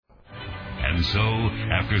And so,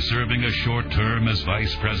 after serving a short term as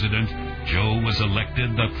vice president, Joe was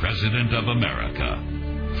elected the President of America.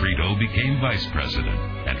 Frito became vice president,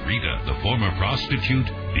 and Rita, the former prostitute,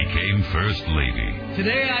 became first lady.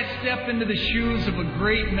 Today I step into the shoes of a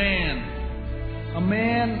great man. A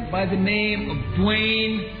man by the name of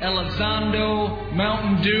Dwayne Elizondo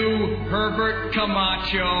Mountain Dew Herbert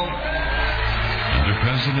Camacho. Under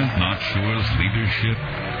President Not Sure's leadership,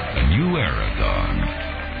 a new era dawned.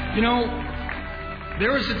 You know,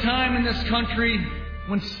 there was a time in this country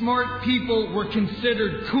when smart people were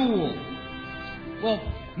considered cool. Well,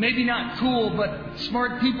 maybe not cool, but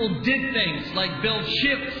smart people did things like build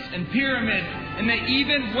ships and pyramids, and they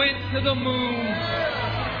even went to the moon.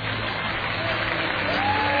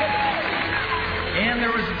 And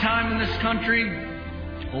there was a time in this country,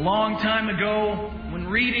 a long time ago, when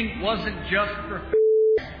reading wasn't just for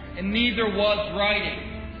and neither was writing.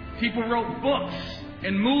 People wrote books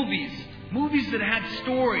and movies that had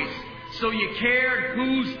stories, so you cared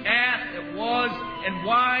whose ass it was and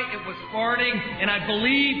why it was farting, and I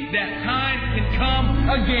believe that time can come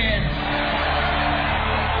again.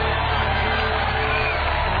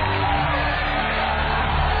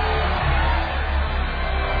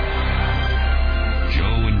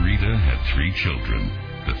 Joe and Rita had 3 children,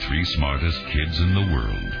 the 3 smartest kids in the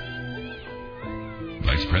world.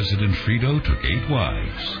 Vice President Frito took 8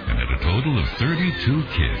 wives and had a total of 32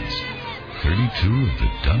 kids. 32 of the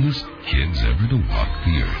dumbest kids ever to walk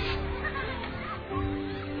the earth.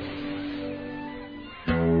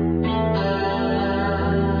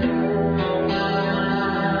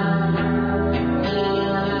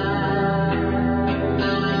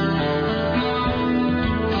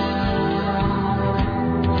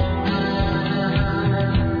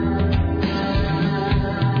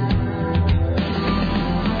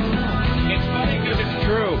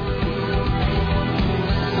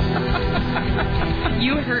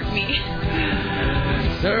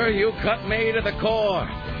 Cut me to the core.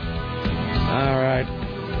 All right.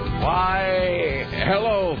 Why,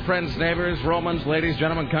 hello, friends, neighbors, Romans, ladies,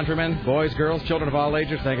 gentlemen, countrymen, boys, girls, children of all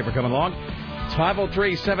ages. Thank you for coming along. It's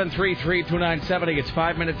 503-733-2970. It's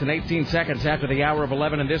 5 minutes and 18 seconds after the hour of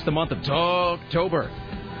 11, and this the month of October.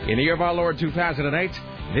 In the year of our Lord 2008,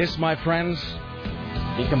 this, my friends,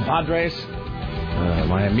 mi compadres,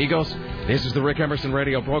 my amigos, this is the Rick Emerson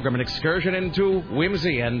radio program, an excursion into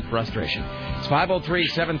whimsy and frustration. It's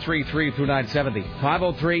 503-733-2970.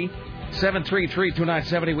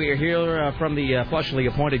 503-733-2970. We are here from the flushly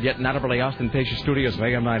appointed yet not overly ostentatious studios of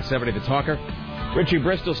AM 970, The Talker. Richie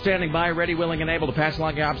Bristol standing by, ready, willing, and able to pass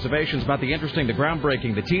along your observations about the interesting, the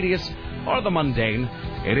groundbreaking, the tedious, or the mundane.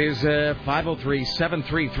 It is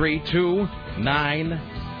 503-733-2970.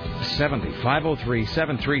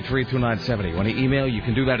 503-733-2970. Want to email? You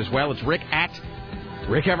can do that as well. It's Rick at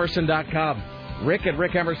rickemerson.com. Rick at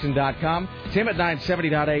rickemerson.com. Tim at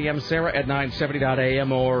 970.am. Sarah at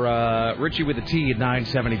 970.am. Or Richie with a T at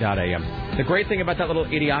 970.am. The great thing about that little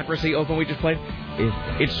idiocracy open we just played is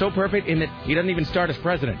it's so perfect in that he doesn't even start as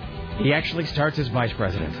president. He actually starts as vice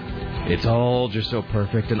president. It's all just so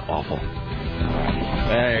perfect and awful.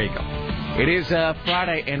 There you go. It is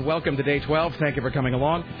Friday, and welcome to Day 12. Thank you for coming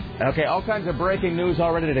along. Okay, all kinds of breaking news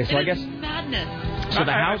already today. So I guess madness. So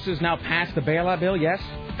the House has now passed the bailout bill, yes?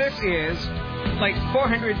 This is like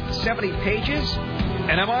 470 pages,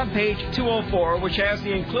 and I'm on page 204, which has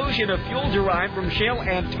the inclusion of fuel derived from shale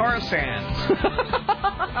and tar sands.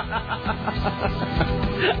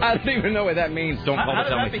 I don't even know what that means. Don't bother How did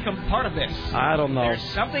tell that me. become part of this? I don't know. There's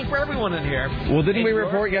something for everyone in here. Well, didn't we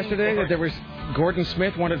report yesterday that there was Gordon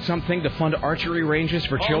Smith wanted something to fund archery ranges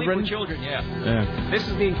for children? Only for children, yeah. This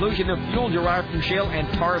is the inclusion of fuel derived from shale and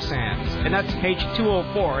tar sands, and that's page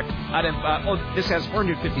 204. Out of this has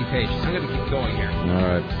 450 pages. I'm going to keep going here. All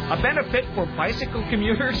right. A benefit for bicycle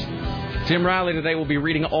commuters. Tim Riley today will be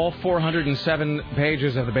reading all 407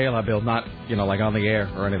 pages of the bailout bill, not, like on the air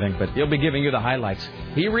or anything, but he'll be giving you the highlights.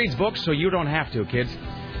 He reads books, so you don't have to, kids.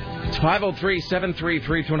 It's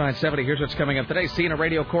 503-733-2970. Here's what's coming up today. CNN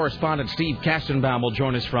radio correspondent Steve Kastenbaum will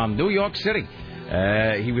join us from New York City.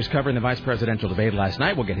 He was covering the vice presidential debate last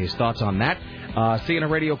night. We'll get his thoughts on that.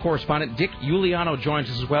 CNN radio correspondent Dick Uliano joins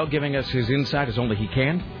us as well, giving us his insight as only he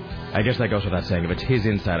can. I guess that goes without saying. If it's his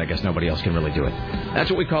insight, I guess nobody else can really do it. That's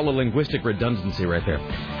what we call a linguistic redundancy right there.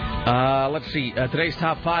 Let's see. Today's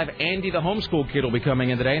top 5. Andy, the homeschool kid, will be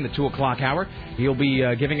coming in today in the 2 o'clock hour. He'll be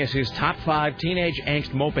giving us his top 5 teenage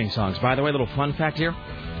angst moping songs. By the way, a little fun fact here.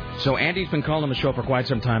 So Andy's been calling the show for quite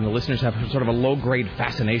some time. The listeners have sort of a low-grade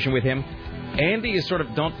fascination with him. Andy is sort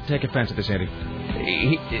of... Don't take offense at this, Andy.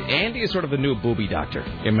 Andy is sort of the new booby doctor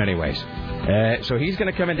in many ways. So he's going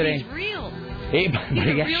to come in today. He's real.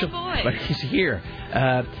 But he's here.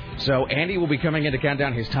 So Andy will be coming in to count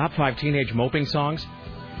down his top 5 teenage moping songs.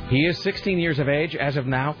 He is 16 years of age as of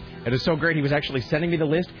now. It is so great. He was actually sending me the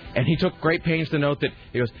list, and he took great pains to note that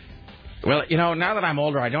he goes, well, now that I'm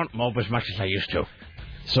older, I don't mope as much as I used to.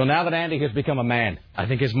 So now that Andy has become a man, I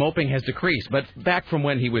think his moping has decreased. But back from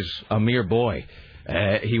when he was a mere boy,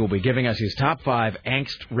 he will be giving us his top 5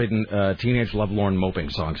 angst-ridden teenage lovelorn moping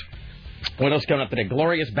songs. What else coming up today?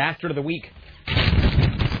 Glorious Bastard of the Week.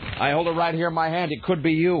 I hold it right here in my hand. It could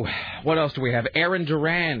be you. What else do we have? Aaron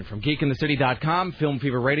Duran from GeekInTheCity.com,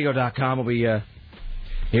 FilmFeverRadio.com will be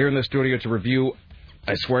here in the studio to review,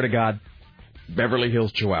 I swear to God, Beverly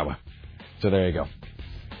Hills Chihuahua. So there you go.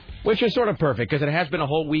 Which is sort of perfect, because it has been a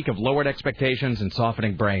whole week of lowered expectations and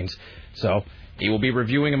softening brains. So he will be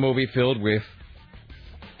reviewing a movie filled with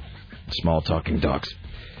small talking dogs.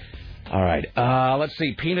 All right. Let's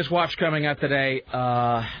see. Penis Watch coming up today.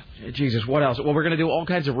 Jesus, what else? Well, we're going to do all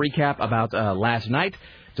kinds of recap about last night.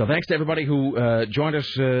 So thanks to everybody who joined us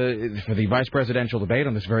for the vice presidential debate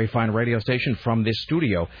on this very fine radio station from this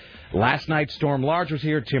studio. Last night, Storm Large was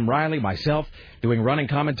here, Tim Riley, myself, doing running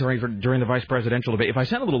commentary during the vice presidential debate. If I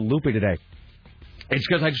sound a little loopy today, it's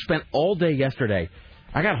because I just spent all day yesterday.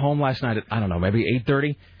 I got home last night at, I don't know, maybe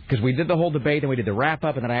 8:30, because we did the whole debate and we did the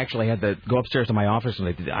wrap-up, and then I actually had to go upstairs to my office, and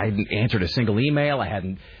I hadn't answered a single email. I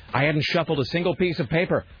hadn't shuffled a single piece of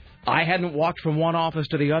paper. I hadn't walked from one office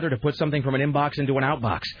to the other to put something from an inbox into an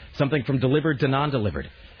outbox, something from delivered to non-delivered.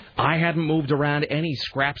 I hadn't moved around any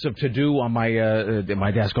scraps of to-do on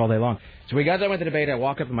my desk all day long. So we got done with the debate. I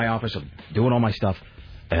walk up in my office, I'm doing all my stuff.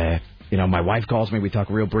 My wife calls me. We talk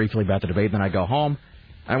real briefly about the debate. Then I go home.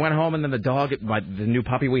 I went home, and then the dog, the new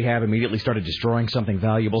puppy we have, immediately started destroying something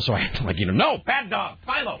valuable. So I had to, no, bad dog,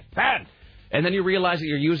 Philo, bad. And then you realize that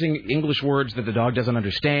you're using English words that the dog doesn't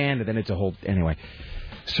understand, and then it's a whole... Anyway.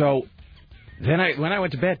 So then when I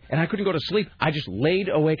went to bed, and I couldn't go to sleep, I just laid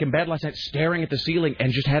awake in bed last night staring at the ceiling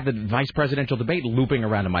and just had the vice presidential debate looping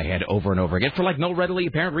around in my head over and over again for, no readily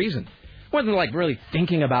apparent reason. Wasn't, really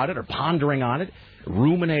thinking about it or pondering on it,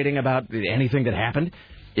 ruminating about anything that happened.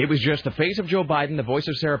 It was just the face of Joe Biden, the voice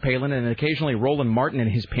of Sarah Palin, and occasionally Roland Martin in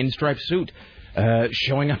his pinstripe suit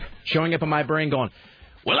showing up in my brain going,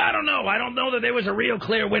 well, I don't know. I don't know that there was a real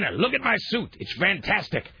clear winner. Look at my suit. It's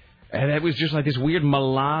fantastic. And it was just like this weird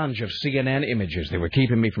melange of CNN images. They were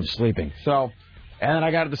keeping me from sleeping. So, and then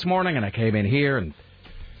I got it this morning, and I came in here and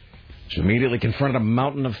just immediately confronted a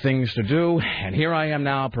mountain of things to do. And here I am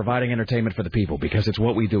now providing entertainment for the people, because it's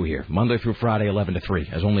what we do here, Monday through Friday, 11 to 3,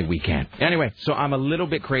 as only we can. Anyway, so I'm a little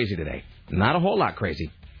bit crazy today. Not a whole lot crazy.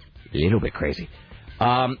 A little bit crazy.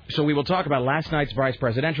 So we will talk about last night's vice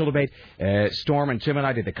presidential debate. Storm and Tim and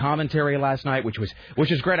I did the commentary last night, which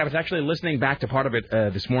is great. I was actually listening back to part of it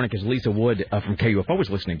this morning because Lisa Wood from KUFO was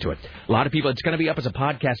listening to it. A lot of people. It's going to be up as a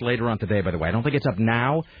podcast later on today, by the way. I don't think it's up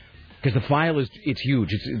now because the file it's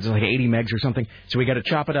huge. It's like 80 megs or something. So we got to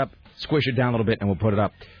chop it up, squish it down a little bit, and we'll put it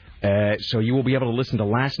up. So you will be able to listen to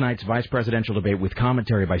last night's vice presidential debate with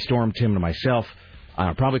commentary by Storm, Tim, and myself.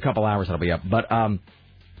 Probably a couple hours that'll be up. But I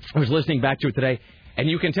was listening back to it today. And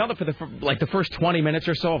you can tell that for the first 20 minutes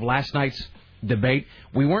or so of last night's debate,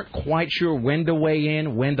 we weren't quite sure when to weigh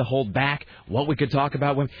in, when to hold back, what we could talk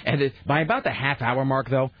about. And by about the half-hour mark,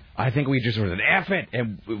 though, I think we just sort of F it,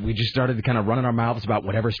 and we just started to kind of running our mouths about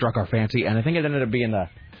whatever struck our fancy. And I think it ended up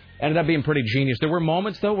being pretty genius. There were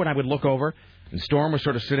moments, though, when I would look over, and Storm was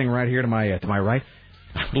sort of sitting right here to my right.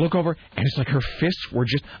 I would look over, and it's like her fists were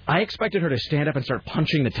just... I expected her to stand up and start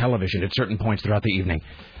punching the television at certain points throughout the evening.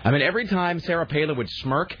 I mean, every time Sarah Palin would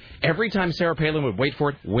smirk, every time Sarah Palin would wait for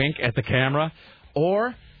it, wink at the camera,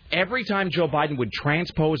 or every time Joe Biden would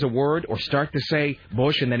transpose a word or start to say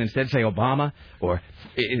Bush and then instead say Obama, or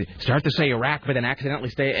start to say Iraq but then accidentally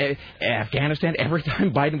say Afghanistan, every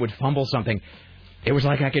time Biden would fumble something, it was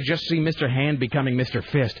like I could just see Mr. Hand becoming Mr.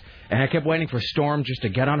 Fist. And I kept waiting for Storm just to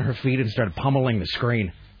get on her feet and start pummeling the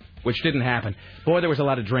screen, which didn't happen. Boy, there was a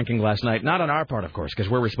lot of drinking last night. Not on our part, of course, because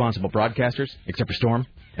we're responsible broadcasters, except for Storm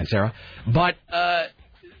and Sarah. But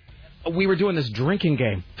we were doing this drinking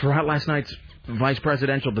game throughout last night's vice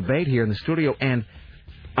presidential debate here in the studio. And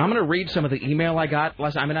I'm going to read some of the email I got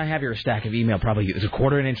last night. I mean, I have here a stack of email, probably it's a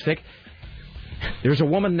quarter an inch thick. There's a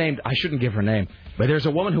woman named, I shouldn't give her name, but there's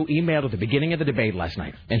a woman who emailed at the beginning of the debate last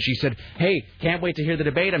night. And she said, hey, can't wait to hear the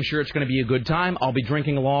debate. I'm sure it's going to be a good time. I'll be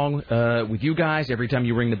drinking along with you guys every time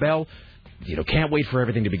you ring the bell. Can't wait for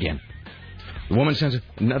everything to begin. The woman sends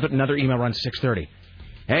another email around 6:30.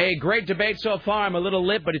 Hey, great debate so far. I'm a little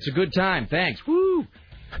lit, but it's a good time. Thanks. Woo!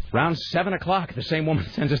 Around 7 o'clock, the same woman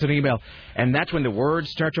sends us an email. And that's when the words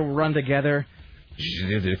start to run together.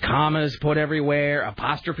 The commas put everywhere,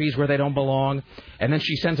 apostrophes where they don't belong. And then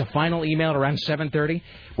she sends a final email at around 7:30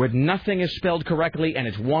 where nothing is spelled correctly, and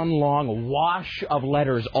it's one long wash of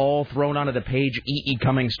letters all thrown onto the page, E.E.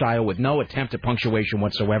 Cummings style, with no attempt at punctuation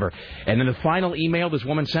whatsoever. And then the final email this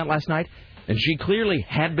woman sent last night, and she clearly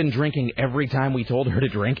had been drinking every time we told her to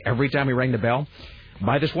drink, every time we rang the bell.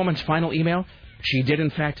 By this woman's final email, she did in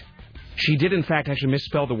fact actually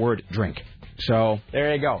misspell the word drink. So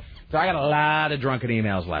there you go. So I got a lot of drunken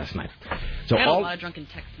emails last night. So I got a lot of drunken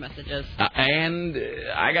text messages. And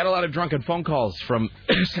I got a lot of drunken phone calls from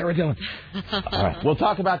Sarah Dillon. All right, we'll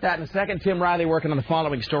talk about that in a second. Tim Riley working on the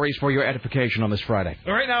following stories for your edification on this Friday.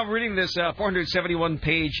 Right now I'm reading this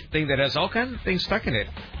 471-page thing that has all kinds of things stuck in it.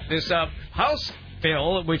 This House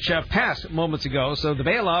bill, which passed moments ago, so the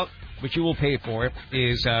bailout, which you will pay for,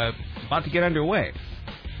 is about to get underway.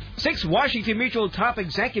 6 Washington Mutual top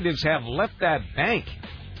executives have left that bank.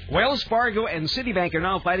 Wells Fargo and Citibank are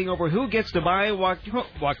now fighting over who gets to buy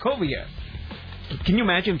Wachovia. Can you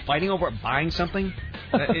imagine fighting over buying something?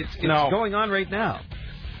 It's No. going on right now.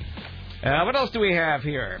 What else do we have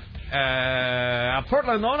here? A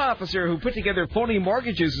Portland loan officer who put together phony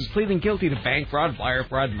mortgages is pleading guilty to bank fraud, wire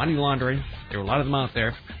fraud, money laundering. There are a lot of them out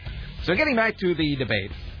there. So getting back to the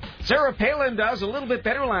debate. Sarah Palin does a little bit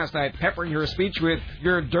better last night, peppering her speech with,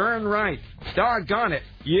 "You're darn right. Doggone it.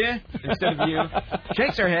 Yeah," instead of you.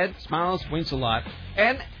 Shakes her head, smiles, winks a lot.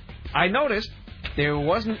 And I noticed there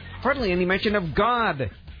wasn't hardly any mention of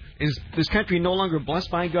God. Is this country no longer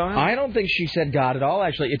blessed by God? I don't think she said God at all,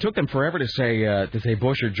 actually. It took them forever to say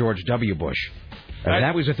Bush or George W. Bush.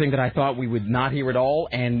 That was the thing that I thought we would not hear at all,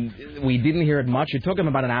 and we didn't hear it much. It took them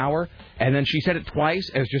about an hour, and then she said it twice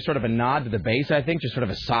as just sort of a nod to the base, I think, just sort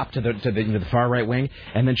of a sop to the far right wing,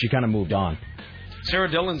 and then she kind of moved on. Sarah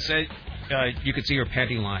Dillon said you could see her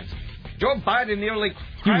panty lines. Joe Biden nearly You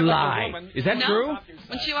cried like a lie. woman. Is that true?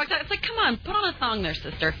 When she walked out, it's like, come on, put on a thong there,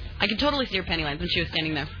 sister. I could totally see her panty lines when she was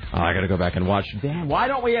standing there. Oh, I got to go back and watch. Damn, why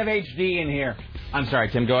don't we have HD in here? I'm sorry,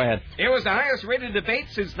 Tim, go ahead. It was the highest-rated debate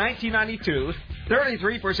since 1992.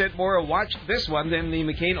 33% more watched this one than the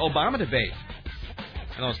McCain-Obama debate.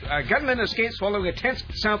 Gunman escapes following a tense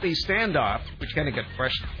Southeast standoff, which kind of got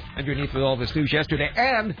crushed underneath with all this news yesterday.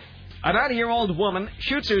 And a 90-year-old woman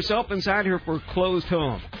shoots herself inside her foreclosed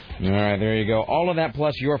home. All right, there you go. All of that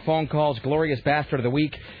plus your phone calls. Glorious Bastard of the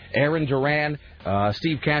Week, Aaron Duran,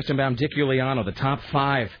 Steve Kastenbaum, Dick Uliano, the top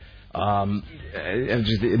 5. And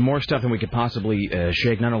just more stuff than we could possibly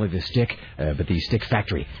shake, not only the stick, but the stick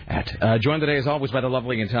factory at. Joined today, as always, by the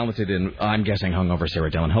lovely and talented and, I'm guessing, hungover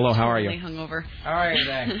Sarah Dillon. Hello, how are you? Hungover. How are you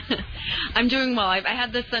today? I'm doing well. I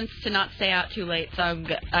had the sense to not stay out too late, so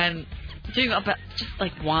I'm doing well, but just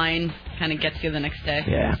like wine kind of gets you the next day.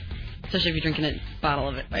 Yeah. Especially if you're drinking a bottle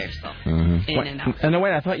of it by yourself. Mm-hmm. In and out. And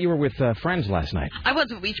wait, I thought you were with friends last night. I was,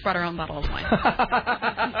 but we each brought our own bottle of wine.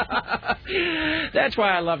 That's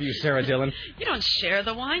why I love you, Sarah Dillon. You don't share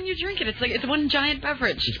the wine, you drink it. It's one giant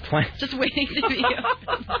beverage. Just waiting to be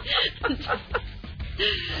opened.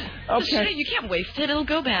 Okay. You can't waste it. It'll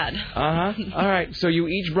go bad. Uh-huh. All right. So you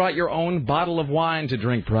each brought your own bottle of wine to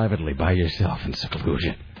drink privately by yourself in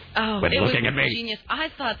seclusion. Oh, but it looking was at me. Genius. I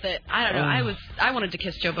thought that, I don't know, I wanted to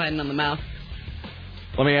kiss Joe Biden on the mouth.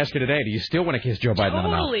 Let me ask you today, do you still want to kiss Joe Biden on the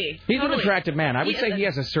mouth? He's an attractive man. I would say he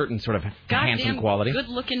has a certain sort of handsome quality.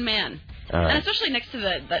 Good-looking man. And especially next to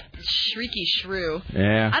that shrieky shrew.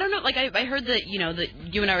 Yeah. I don't know, like, I heard that,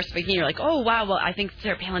 that you and I were speaking, you're like, oh, wow, well, I think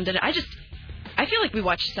Sarah Palin did it. I feel like we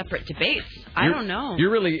watched separate debates. I don't know. You're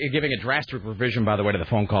really giving a drastic revision, by the way, to the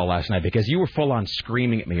phone call last night, because you were full on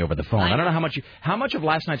screaming at me over the phone. I don't know how much of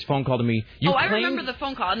last night's phone call to me. I remember the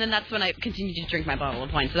phone call, and then that's when I continued to drink my bottle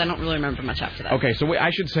of wine, so I don't really remember much after that. Okay, so I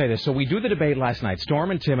should say this. So we do the debate last night.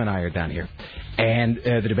 Storm and Tim and I are down here, and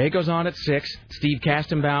the debate goes on at 6. Steve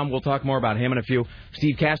Kastenbaum, we'll talk more about him in a few.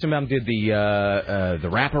 Steve Kastenbaum did the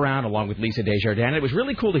wraparound along with Lisa Desjardins. It was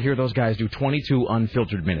really cool to hear those guys do 22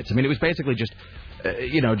 unfiltered minutes. I mean, it was basically just...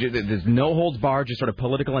 there's no holds barred, just sort of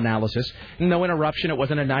political analysis. No interruption. It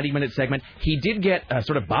wasn't a 90-minute segment. He did get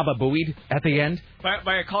sort of Baba Booeyed at the end.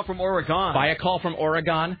 By a call from Oregon. By a call from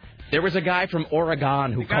Oregon. There was a guy from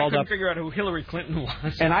Oregon who called up. I couldn't figure out who Hillary Clinton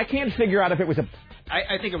was. And I can't figure out if it was a...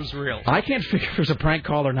 I think it was real. I can't figure if it was a prank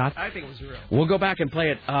call or not. I think it was real. We'll go back and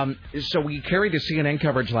play it. So we carried the CNN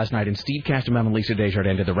coverage last night, and Steve Kastenbaum and Lisa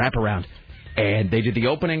Desjardins did the wraparound. And they did the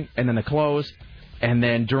opening and then the close. And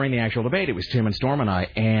then during the actual debate, it was Tim and Storm and I.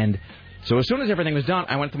 And so as soon as everything was done,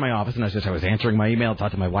 I went to my office and I was answering my email,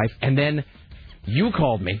 talked to my wife. And then you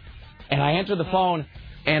called me, and I answered the phone,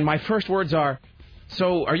 and my first words are,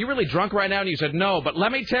 so are you really drunk right now? And you said, no, but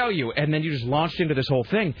let me tell you. And then you just launched into this whole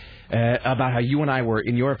thing about how you and I were,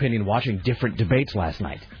 in your opinion, watching different debates last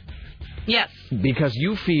night. Yes. Because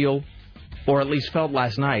you feel, or at least felt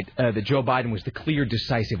last night, that Joe Biden was the clear,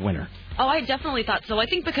 decisive winner. Oh, I definitely thought so. I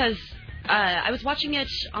think because I was watching it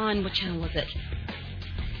on, what channel was it?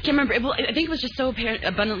 Can't remember. Well, I think it was just so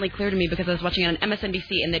abundantly clear to me because I was watching it on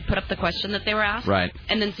MSNBC and they put up the question that they were asked. Right.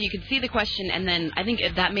 And then so you could see the question, and then I think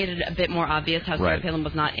that made it a bit more obvious how Sarah Palin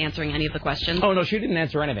was not answering any of the questions. Oh, no, she didn't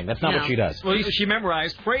answer anything. That's not what she does. Well, she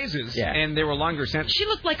memorized phrases, and they were longer sentences. She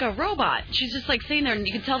looked like a robot. She's just like sitting there, and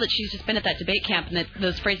you can tell that she's just been at that debate camp, and that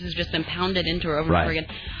those phrases have just been pounded into her over and over again.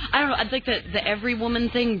 I don't know. I think the every woman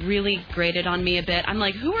thing really grated on me a bit. I'm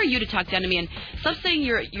like, who are you to talk down to me? And stop saying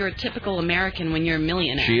you're a typical American when you're a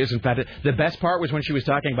millionaire. She is, in fact. The best part was when she was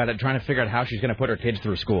talking about it, trying to figure out how she's going to put her kids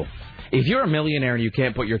through school. If you're a millionaire and you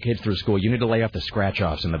can't put your kids through school, you need to lay off the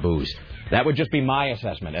scratch-offs and the booze. That would just be my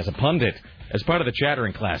assessment as a pundit, as part of the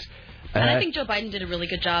chattering class. And I think Joe Biden did a really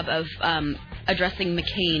good job of addressing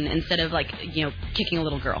McCain instead of, kicking a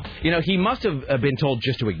little girl. He must have been told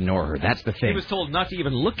just to ignore her. That's the thing. He was told not to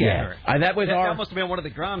even look at her. That must have been one of the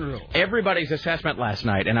ground rules. Everybody's assessment last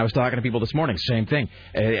night, and I was talking to people this morning, same thing.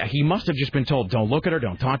 He must have just been told, don't look at her,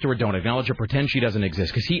 don't talk to her, don't acknowledge her, pretend she doesn't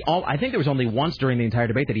exist. Because I think there was only once during the entire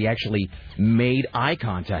debate that he actually made eye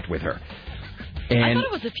contact with her. And I thought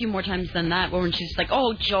it was a few more times than that, when she's like,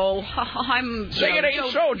 "Oh, Joe, I'm say it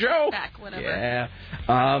ain't so, Joe." Back, whatever.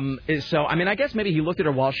 Yeah. So I guess maybe he looked at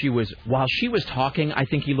her while she was talking. I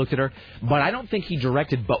think he looked at her, but I don't think he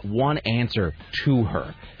directed but one answer to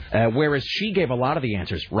her. Whereas she gave a lot of the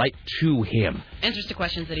answers right to him. Answers to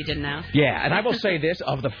questions that he didn't ask. Yeah, and I will say this,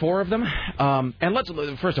 of the four of them,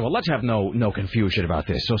 and first of all, let's have no confusion about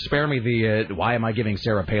this. So spare me the why am I giving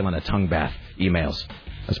Sarah Palin a tongue bath emails,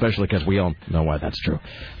 especially because we all know why that's true.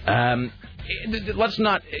 Let's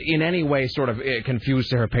not in any way sort of confuse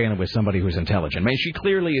Sarah Palin with somebody who's intelligent. I mean, she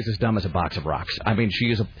clearly is as dumb as a box of rocks. I mean, she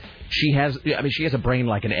has a brain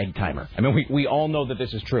like an egg timer. I mean, we all know that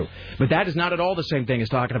this is true. But that is not at all the same thing as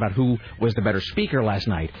talking about who was the better speaker last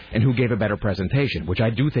night and who gave a better presentation, which I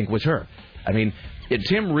do think was her. I mean,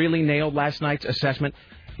 Tim really nailed last night's assessment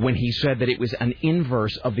when he said that it was an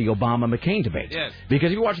inverse of the Obama-McCain debate. Yes.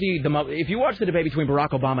 Because if you watch the debate between Barack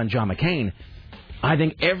Obama and John McCain, I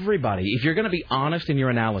think everybody, if you're going to be honest in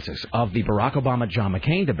your analysis of the Barack Obama-John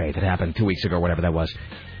McCain debate that happened 2 weeks ago, or whatever that was,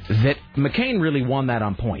 that McCain really won that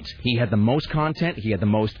on points. He had the most content. He had the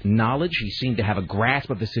most knowledge. He seemed to have a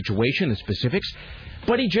grasp of the situation, the specifics.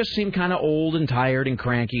 But he just seemed kind of old and tired and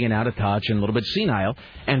cranky and out of touch and a little bit senile.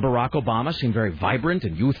 And Barack Obama seemed very vibrant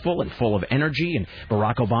and youthful and full of energy. And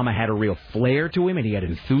Barack Obama had a real flair to him, and he had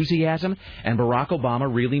enthusiasm. And Barack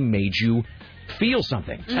Obama really made you feel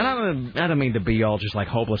something. Mm-hmm. And I don't mean to be all just like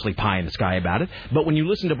hopelessly pie in the sky about it. But when you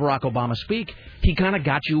listen to Barack Obama speak, he kind of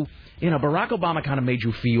got you... Barack Obama kind of made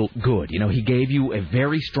you feel good. He gave you a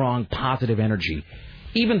very strong, positive energy,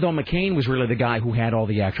 even though McCain was really the guy who had all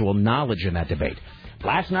the actual knowledge in that debate.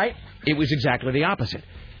 Last night, it was exactly the opposite,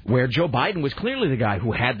 where Joe Biden was clearly the guy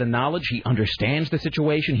who had the knowledge. He understands the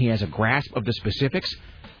situation. He has a grasp of the specifics.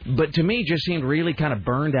 But to me, just seemed really kind of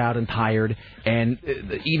burned out and tired and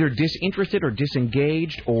either disinterested or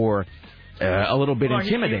disengaged or... a little bit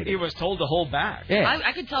intimidated. He was told to hold back. Yeah.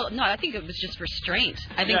 I could tell. No, I think it was just restraint.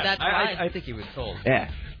 I think that's why. I think he was told. Yeah.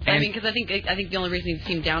 Because I think the only reason he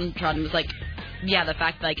seemed downtrodden was the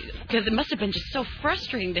fact because it must have been just so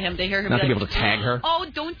frustrating to him to hear her not to be able to tag her. Oh,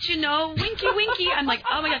 don't you know, winky winky. I'm like,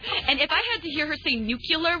 oh my god. And if I had to hear her say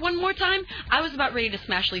nuclear one more time, I was about ready to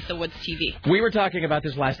smash Lisa Wood's TV. We were talking about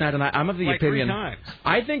this last night, and I'm of the opinion. 3 times.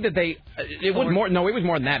 I think that it was more. No, it was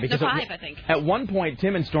more than that because 5, I think. At one point,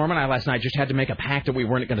 Tim and Storm and I last night just had to make a pact that we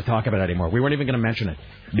weren't going to talk about it anymore. We weren't even going to mention it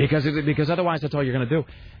because otherwise that's all you're going to do.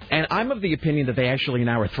 And I'm of the opinion that they actually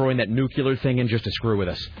now are throwing that nuclear thing in just to screw with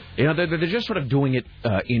us. They're just sort of doing it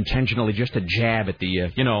intentionally just to jab at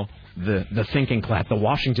the thinking class, the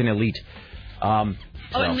Washington elite.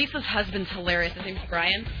 And Lisa's husband's hilarious. His name's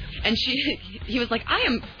Brian. And he was like, I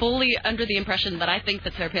am fully under the impression that I think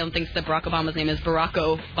that Sarah Palin thinks that Barack Obama's name is Barack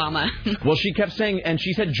Obama. Well, she kept saying, and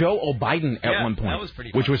she said Joe O'Biden at one point, that was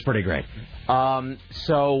pretty which was pretty great.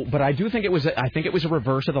 But I do think it was a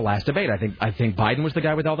reverse of the last debate. I think Biden was the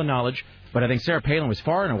guy with all the knowledge, but I think Sarah Palin was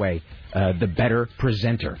far and away the better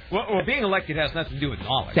presenter. Well, being elected has nothing to do with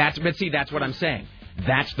knowledge. That's what I'm saying.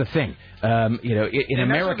 That's the thing. In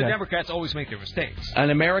America, the Democrats always make their mistakes. In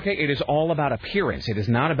America, it is all about appearance. It is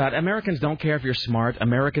not about... Americans don't care if you're smart.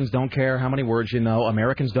 Americans don't care how many words you know.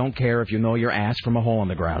 Americans don't care if you know your ass from a hole in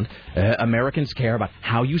the ground. Americans care about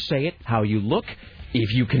how you say it, how you look,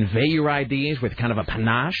 if you convey your ideas with kind of a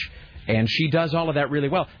panache. And she does all of that really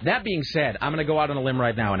well. That being said, I'm going to go out on a limb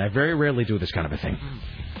right now, and I very rarely do this kind of a thing.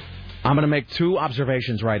 I'm going to make 2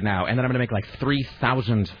 observations right now, and then I'm going to make like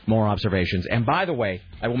 3,000 more observations. And by the way,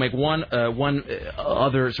 I will make one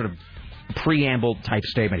other sort of preamble-type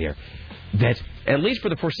statement here. That, at least for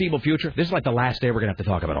the foreseeable future, this is like the last day we're going to have to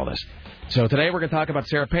talk about all this. So today we're going to talk about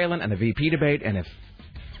Sarah Palin and the VP debate, and if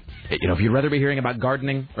you'd rather be hearing about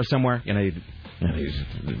gardening or somewhere,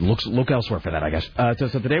 look elsewhere for that, I guess. So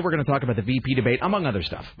today we're going to talk about the VP debate, among other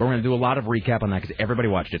stuff. But we're going to do a lot of recap on that because everybody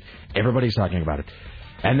watched it. Everybody's talking about it.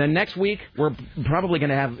 And then next week, we're probably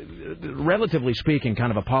going to have, relatively speaking,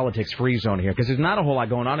 kind of a politics-free zone here because there's not a whole lot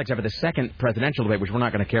going on except for the second presidential debate, which we're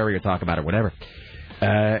not going to carry or talk about or whatever.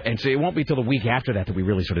 And so it won't be till the week after that we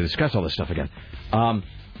really sort of discuss all this stuff again.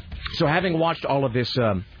 So having watched all of this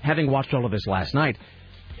last night,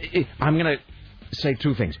 I'm going to say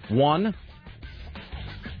 2 things. One,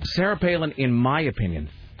 Sarah Palin, in my opinion,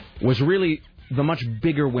 was really the much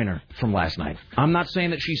bigger winner from last night. I'm not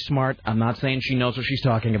saying that she's smart. I'm not saying she knows what she's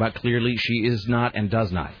talking about. Clearly, she is not and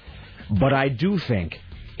does not. But I do think,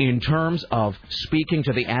 in terms of speaking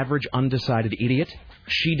to the average undecided idiot,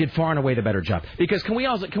 she did far and away the better job. Because can we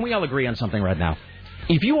all agree on something right now?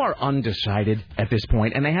 If you are undecided at this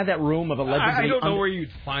point, and they had that room of allegedly... I don't know where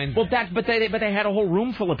you'd find that. But they had a whole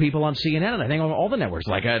room full of people on CNN, and I think on all the networks.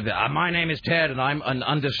 Like, my name is Ted, and I'm an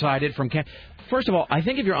undecided from... First of all, I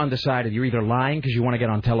think if you're undecided, you're either lying because you want to get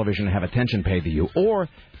on television and have attention paid to you, or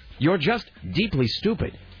you're just deeply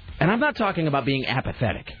stupid. And I'm not talking about being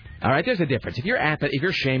apathetic. All right, there's a difference. If you're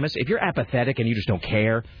Seamus, if you're apathetic and you just don't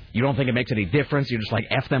care, you don't think it makes any difference, you're just like,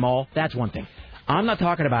 F them all, that's one thing. I'm not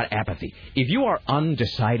talking about apathy. If you are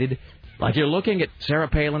undecided, like you're looking at Sarah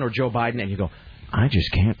Palin or Joe Biden and you go, I just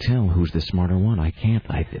can't tell who's the smarter one.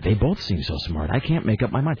 They both seem so smart. I can't make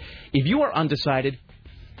up my mind. If you are undecided,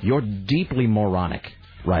 you're deeply moronic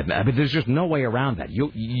right now. I mean, there's just no way around that.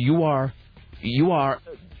 You are,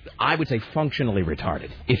 I would say, functionally retarded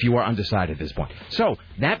if you are undecided at this point. So,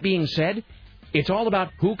 that being said, it's all about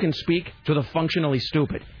who can speak to the functionally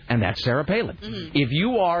stupid, and that's Sarah Palin. Mm-hmm. If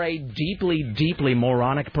you are a deeply, deeply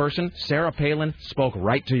moronic person, Sarah Palin spoke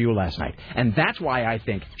right to you last night. And that's why I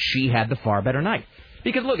think she had the far better night.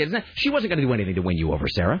 Because, look, she wasn't going to do anything to win you over,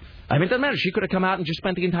 Sarah. I mean, it doesn't matter. She could have come out and just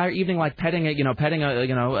spent the entire evening, like, petting a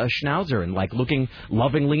schnauzer and, like, looking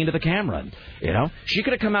lovingly into the camera. She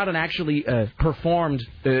could have come out and actually performed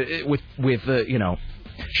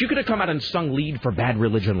she could have come out and sung lead for Bad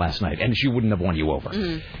Religion last night, and she wouldn't have won you over.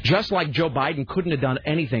 Mm. Just like Joe Biden couldn't have done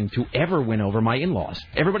anything to ever win over my in-laws.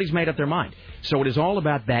 Everybody's made up their mind. So it is all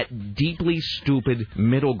about that deeply stupid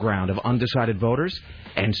middle ground of undecided voters,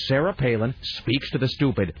 and Sarah Palin speaks to the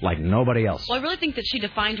stupid like nobody else. Well, I really think that she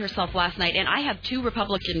defined herself last night, and I have 2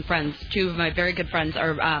 Republican friends. 2 of my very good friends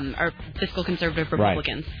are fiscal conservative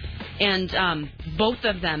Republicans. Right. And both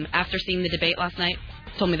of them, after seeing the debate last night,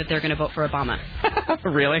 told me that they're going to vote for Obama.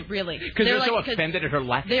 Really? Really. Because they're so offended at her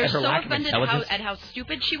lack of intelligence? They're so offended at how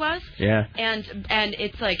stupid she was. Yeah. And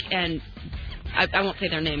it's like, and I won't say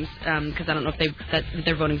their names because I don't know if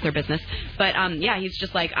they're voting their business. But yeah, he's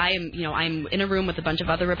just like, I'm in a room with a bunch of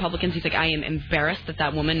other Republicans. He's like, I am embarrassed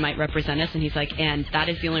that woman might represent us. And he's like, and that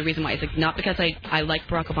is the only reason why. He's like, not because I like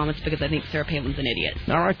Barack Obama, it's because I think Sarah Palin's an idiot.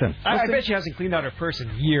 All right then. I bet she hasn't cleaned out her purse in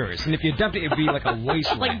years. And if you dumped it, it'd be like a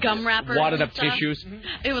wasteland. Like gum wrappers. Wadded up tissues.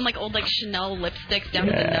 Mm-hmm. And like old Chanel lipsticks down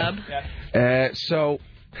to the nub. Yeah. So.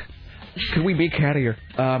 Could we be cattier?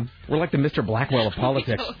 We're like the Mr. Blackwell of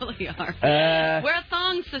politics. We totally are. Wear a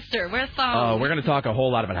thong, sister. Wear a thong. We're going to talk a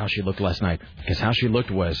whole lot about how she looked last night, because how she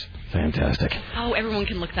looked was fantastic. Oh, everyone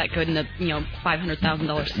can look that good in the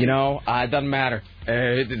 $500,000. It doesn't matter.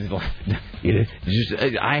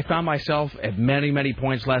 I found myself at many, many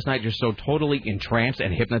points last night just so totally entranced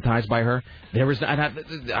and hypnotized by her.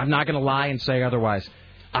 I'm not going to lie and say otherwise.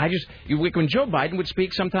 When Joe Biden would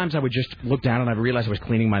speak, sometimes I would just look down and I'd realize I was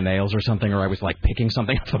cleaning my nails or something, or I was like picking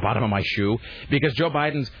something off the bottom of my shoe, because Joe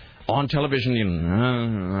Biden's on television. Really?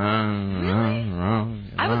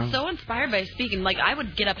 I was so inspired by speaking. Like, I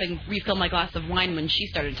would get up and refill my glass of wine when she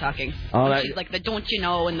started talking. She's like the don't you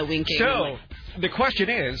know and the winking. So, the question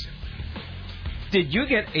is, did you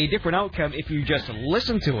get a different outcome if you just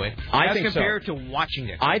listened to it as compared to watching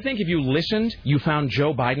it? I think if you listened, you found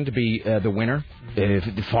Joe Biden to be the winner,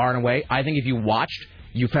 far and away. I think if you watched,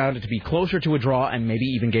 you found it to be closer to a draw and maybe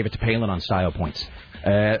even gave it to Palin on style points.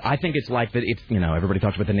 I think it's like that. Everybody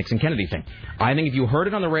talks about the Nixon-Kennedy thing. I think if you heard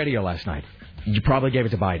it on the radio last night, you probably gave it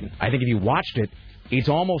to Biden. I think if you watched it, it's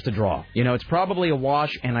almost a draw. It's probably a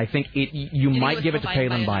wash, and I think you might give it to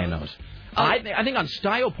Palin by a nose. I think on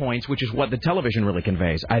style points, which is what the television really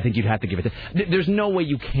conveys, I think you'd have to give it to... There's no way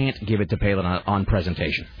you can't give it to Palin on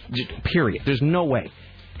presentation. Period. There's no way.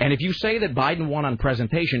 And if you say that Biden won on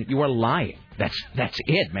presentation, you are lying. That's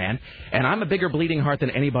it, man. And I'm a bigger bleeding heart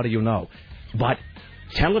than anybody you know. But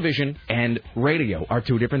television and radio are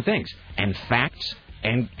two different things. And facts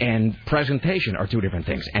and presentation are two different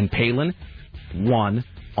things. And Palin won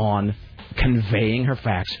on conveying her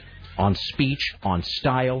facts, on speech, on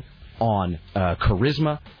style, on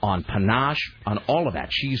charisma, on panache, on all of that.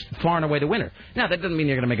 She's far and away the winner. Now, that doesn't mean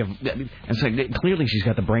you're going to make a... And so clearly she's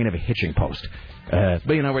got the brain of a hitching post. But,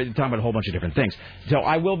 we're talking about a whole bunch of different things. So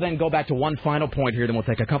I will then go back to one final point here. Then we'll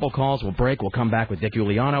take a couple calls. We'll break. We'll come back with Dick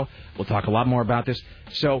Giuliano. We'll talk a lot more about this.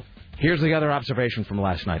 So here's the other observation from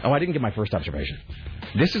last night. Oh, I didn't get my first observation.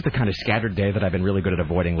 This is the kind of scattered day that I've been really good at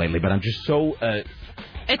avoiding lately, but I'm just so...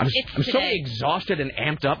 I'm so exhausted and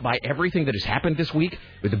amped up by everything that has happened this week,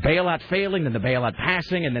 with the bailout failing, then the bailout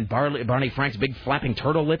passing, and then Barney Frank's big flapping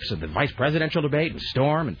turtle lips at the vice presidential debate, and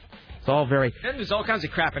Storm, and it's all very... Then there's all kinds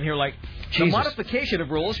of crap in here, like the modification of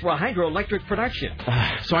rules for hydroelectric production.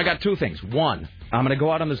 So I got two things. One, I'm going to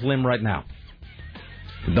go out on this limb right now.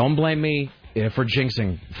 Don't blame me for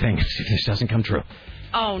jinxing things if this doesn't come true.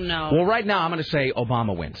 Oh, no. Well, right now, I'm going to say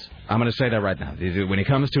Obama wins. I'm going to say that right now. When it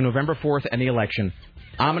comes to November 4th and the election...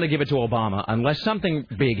 I'm going to give it to Obama unless something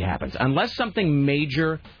big happens. Unless something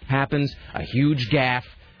major happens, a huge gaffe,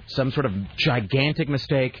 some sort of gigantic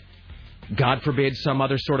mistake, God forbid, some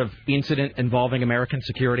other sort of incident involving American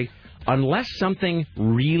security. Unless something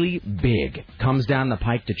really big comes down the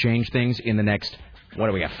pike to change things in the next,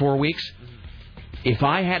 4 weeks? If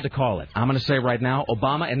I had to call it, I'm going to say right now,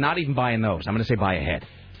 Obama, and not even by a nose, I'm going to say by a head.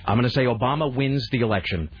 I'm going to say Obama wins the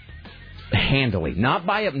election. Handily, not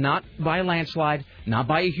by a landslide, not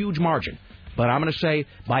by a huge margin, but I'm going to say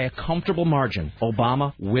by a comfortable margin,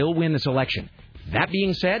 Obama will win this election. That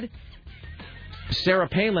being said, Sarah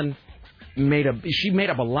Palin made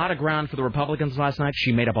up a lot of ground for the Republicans last night.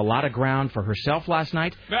 She made up a lot of ground for herself last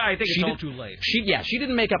night. I think it's all too late. She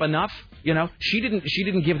didn't make up enough. She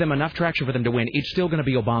didn't give them enough traction for them to win. It's still going to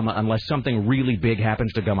be Obama unless something really big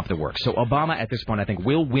happens to gum up the works. So Obama at this point, I think,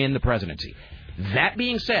 will win the presidency. That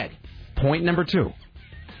being said. Point number 2,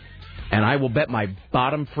 and I will bet my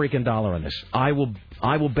bottom freaking dollar on this. I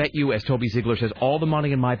will bet you, as Toby Ziegler says, all the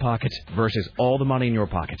money in my pockets versus all the money in your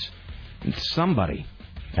pockets. And somebody,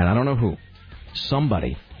 and I don't know who,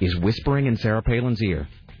 somebody is whispering in Sarah Palin's ear,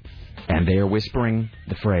 and they are whispering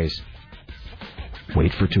the phrase,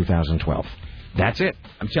 wait for 2012. That's it.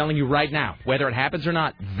 I'm telling you right now, whether it happens or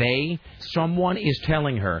not, someone is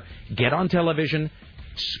telling her, get on television,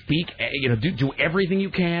 speak, do everything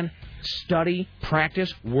you can. Study,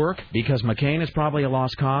 practice, work, because McCain is probably a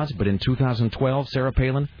lost cause, but in 2012, Sarah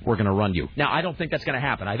Palin, we're going to run you. Now, I don't think that's going to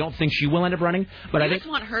happen. I don't think she will end up running, but I just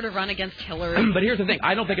want her to run against Hillary. But here's the thing.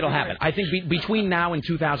 I don't think it'll happen. I think between now and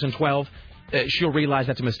 2012, she'll realize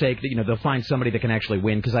that's a mistake. That they'll find somebody that can actually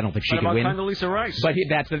win, because I don't think she can win. Condoleezza Rice?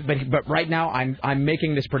 But right now, I'm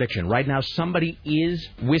making this prediction. Right now, somebody is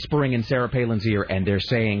whispering in Sarah Palin's ear, and they're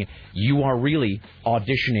saying, you are really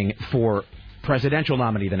auditioning for presidential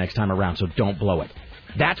nominee the next time around, so don't blow it.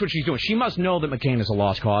 That's what she's doing. She must know that McCain is a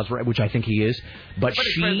lost cause, which I think he is. But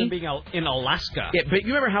it's better than being in Alaska. Yeah, but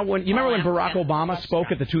you remember when Barack Obama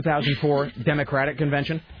spoke at the 2004 Democratic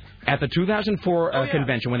convention? At the 2004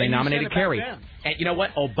 convention when they nominated Kerry. And you know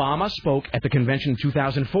what? Obama spoke at the convention in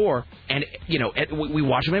 2004, and we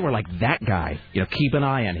watched him and we're like, that guy, keep an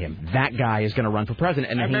eye on him. That guy is going to run for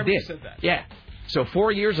president, and then he did. You said that. Yeah. So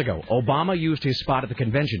 4 years ago, Obama used his spot at the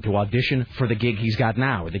convention to audition for the gig he's got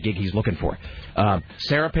now, or the gig he's looking for.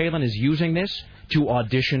 Sarah Palin is using this to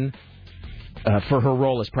audition for her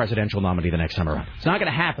role as presidential nominee the next time around. It's not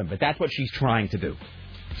going to happen, but that's what she's trying to do.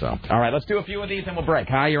 So, all right, let's do a few of these and we'll break.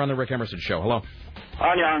 Hi, you're on the Rick Emerson Show. Hello.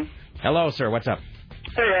 Hi, Jan. Hello, sir. What's up?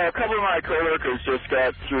 Hey, a couple of my coworkers just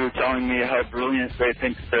got through telling me how brilliant they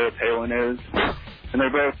think Sarah Palin is. And they're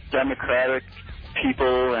both Democratic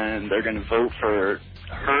people, and they're going to vote for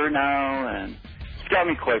her now, and it's got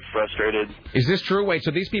me quite frustrated. Is this true? Wait,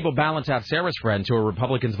 so these people balance out Sarah's friends who are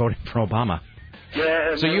Republicans voting for Obama?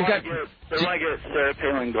 Yeah, so you got... They might get Sarah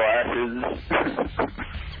Palin glasses.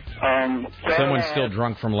 Someone's still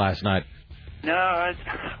drunk from last night. No,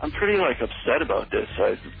 I'm pretty, upset about this.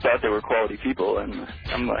 I thought they were quality people, and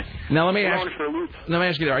I'm like... Now, let me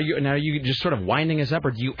ask you, are you just sort of winding us up,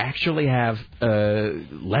 or do you actually have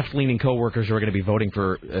left-leaning coworkers who are going to be voting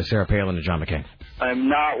for Sarah Palin and John McCain? I'm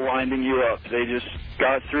not winding you up. They just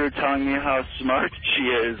got through telling me how smart she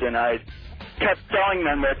is, and I kept telling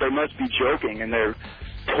them that they must be joking, and they're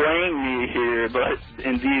playing me here, but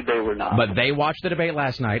indeed they were not. But they watched the debate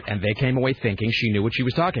last night, and they came away thinking she knew what she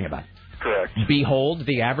was talking about. Correct. Behold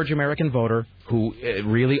the average American voter who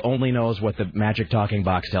really only knows what the magic talking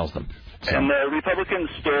box tells them. So. And the Republicans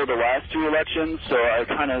stole the last 2 elections, so I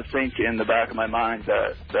kind of think in the back of my mind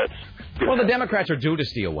that that's good. Well, the Democrats are due to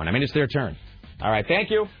steal one. I mean, it's their turn. All right,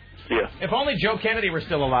 thank you. Yeah. If only Joe Kennedy were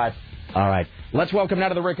still alive. All right. Let's welcome now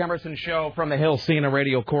to the Rick Emerson Show from the Hill, CNN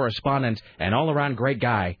radio correspondent and all-around great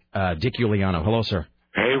guy, Dick Giuliano. Hello, sir.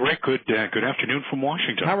 Hey, Rick. Good afternoon from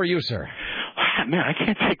Washington. How are you, sir? Man, I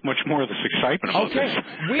can't take much more of this excitement about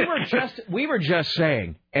this. We were just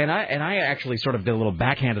saying, and I actually sort of did a little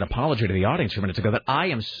backhanded apology to the audience a few minutes ago that I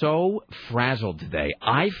am so frazzled today.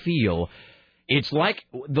 I feel it's like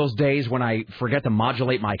those days when I forget to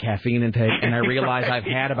modulate my caffeine intake and I realize I've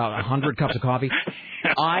had about 100 cups of coffee.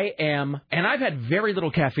 I am, and I've had very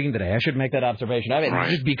little caffeine today. I should make that observation.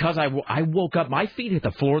 Just because I woke up, my feet hit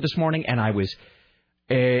the floor this morning, and I was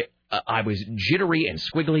jittery and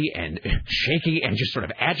squiggly and shaky and just sort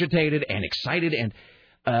of agitated and excited, and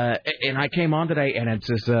I came on today, and it's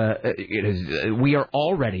just, we are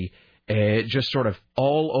already just sort of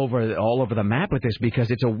all over the map with this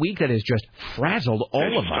because it's a week that has just frazzled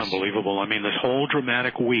all of us. It's unbelievable. I mean, this whole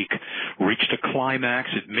dramatic week reached a climax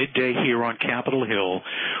at midday here on Capitol Hill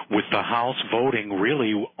with the House voting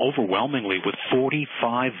really overwhelmingly with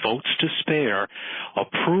 45 votes to spare,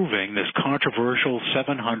 approving this controversial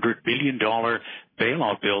 $700 billion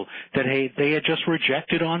bailout bill that they had just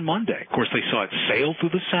rejected on Monday. Of course, they saw it sail through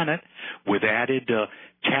the Senate with added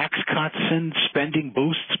tax cuts and spending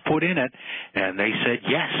boosts put in it, and they said,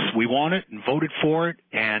 yes, we want it, and voted for it,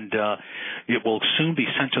 and it will soon be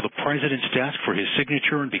sent to the president's desk for his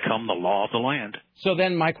signature and become the law of the land. So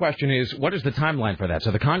then my question is, what is the timeline for that?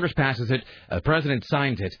 So the Congress passes it, the president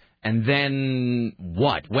signs it, and then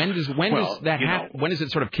what? When does that happen? When does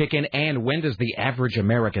it sort of kick in, and when does the average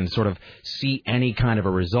American sort of see any kind of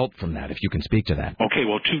a result from that, if you can speak to that? Okay,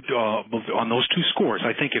 well, on those 2 scores,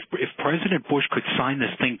 I think if President Bush could sign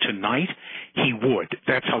this thing tonight, he would.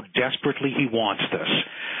 That's how desperately he wants this.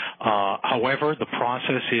 However, the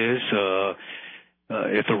process is,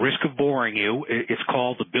 at the risk of boring you, it's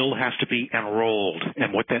called the bill has to be enrolled.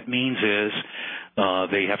 And what that means is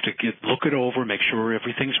they have to look it over, make sure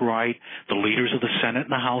everything's right. The leaders of the Senate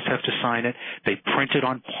and the House have to sign it. They print it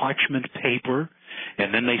on parchment paper,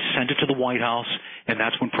 and then they send it to the White House, and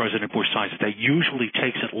that's when President Bush signs it. That usually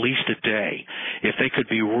takes at least a day. If they could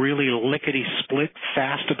be really lickety-split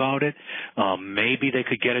fast about it, maybe they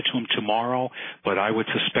could get it to him tomorrow, but I would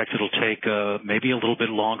suspect it'll take maybe a little bit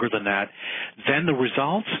longer than that. Then the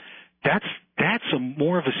results, that's a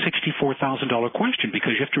more of a $64,000 question,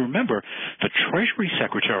 because you have to remember the Treasury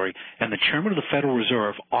Secretary and the Chairman of the Federal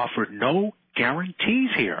Reserve offered no guarantees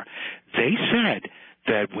here. They said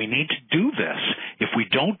that we need to do this. If we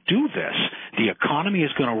don't do this, the economy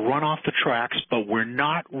is going to run off the tracks, but we're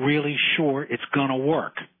not really sure it's going to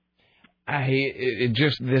work.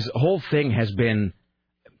 This whole thing has been...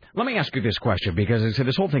 Let me ask you this question, because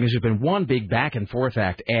this whole thing has just been one big back and forth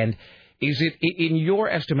act, and is it, in your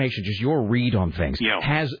estimation, just your read on things,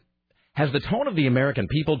 has the tone of the American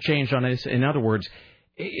people changed on this? In other words,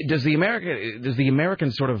 does the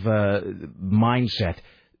American sort of mindset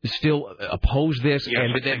still oppose this? Yes,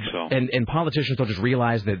 I think so. And politicians will just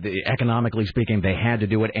realize that, economically speaking, they had to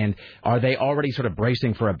do it, and are they already sort of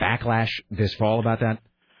bracing for a backlash this fall about that?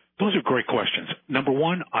 Those are great questions. Number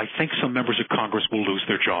one, I think some members of Congress will lose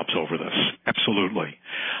their jobs over this. Absolutely.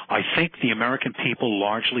 I think the American people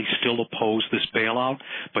largely still oppose this bailout,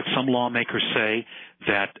 but some lawmakers say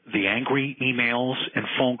that the angry emails and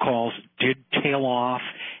phone calls did tail off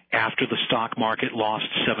after the stock market lost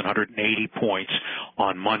 780 points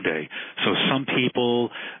on Monday. So some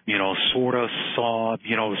people, sort of saw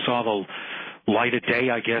the light of day,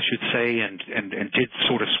 I guess you'd say, and did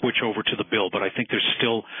sort of switch over to the bill. But I think there's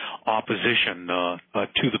still opposition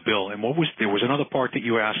to the bill. And there was another part that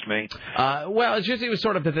you asked me? Well, it was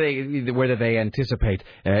sort of whether they anticipate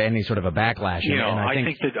any sort of a backlash. I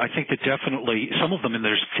think that definitely some of them in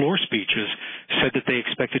their floor speeches said that they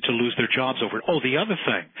expected to lose their jobs over it. Oh, the other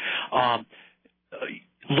thing.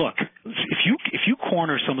 Look, if you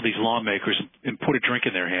corner some of these lawmakers and put a drink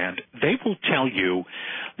in their hand, they will tell you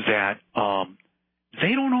that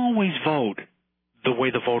they don't always vote the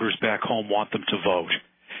way the voters back home want them to vote.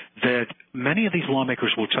 That many of these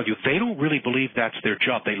lawmakers will tell you they don't really believe that's their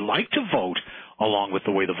job. They like to vote along with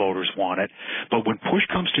the way the voters want it, but when push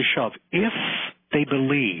comes to shove, if they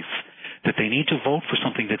believe that they need to vote for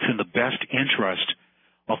something that's in the best interest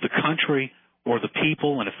of the country or the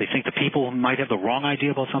people, and if they think the people might have the wrong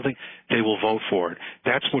idea about something, they will vote for it.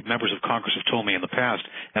 That's what members of Congress have told me in the past,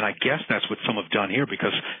 and I guess that's what some have done here,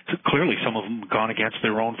 because clearly some of them have gone against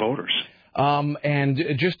their own voters. And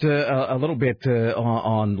just a little bit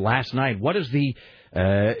on last night, what is the,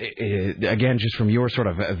 again, just from your sort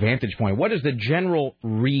of vantage point, what is the general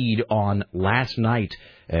read on last night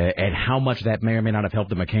and how much that may or may not have helped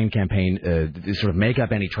the McCain campaign to sort of make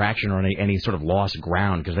up any traction or any sort of lost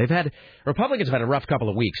ground? Because Republicans have had a rough couple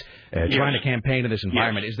of weeks trying to campaign in this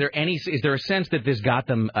environment. Yes. Is there a sense that this got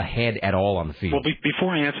them ahead at all on the field? Well,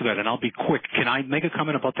 before I answer that, and I'll be quick, can I make a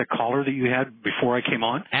comment about that caller that you had before I came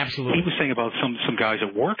on? Absolutely. He was saying about some guys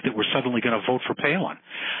at work that were suddenly going to vote for Palin.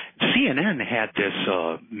 CNN had this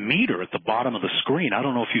meter at the bottom of the screen. I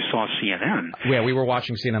don't know if you saw CNN. Yeah, we were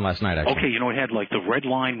watching CNN last night, actually. Okay, it had like the red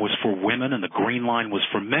line was for women and the green line was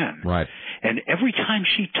for men. Right. And every time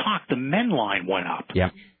she talked, the men line went up.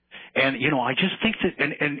 Yeah. And, I just think that,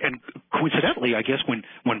 and coincidentally, I guess when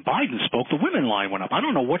Biden spoke, the women line went up. I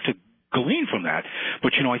don't know what to glean from that,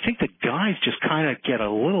 but, I think that guys just kind of get a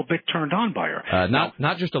little bit turned on by her.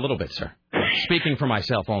 Not just a little bit, sir. Speaking for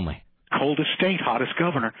myself only. Coldest state, hottest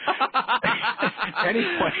governor.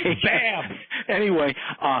 Anyway, bam. Anyway,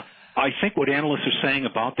 I think what analysts are saying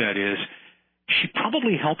about that is she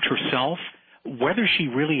probably helped herself. Whether she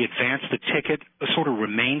really advanced the ticket sort of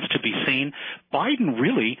remains to be seen. Biden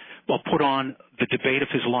really put on the debate of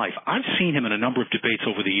his life. I've seen him in a number of debates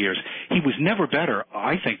over the years. He was never better,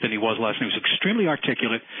 I think, than he was last night. He was extremely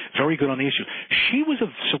articulate, very good on the issue. She was a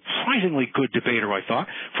surprisingly good debater, I thought,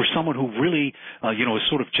 for someone who really, has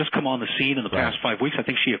sort of just come on the scene in the past 5 weeks. I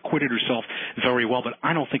think she acquitted herself very well, but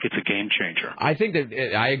I don't think it's a game changer. I think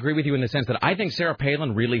that I agree with you in the sense that I think Sarah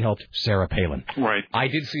Palin really helped Sarah Palin. Right. I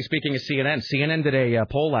did see, speaking of CNN did a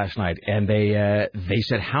poll last night, and they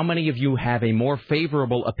said, how many of you have a more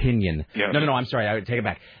favorable opinion? Yes. No, I'm sorry, I would take it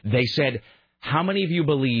back. They said, how many of you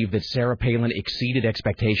believe that Sarah Palin exceeded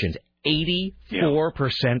expectations?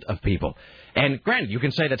 84% of people. And granted, you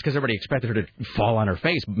can say that's because everybody expected her to fall on her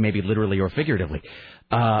face, maybe literally or figuratively.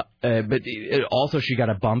 But also she got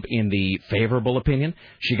a bump in the favorable opinion.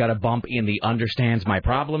 She got a bump in the understands my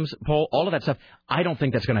problems poll. All of that stuff. I don't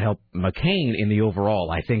think that's going to help McCain in the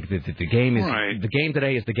overall. I think that the game is the game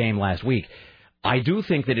today is the game last week. I do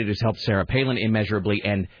think that it has helped Sarah Palin immeasurably,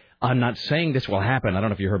 and I'm not saying this will happen. I don't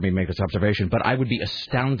know if you heard me make this observation, but I would be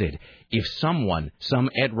astounded if some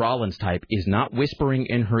Ed Rollins type, is not whispering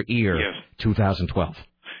in her ear 2012.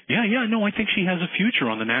 Yeah, no, I think she has a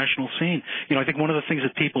future on the national scene. I think one of the things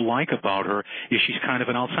that people like about her is she's kind of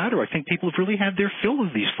an outsider. I think people have really had their fill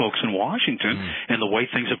of these folks in Washington and the way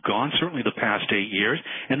things have gone, certainly the past 8 years,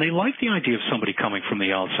 and they like the idea of somebody coming from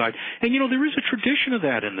the outside. And, there is a tradition of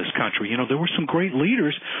that in this country. There were some great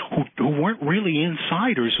leaders who weren't really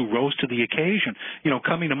insiders who rose to the occasion.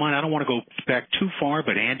 Coming to mind, I don't want to go back too far,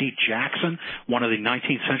 but Andy Jackson, one of the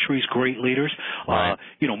 19th century's great leaders. Right.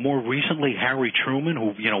 More recently, Harry Truman,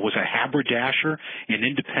 who, was a haberdasher in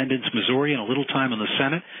Independence, Missouri, and a little time in the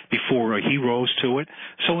Senate before he rose to it.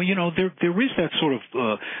 So, there is that sort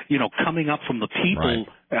of, coming up from the people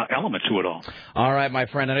element to it all. All right, my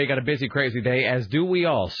friend. I know you got a busy, crazy day, as do we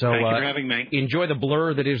all. So thank you for having me. Enjoy the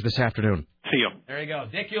blur that is this afternoon. See you. There you go.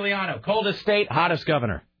 Dick Uliano, coldest state, hottest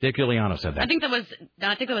governor. Dick Uliano said that. I think that was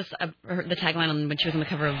the tagline when she was on the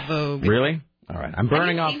cover of Vogue. Really? All right. I'm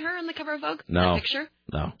burning off. Have you seen her on the cover of Vogue? No. That picture?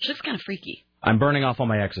 No. She looks kind of freaky. I'm burning off all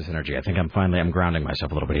my excess energy. I think I'm grounding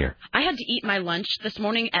myself a little bit here. I had to eat my lunch this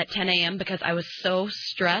morning at 10 a.m. because I was so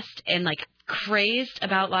stressed and, crazed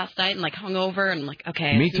about last night and, hungover and,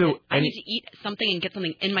 okay. Me too. I need to eat something and get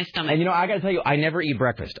something in my stomach. And, I got to tell you, I never eat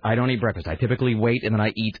breakfast. I don't eat breakfast. I typically wait, and then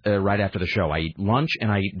I eat right after the show. I eat lunch,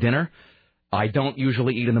 and I eat dinner. I don't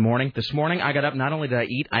usually eat in the morning. This morning, I got up. Not only did I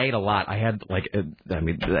eat, I ate a lot. I had,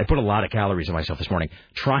 I put a lot of calories in myself this morning,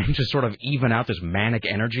 trying to sort of even out this manic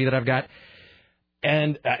energy that I've got.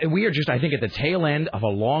 And we are just, I think, at the tail end of a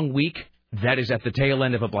long week that is at the tail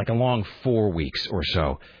end of a long 4 weeks or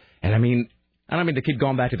so. And I don't mean to keep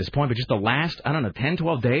going back to this point, but just the last, 10,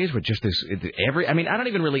 12 days with just this, I don't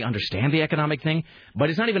even really understand the economic thing,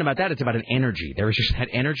 but it's not even about that. It's about an energy. There is just that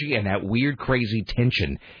energy and that weird, crazy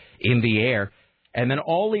tension in the air. And then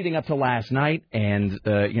all leading up to last night and,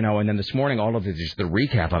 and then this morning, all of it is just the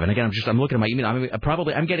recap of it. And again, I'm looking at my email.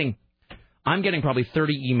 I'm getting probably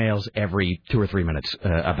 30 emails every 2 or 3 minutes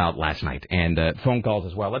about last night, and phone calls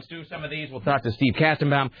as well. Let's do some of these. We'll talk to Steve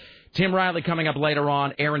Kastenbaum. Tim Riley coming up later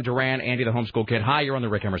on. Aaron Duran, Andy the homeschool kid. Hi, you're on the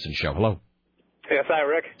Rick Emerson Show. Hello. Yes, hi,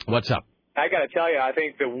 Rick. What's up? I got to tell you, I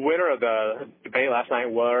think the winner of the debate last night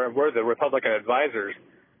were the Republican advisors.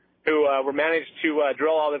 who managed to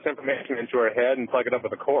drill all this information into her head and plug it up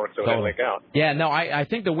with a cork so it didn't leak out. Yeah, no, I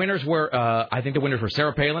think the winners were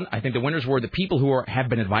Sarah Palin. I think the winners were the people who have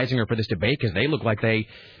been advising her for this debate because they look like they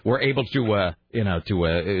were able to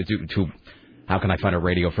how can I find a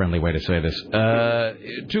radio-friendly way to say this?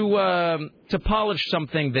 To polish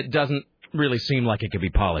something that doesn't really seem like it could be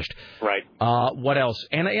polished. Right. What else?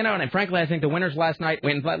 And frankly, I think the winners last night.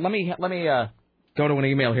 Let me go to an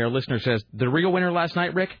email here. A listener says the real winner last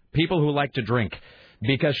night, Rick, people who like to drink,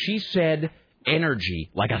 because she said energy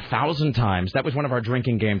like 1,000 times. That was one of our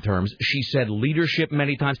drinking game terms. She said leadership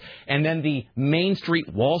many times, and then the Main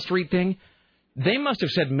Street Wall Street thing. They must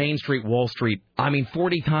have said Main Street, Wall Street,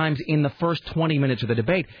 40 times in the first 20 minutes of the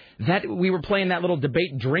debate. That we were playing that little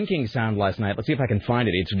debate drinking sound last night. Let's see if I can find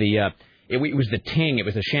it. It's it was the ting. It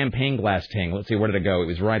was a champagne glass ting. Let's see, where did it go? It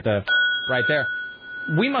was right there.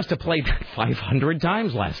 We must have played that 500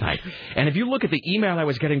 times last night. And if you look at the email I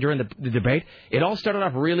was getting during the debate, it all started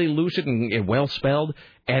off really lucid and well spelled.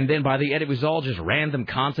 And then by the end, it was all just random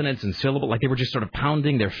consonants and syllables, like they were just sort of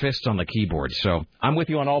pounding their fists on the keyboard. So I'm with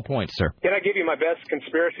you on all points, sir. Can I give you my best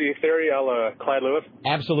conspiracy theory, a la Clyde Lewis?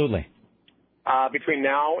 Absolutely. Between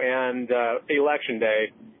now and Election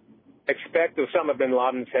Day, expect Osama bin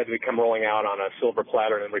Laden's head to come rolling out on a silver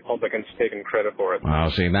platter and Republicans taking credit for it. Oh,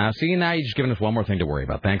 now you're just giving us one more thing to worry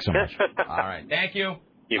about. Thanks so much. All right. Thank you.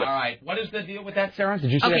 All right. What is the deal with that, Sarah?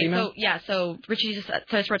 Did you see that email? So Richie just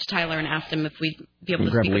wrote to Tyler and asked him if we'd be able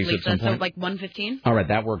to speak with Lisa. So like 1:15? All right,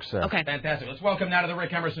 that works. Okay. Fantastic. Let's welcome now to the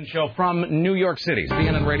Rick Emerson Show from New York City,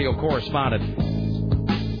 CNN radio correspondent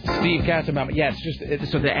Steve Katzenbaum. Yeah, it's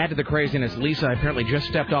just so to add to the craziness, Lisa apparently just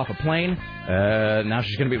stepped off a plane. Now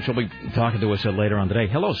she'll be talking to us later on today.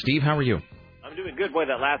 Hello, Steve. How are you? I'm doing good. Boy,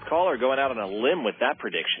 that last caller going out on a limb with that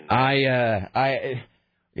prediction.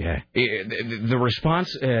 The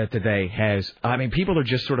response today has, people are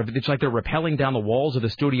just sort of, it's like they're rappelling down the walls of the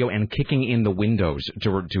studio and kicking in the windows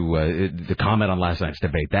to comment on last night's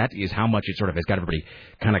debate. That is how much it sort of has got everybody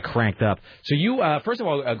kind of cranked up. So you, first of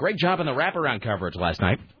all, a great job on the wraparound coverage last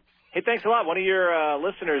night. Hey, thanks a lot. One of your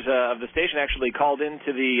listeners of the station actually called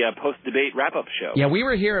into the post-debate wrap-up show. Yeah, we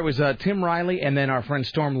were here. It was Tim Riley and then our friend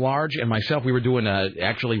Storm Large and myself. We were doing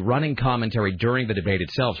actually running commentary during the debate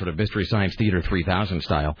itself, sort of Mystery Science Theater 3000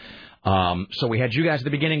 style. So we had you guys at the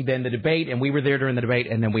beginning, then the debate, and we were there during the debate,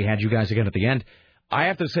 and then we had you guys again at the end. I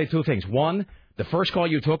have to say two things. One, the first call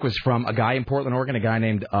you took was from a guy in Portland, Oregon, a guy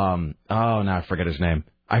named, now I forget his name.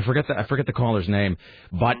 I forget the caller's name,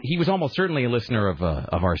 but he was almost certainly a listener of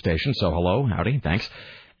our station. So hello, howdy, thanks.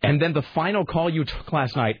 And then the final call you took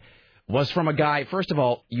last night was from a guy. First of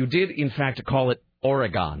all, you did in fact call it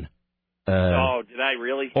Oregon. Did I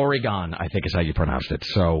really? Oregon, I think is how you pronounced it.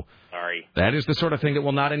 So sorry. That is the sort of thing that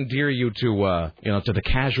will not endear you to to the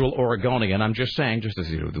casual Oregonian. I'm just saying, just as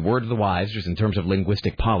the word of the wise, just in terms of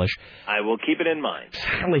linguistic polish. I will keep it in mind.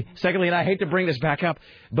 Secondly, and I hate to bring this back up,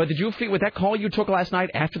 but did you feel with that call you took last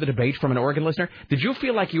night after the debate from an Oregon listener, did you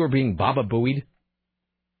feel like you were being Baba Booeyed?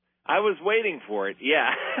 I was waiting for it,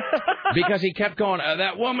 yeah. Because he kept going,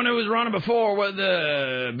 that woman who was running before was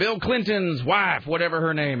Bill Clinton's wife, whatever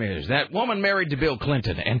her name is. That woman married to Bill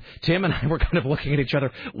Clinton. And Tim and I were kind of looking at each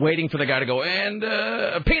other, waiting for the guy to go, and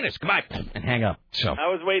a penis, goodbye, and hang up. So I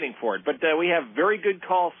was waiting for it. But we have very good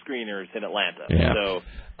call screeners in Atlanta. Yeah. So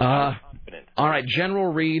I'm confident. All right,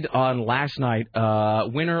 general read on last night,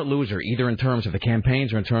 winner, loser, either in terms of the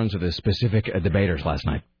campaigns or in terms of the specific debaters last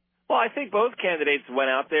night. Well, I think both candidates went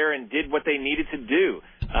out there and did what they needed to do.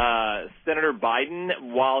 Senator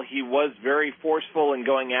Biden, while he was very forceful in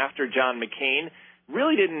going after John McCain,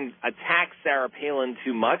 really didn't attack Sarah Palin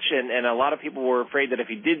too much, and a lot of people were afraid that if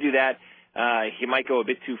he did do that, he might go a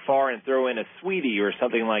bit too far and throw in a sweetie or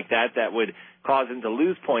something like that would cause him to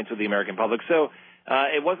lose points with the American public. So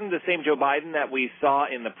it wasn't the same Joe Biden that we saw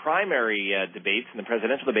in the primary debates, in the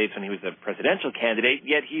presidential debates when he was a presidential candidate,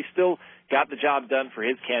 yet he still got the job done for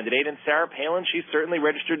his candidate. And Sarah Palin, she certainly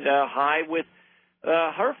registered high with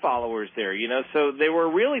her followers there, So they were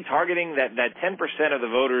really targeting that 10% of the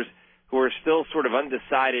voters who are still sort of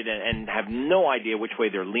undecided and have no idea which way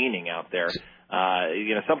they're leaning out there.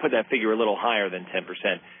 Some put that figure a little higher than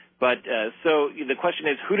 10%. But so the question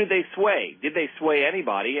is, who did they sway? Did they sway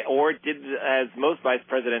anybody, or did, as most vice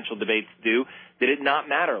presidential debates do, did it not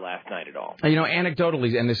matter last night at all?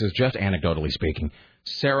 Anecdotally, and this is just anecdotally speaking,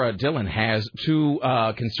 Sarah Dillon has two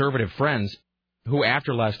conservative friends who,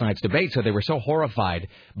 after last night's debate, said they were so horrified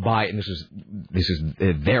by, and this is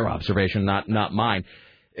their observation, not mine.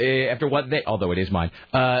 After what they, although it is mine,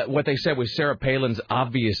 what they said was Sarah Palin's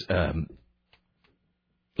obvious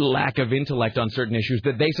lack of intellect on certain issues,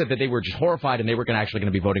 that they said that they were just horrified and they were actually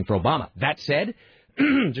going to be voting for Obama. That said,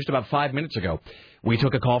 just about 5 minutes ago, we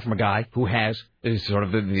took a call from a guy who has sort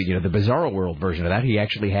of the bizarro world version of that. He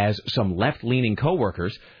actually has some left-leaning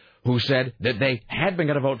coworkers who said that they had been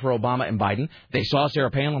going to vote for Obama and Biden. They saw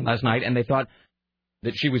Sarah Palin last night, and they thought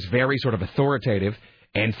that she was very sort of authoritative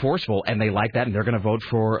and forceful, and they like that, and they're going to vote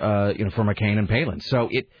for McCain and Palin. So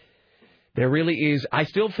there really is. I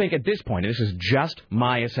still think at this point, and this is just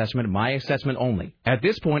my assessment only. At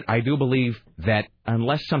this point, I do believe that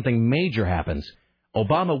unless something major happens,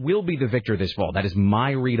 Obama will be the victor this fall. That is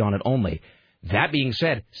my read on it only. That being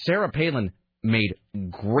said, Sarah Palin made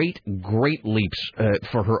great leaps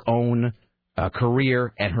for her own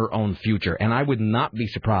career and her own future. And I would not be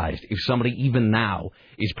surprised if somebody even now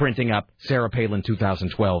is printing up Sarah Palin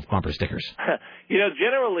 2012 bumper stickers.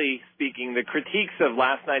 Generally speaking, the critiques of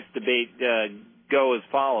last night's debate go as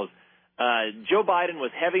follows. Joe Biden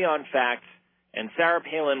was heavy on facts, and Sarah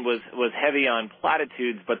Palin was heavy on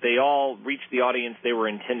platitudes, but they all reached the audience they were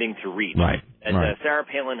intending to reach. Right. And Sarah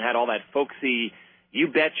Palin had all that folksy, you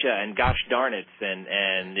betcha, and gosh darn it,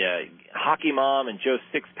 and hockey mom and Joe's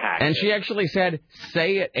six-pack. And she actually said,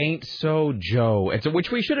 say it ain't so, Joe,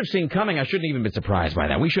 which we should have seen coming. I shouldn't even been surprised by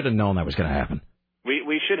that. We should have known that was going to happen.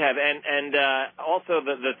 We should have. And also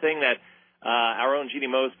the thing that our own Jeannie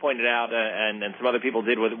Mose pointed out and some other people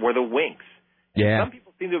did were the winks. Yeah. Some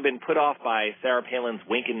people seem to have been put off by Sarah Palin's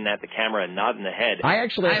winking at the camera and nodding the head. I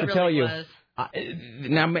actually have to tell you.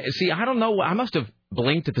 Now, see, I don't know. I must have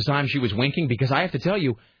blinked at the time she was winking, because I have to tell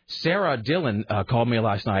you, Sarah Dillon called me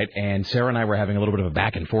last night, and Sarah and I were having a little bit of a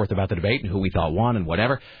back and forth about the debate and who we thought won and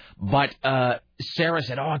whatever. But Sarah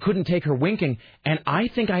said, I couldn't take her winking, and I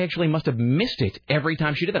think I actually must have missed it every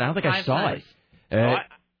time she did that. I don't think I saw it.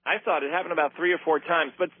 I thought it happened about 3 or 4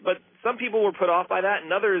 times, but some people were put off by that,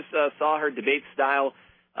 and others saw her debate style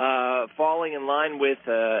falling in line with,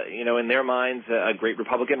 in their minds, a great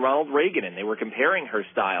Republican, Ronald Reagan, and they were comparing her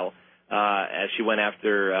style as she went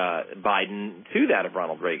after Biden to that of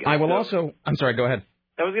Ronald Reagan. I'm sorry, go ahead.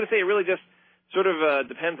 I was going to say, it really just sort of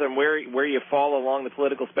depends on where you fall along the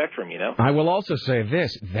political spectrum, I will also say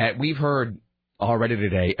this, that we've heard already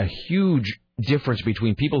today a huge difference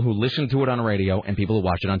between people who listen to it on radio and people who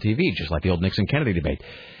watch it on TV, just like the old Nixon-Kennedy debate.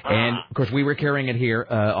 And, of course, we were carrying it here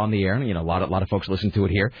on the air, and, a lot of folks listened to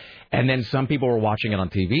it here. And then some people were watching it on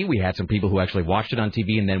TV. We had some people who actually watched it on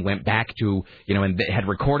TV and then went back to, and had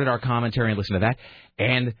recorded our commentary and listened to that.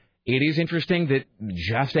 And it is interesting that,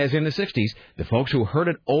 just as in the 60s, the folks who heard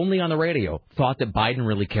it only on the radio thought that Biden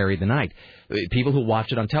really carried the night. People who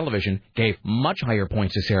watched it on television gave much higher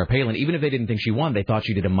points to Sarah Palin. Even if they didn't think she won, they thought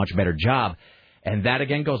she did a much better job. And that,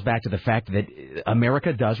 again, goes back to the fact that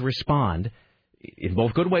America does respond, in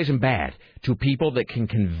both good ways and bad, to people that can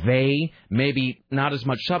convey maybe not as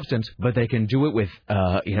much substance, but they can do it with,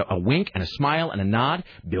 a wink and a smile and a nod.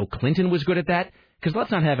 Bill Clinton was good at that. Because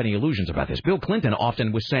let's not have any illusions about this. Bill Clinton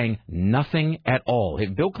often was saying nothing at all.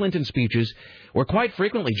 Bill Clinton's speeches were quite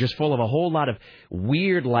frequently just full of a whole lot of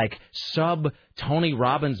weird, like, Tony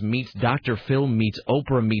Robbins meets Dr. Phil meets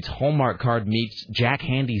Oprah meets Hallmark card meets Jack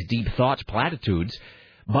Handy's deep thoughts platitudes.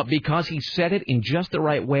 But because he said it in just the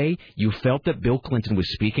right way, you felt that Bill Clinton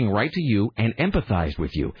was speaking right to you and empathized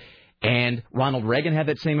with you. And Ronald Reagan had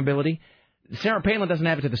that same ability. Sarah Palin doesn't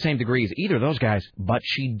have it to the same degree as either of those guys, but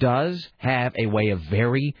she does have a way of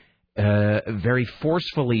very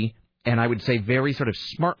forcefully, and I would say very sort of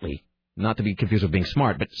smartly, not to be confused with being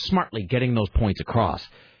smart, but smartly getting those points across.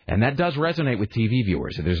 And that does resonate with TV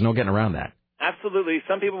viewers. There's no getting around that. Absolutely.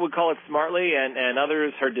 Some people would call it smartly, and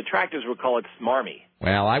others, her detractors, would call it smarmy.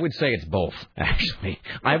 Well, I would say it's both, actually.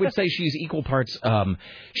 I would say she's equal parts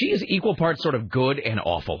sort of good and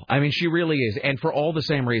awful. I mean, she really is, and for all the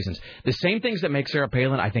same reasons. The same things that make Sarah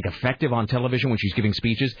Palin, I think, effective on television when she's giving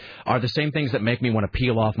speeches are the same things that make me want to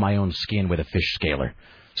peel off my own skin with a fish scaler.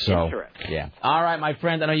 So, yeah. All right, my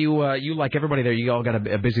friend. I know you like everybody there. You all got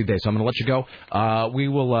a busy day, so I'm going to let you go. We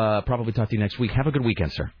will probably talk to you next week. Have a good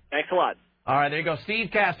weekend, sir. Thanks a lot. All right, there you go. Steve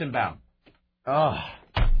Kastenbaum. Oh.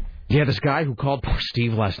 Yeah, this guy who called poor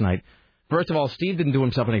Steve last night. First of all, Steve didn't do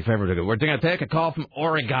himself any favor. We're going to take a call from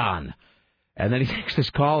Oregon. And then he takes this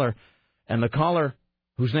caller, and the caller,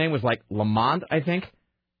 whose name was like Lamont, I think,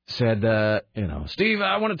 said, Steve,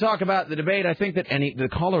 I want to talk about the debate. I think that the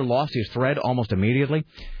caller lost his thread almost immediately.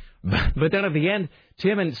 But then at the end,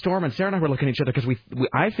 Tim and Storm and Sarah and I were looking at each other because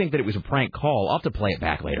I think that it was a prank call. I'll have to play it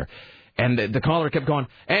back later. And the caller kept going,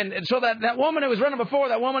 and so that woman who was running before,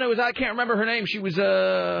 that woman who was, I can't remember her name, she was,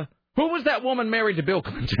 who was that woman married to Bill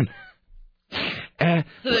Clinton?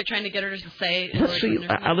 So they're trying to get her to say... Let's see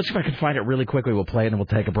if I can find it really quickly. We'll play it and we'll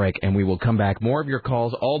take a break, and we will come back. More of your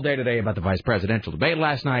calls all day today about the vice presidential debate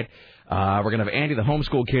last night. We're going to have Andy, the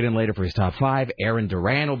homeschool kid, in later for his top 5. Aaron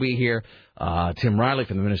Duran will be here. Tim Riley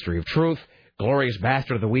from the Ministry of Truth. Glorious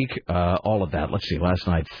Bastard of the Week. All of that. Let's see. Last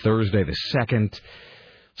night, Thursday the 2nd.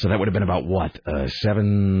 So that would have been about, what,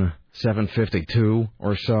 7:52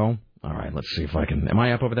 or so. All right, let's see if I can... Am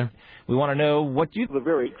I up over there? We want to know what you... A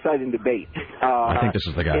very exciting debate. I think this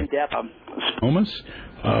is the guy. In-depth.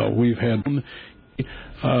 We've had...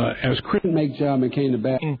 as Chris makes John McCain the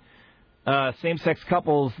bad... Same-sex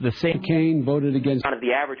couples, the same... McCain voted against... Kind of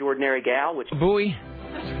the average ordinary gal, which... Buoy.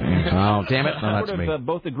 Oh, damn it. No, that's me.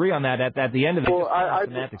 Both agree on that at the end of it. Well,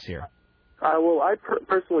 semantics here. I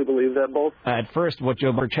personally believe that both... At first, what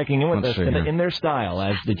Joe Burr checking in with us in their style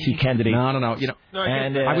as the two candidates. No. You know,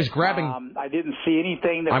 and I was grabbing... I didn't see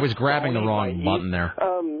anything that... I was grabbing the wrong button there.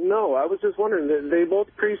 No, I was just wondering. They both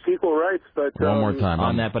preach equal rights, but... One more time.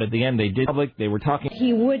 On that, but at the end, they did public. They were talking...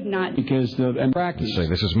 He would not. Because and practice.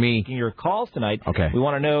 This is me. Your calls tonight. Okay. We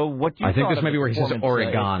want to know what you I think this may be where he says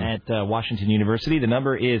Oregon. At Washington University. The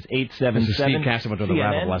number is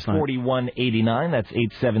 877-4189. That's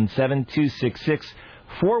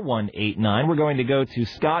 877-266-4189. We're going to go to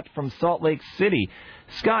Scott from Salt Lake City.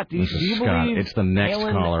 Scott, do you believe... It's the next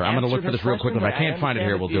caller. I'm going to look for this real quickly. If I can't find it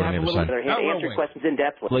here, we'll do it on the other side. Answer questions in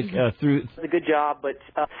depth. Through a good job, but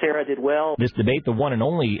Sarah did well. This debate, the one and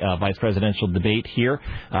only vice presidential debate here.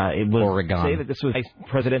 It was Oregon. Say that this was a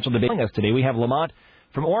presidential debate. Us today, we have Lamont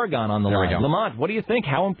from Oregon on the line. Lamont, what do you think?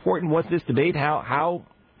 How important was this debate? How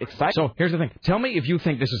exciting? So here's the thing. Tell me if you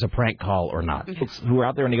think this is a prank call or not. Folks who are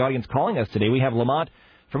out there in the audience calling us today, we have Lamont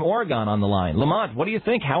from Oregon on the line. Lamont, what do you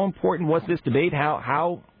think? How important was this debate?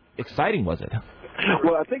 How exciting was it?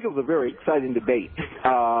 Well, I think it was a very exciting debate.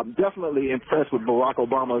 Definitely impressed with Barack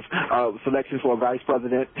Obama's selection for vice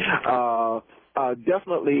president.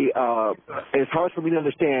 Definitely, it's hard for me to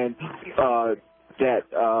understand that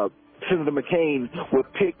Senator McCain would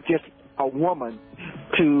pick just a woman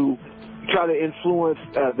to try to influence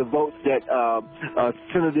the votes that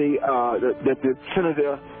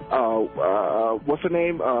Senator, what's her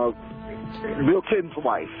name? Bill Clinton's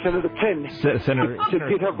wife, Senator Clinton, to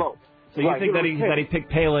get her vote. So you think that he picked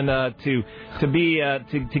Palin to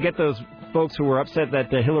get those folks who were upset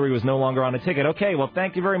that Hillary was no longer on a ticket? Okay, well,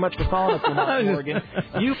 thank you very much for calling us from Oregon.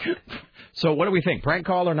 So what do we think? Prank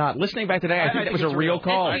call or not? Listening back today, I think it was a real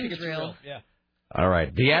call. I think it's real. Yeah. All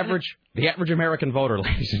right. The average American voter,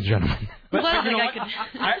 ladies and gentlemen. But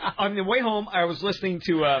on the way home, I was listening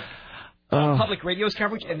to public radio's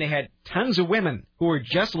coverage, and they had tons of women who were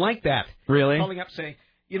just like that. Really? Calling up saying,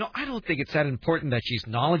 I don't think it's that important that she's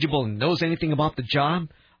knowledgeable and knows anything about the job.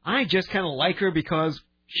 I just kind of like her because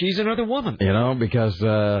she's another woman. Because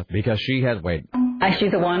she has... Wait.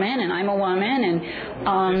 She's a woman, and I'm a woman, and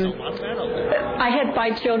I had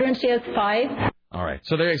 5 children. She has 5. All right.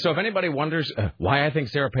 So if anybody wonders why I think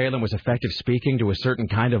Sarah Palin was effective speaking to a certain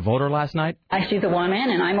kind of voter last night... She's a woman,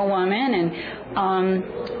 and I'm a woman, and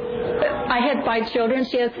I had 5 children.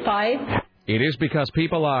 She has 5. It is because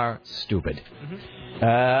people are stupid. Mm-hmm.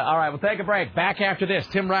 All right, we'll take a break. Back after this.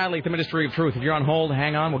 Tim Riley at the Ministry of Truth. If you're on hold,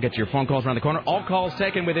 hang on. We'll get to your phone calls around the corner. All calls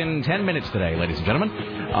taken within 10 minutes today, ladies and gentlemen.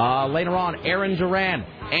 Later on, Aaron Duran,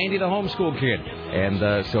 Andy the homeschool kid,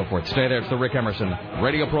 and so forth. Stay there. It's the Rick Emerson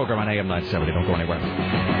radio program on AM 970. Don't go anywhere.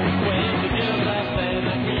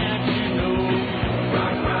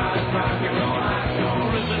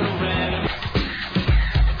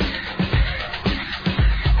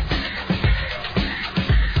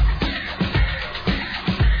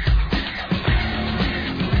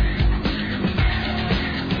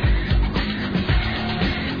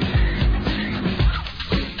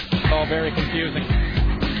 Very confusing.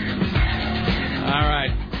 All right.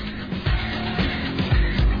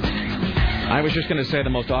 I was just going to say the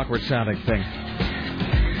most awkward sounding thing.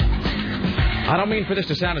 I don't mean for this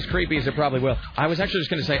to sound as creepy as it probably will. I was actually just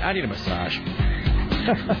going to say, I need a massage.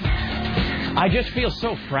 I just feel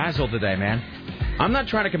so frazzled today, man. I'm not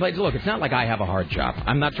trying to complain. Look, it's not like I have a hard job.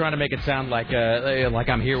 I'm not trying to make it sound like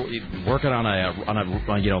I'm here working on a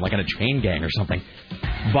like in a chain gang or something.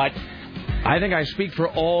 But I think I speak for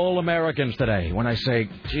all Americans today when I say,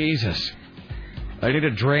 Jesus, I need a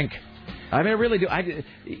drink. I mean, I really do.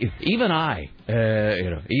 Even I,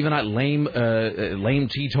 lame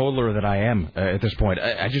teetotaler that I am at this point,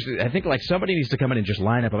 I think like somebody needs to come in and just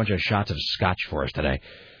line up a bunch of shots of scotch for us today.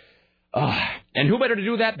 And who better to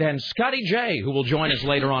do that than Scotty J, who will join us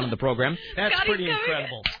later on in the program. That's pretty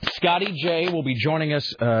incredible. Scotty J will be joining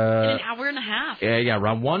us in an hour and a half. Yeah,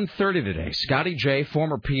 around 1:30 today. Scotty J,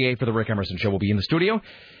 former PA for the Rick Emerson Show, will be in the studio.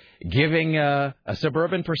 giving a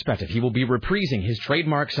suburban perspective. He will be reprising his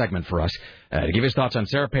trademark segment for us to give his thoughts on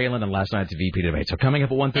Sarah Palin and last night's VP debate. So coming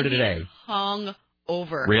up at 1:30 today. Hung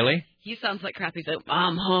over. Really? He sounds like crap. He's like,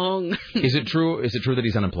 I'm hung. Is it true? Is it true that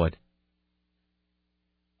he's unemployed?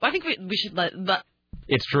 Well, I think we should let. But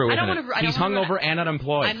it's true. Isn't it? He's hungover and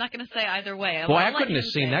unemployed. I'm not going to say either way. Boy, I couldn't have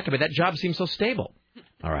seen that. But that job seems so stable.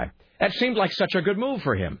 All right. That seemed like such a good move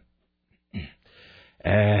for him.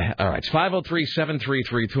 All right. It's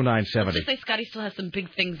 503-733-2970. Let's say Scotty still has some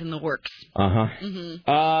big things in the works. Uh-huh.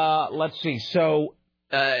 Mm-hmm. Let's see. So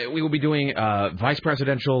we will be doing vice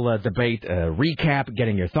presidential debate recap,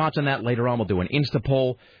 getting your thoughts on that. Later on, we'll do an Insta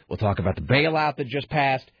poll. We'll talk about the bailout that just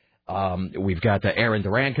passed. We've got Aaron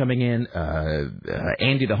Duran coming in.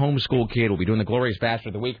 Andy, the homeschool kid. We'll be doing the Glorious Bastard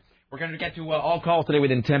of the Week. We're going to get to all calls today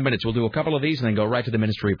within 10 minutes. We'll do a couple of these and then go right to the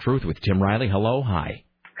Ministry of Truth with Tim Riley. Hello. Hi.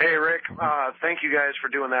 Hey, Rick. Thank you guys for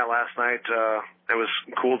doing that last night. It was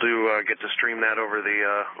cool to get to stream that over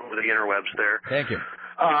the interwebs there. Thank you.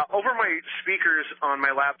 Over my speakers on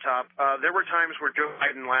my laptop, there were times where Joe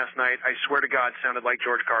Biden last night, I swear to God, sounded like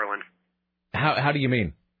George Carlin. How do you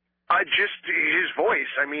mean? Just his voice.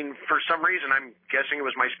 I mean, for some reason, I'm guessing it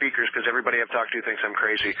was my speakers because everybody I've talked to thinks I'm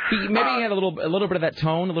crazy. He had a little bit of that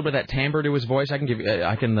tone, a little bit of that timbre to his voice. I can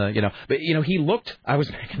but he looked. I was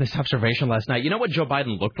making this observation last night. You know what Joe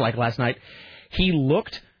Biden looked like last night? He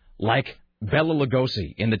looked like Bela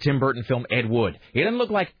Lugosi in the Tim Burton film Ed Wood. He didn't look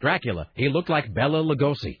like Dracula. He looked like Bela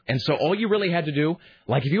Lugosi. And so all you really had to do,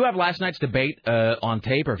 like if you have last night's debate on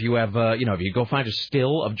tape, or if you have, if you go find a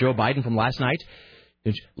still of Joe Biden from last night.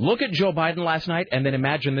 Look at Joe Biden last night and then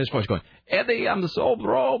imagine this voice going, Eddie, I'm so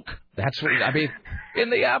broke. That's what, in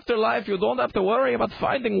the afterlife, you don't have to worry about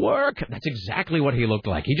finding work. That's exactly what he looked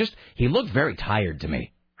like. He looked very tired to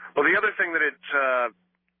me. Well, the other thing that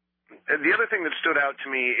stood out to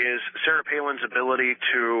me is Sarah Palin's ability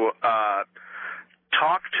to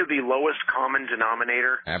talk to the lowest common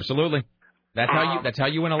denominator. Absolutely. That's how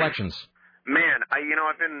you win elections. Man,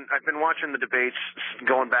 I've been watching the debates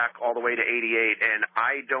going back all the way to '88, and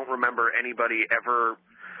I don't remember anybody ever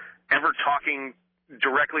talking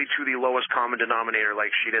directly to the lowest common denominator like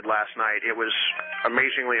she did last night. It was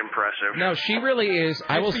amazingly impressive. No, she really is.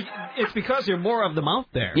 It's because there are more of them out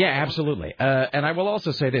there. Yeah, absolutely. And I will also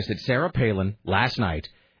say this, that Sarah Palin last night,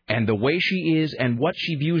 and the way she is and what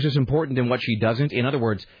she views as important and what she doesn't, in other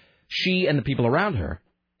words, she and the people around her.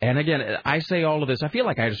 And again, I say all of this, I feel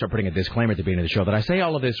like I have to start putting a disclaimer at the beginning of the show, that I say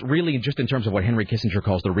all of this really just in terms of what Henry Kissinger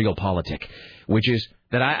calls the real politic, which is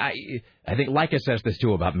that I think Leica says this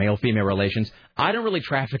too about male-female relations. I don't really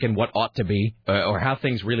traffic in what ought to be or how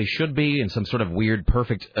things really should be in some sort of weird,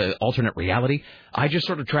 perfect alternate reality. I just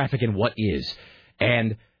sort of traffic in what is.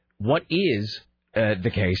 And what is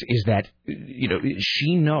the case is that,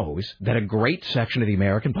 she knows that a great section of the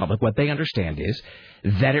American public, what they understand is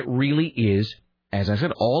that it really is, as I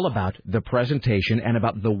said, all about the presentation and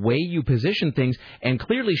about the way you position things, and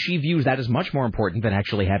clearly she views that as much more important than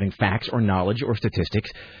actually having facts or knowledge or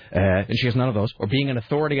statistics, and she has none of those, or being an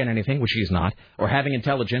authority on anything, which she is not, or having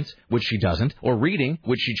intelligence, which she doesn't, or reading,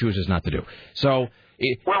 which she chooses not to do. So,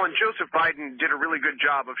 well, and Joseph Biden did a really good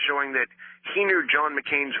job of showing that he knew John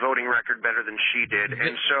McCain's voting record better than she did,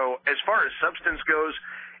 and so as far as substance goes,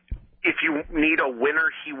 if you need a winner,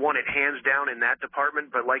 he won it hands down in that department.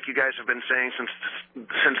 But like you guys have been saying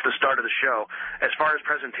since the start of the show, as far as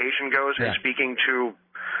presentation goes and speaking to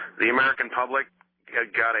the American public,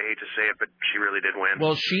 God, I hate to say it, but she really did win.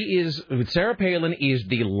 Well, Sarah Palin is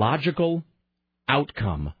the logical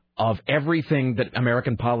outcome of everything that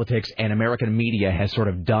American politics and American media has sort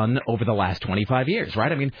of done over the last 25 years,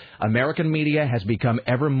 right? I mean, American media has become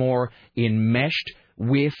ever more enmeshed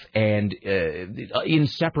with and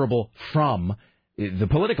inseparable from the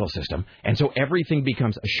political system, and so everything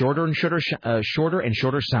becomes a shorter and shorter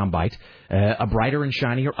soundbite, a brighter and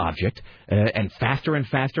shinier object, and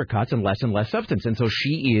faster cuts and less substance. And so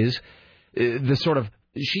she is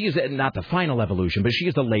she is not the final evolution, but she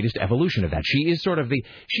is the latest evolution of that. She's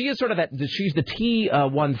the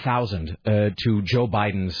T-1000 to Joe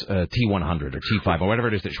Biden's T-100 or T-5 or whatever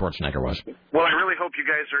it is that Schwarzenegger was. Well, I really hope you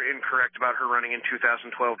guys are incorrect about her running in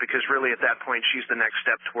 2012, because really at that point she's the next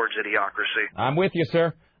step towards idiocracy. I'm with you,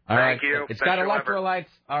 sir. All right. Thank you. It's got electrolytes.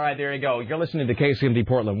 All right, there you go. You're listening to KCMD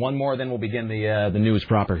Portland. One more, then we'll begin the news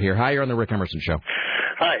proper here. Hi, you're on the Rick Emerson Show.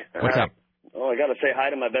 Hi. What's up? Well, I got to say hi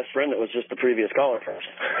to my best friend that was just the previous caller first.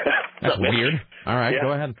 That's weird. All right,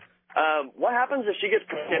 Go ahead. What happens if she gets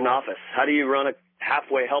president in office? How do you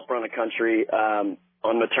help run a country on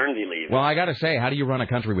maternity leave? Well, I got to say, how do you run a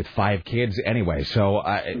country with 5 kids anyway? So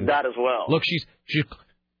that as well. Look, she's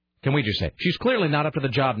Can we just say? She's clearly not up to the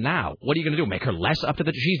job now. What are you going to do? Make her less up to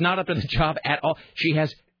the... She's not up to the job at all. She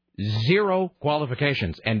has 0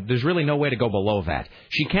 qualifications, and there's really no way to go below that.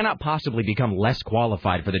 She cannot possibly become less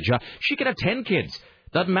qualified for the job. She could have 10 kids.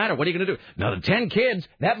 Doesn't matter. What are you going to do? Now, the 10 kids,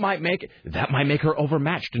 that might make her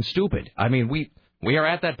overmatched and stupid. I mean, we are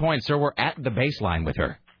at that point, sir. We're at the baseline with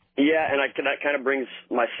her. Yeah, and that kind of brings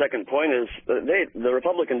my second point is the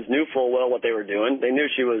Republicans knew full well what they were doing. They knew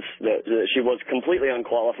she was completely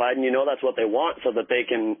unqualified, and that's what they want so that they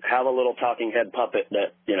can have a little talking head puppet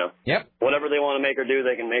that, whatever they want to make her do,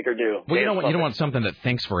 they can make her do. Well, you don't want something that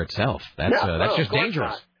thinks for itself. That's just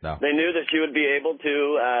dangerous. No. They knew that she would be able to,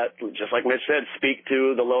 just like Mitch said, speak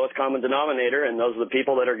to the lowest common denominator, and those are the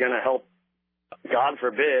people that are going to help. God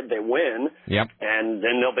forbid they win, and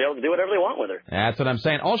then they'll be able to do whatever they want with her. That's what I'm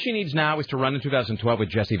saying. All she needs now is to run in 2012 with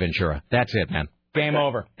Jesse Ventura. That's it, man. Game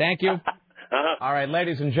over. Thank you. All right,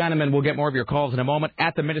 ladies and gentlemen, we'll get more of your calls in a moment.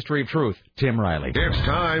 At the Ministry of Truth, Tim Riley. It's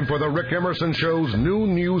time for the Rick Emerson Show's new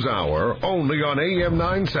news hour, only on AM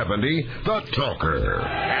 970, The Talker.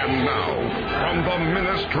 And now, from the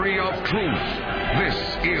Ministry of Truth, this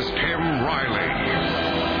is Tim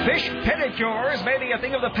Riley. Fish pedicures may be a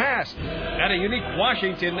thing of the past at a unique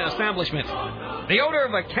Washington establishment. The owner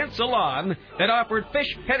of a Kent salon that offered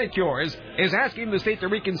fish pedicures is asking the state to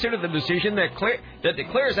reconsider the decision that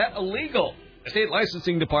declares that illegal. The state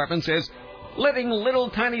licensing department says letting little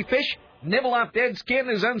tiny fish nibble off dead skin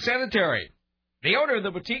is unsanitary. The owner of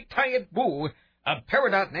the boutique Tayet Boo, a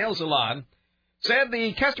Peridot nail salon, said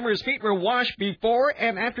the customer's feet were washed before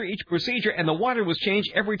and after each procedure, and the water was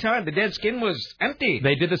changed every time. The dead skin was empty.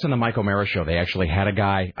 They did this on the Mike O'Mara show. They actually had a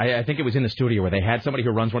guy, I think it was in the studio, where they had somebody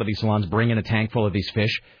who runs one of these salons bring in a tank full of these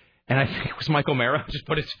fish. And I think it was Mike O'Mara just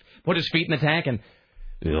put his feet in the tank, and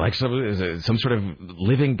like some sort of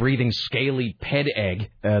living, breathing, scaly ped egg,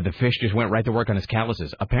 the fish just went right to work on his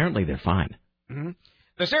calluses. Apparently they're fine. Mm-hmm.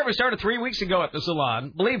 The service started 3 weeks ago at the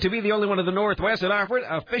salon, believed to be the only one in the Northwest that offered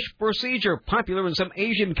a fish procedure popular in some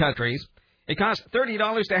Asian countries. It costs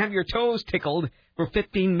 $30 to have your toes tickled for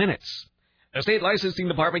 15 minutes. The state licensing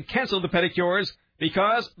department canceled the pedicures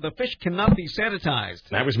because the fish cannot be sanitized.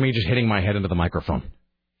 That was me just hitting my head into the microphone.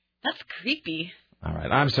 That's creepy. All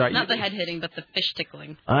right, I'm sorry. Not the head hitting, but the fish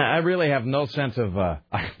tickling. I really have no sense of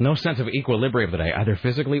equilibrium today, either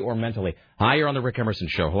physically or mentally. Hi, you're on the Rick Emerson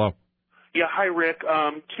Show. Hello. Yeah, hi, Rick.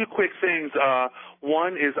 2 quick things.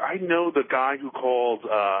 One is I know the guy who called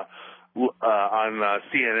on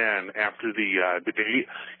CNN after the debate.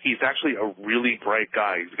 He's actually a really bright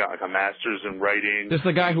guy. He's got like a master's in writing. This is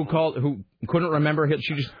the guy who couldn't remember.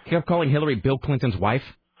 She just kept calling Hillary Bill Clinton's wife?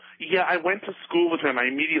 Yeah, I went to school with him. I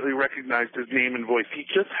immediately recognized his name and voice. He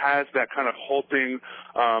just has that kind of halting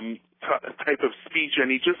type of speech,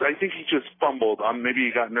 and I think he just fumbled. Maybe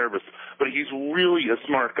he got nervous, but he's really a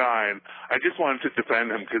smart guy, and I just wanted to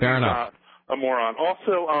defend him because he's not a moron.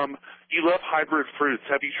 Also, you love hybrid fruits.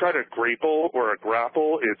 Have you tried a grapple or a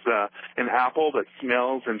grapple? It's an apple that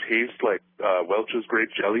smells and tastes like Welch's grape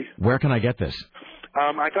jelly. Where can I get this?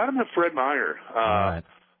 I got them at Fred Meyer. All right.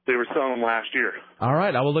 They were selling them last year. All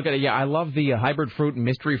right, I will look at it. Yeah, I love the hybrid fruit,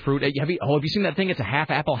 mystery fruit. Have you seen that thing? It's a half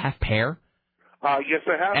apple, half pear. Yes,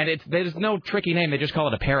 I have. And there's no tricky name. They just call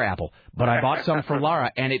it a pear apple. But I bought some for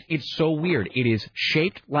Laura, and it's so weird. It is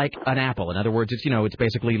shaped like an apple. In other words, it's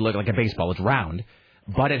basically like a baseball. It's round,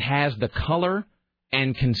 but it has the color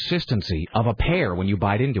and consistency of a pear when you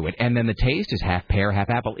bite into it. And then the taste is half pear, half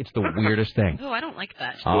apple. It's the weirdest thing. Oh, I don't like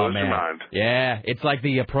that. Oh, man. Yeah, it's like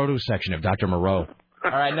the produce section of Dr. Moreau. All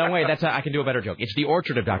right, no way. I can do a better joke. It's the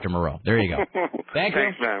orchard of Dr. Moreau. There you go. Thank you.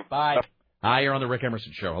 Thanks, man. Bye. Hi, you're on the Rick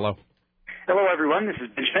Emerson Show. Hello. Hello, everyone. This is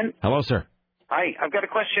Benjamin. Hello, sir. Hi. I've got a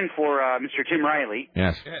question for Mr. Tim Riley.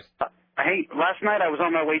 Yes. Hey, last night I was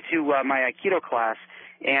on my way to my Aikido class,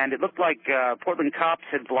 and it looked like Portland cops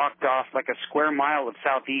had blocked off like a square mile of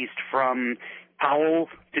southeast from Powell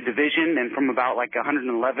to Division and from about like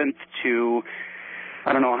 111th to,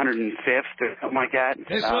 105th or something like that.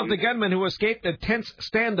 This was the gunman who escaped a tense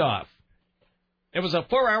standoff. It was a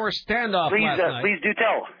 4-hour standoff last night. Please do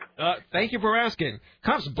tell. Thank you for asking.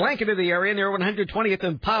 Cops blanketed the area near 120th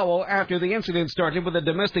and Powell after the incident started with a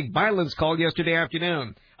domestic violence call yesterday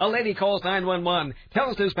afternoon. A lady calls 911,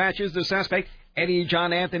 tells dispatchers the suspect, Eddie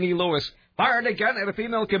John Anthony Lewis, fired a gun at a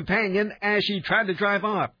female companion as she tried to drive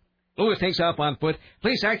off. Lewis takes off on foot.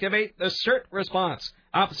 Police activate the CERT response.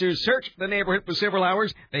 Officers searched the neighborhood for several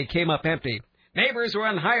hours. They came up empty. Neighbors were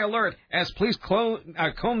on high alert as police combed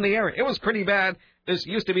the area. It was pretty bad. This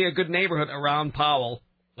used to be a good neighborhood around Powell,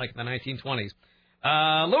 like in the 1920s.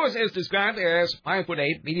 Lewis is described as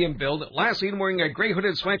 5'8", medium build, last seen wearing a gray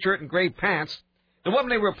hooded sweatshirt and gray pants. The woman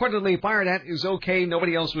they reportedly fired at is okay.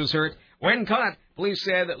 Nobody else was hurt. When caught, police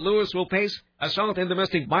said that Lewis will face assault and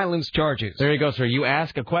domestic violence charges. There you go, sir. You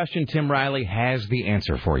ask a question, Tim Riley has the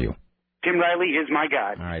answer for you. Tim Riley is my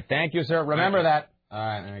guy. All right. Thank you, sir. Remember that. All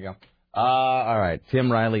right. There you go. All right.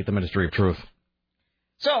 Tim Riley at the Ministry of Truth.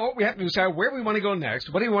 So we have to decide where we want to go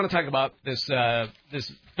next. What do you want to talk about? This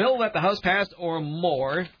bill that the House passed or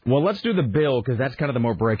more? Well, let's do the bill because that's kind of the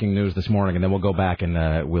more breaking news this morning, and then we'll go back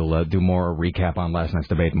and we'll do more recap on last night's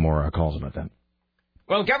debate and more calls about that.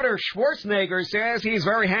 Well, Governor Schwarzenegger says he's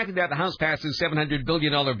very happy that the House passed his $700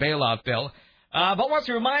 billion bailout bill, but wants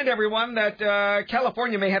to remind everyone that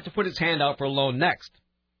California may have to put its hand out for a loan next.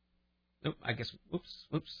 Try it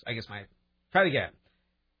again.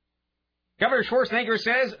 Governor Schwarzenegger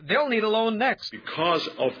says they'll need a loan next. Because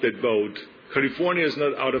of that vote, California is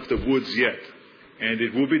not out of the woods yet, and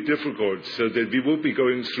it will be difficult, so that we will be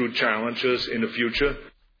going through challenges in the future.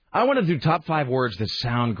 I want to do top 5 words that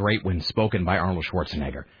sound great when spoken by Arnold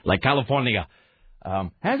Schwarzenegger, like California.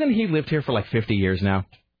 Hasn't he lived here for like 50 years now?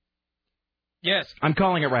 Yes. I'm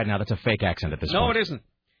calling it right now. That's a fake accent at this point. No, it isn't.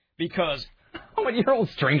 Because... Oh, but you're all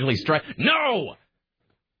strangely No!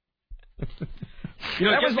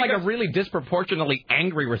 That was like a really disproportionately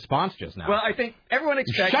angry response just now. Well, I think everyone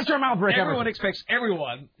expects... Shut your mouth, Rick. Everyone expects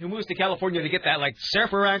everyone who moves to California to get that, like,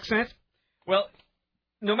 surfer accent. Well,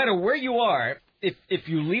 no matter where you are, if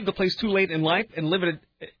you leave the place too late in life and live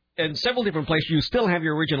in several different places, you still have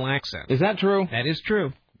your original accent. Is that true? That is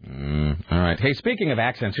true. All right. Hey, speaking of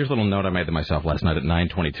accents, here's a little note I made to myself last night at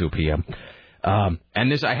 9:22 p.m. And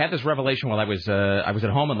I had this revelation while I was at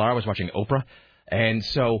home and Laura was watching Oprah, and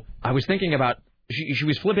so I was thinking about she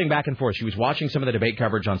was flipping back and forth. She was watching some of the debate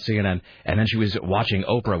coverage on CNN, and then she was watching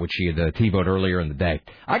Oprah, which she had TiVoed earlier in the day.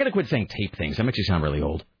 I got to quit saying tape things. That makes you sound really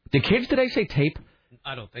old. Do kids today say tape?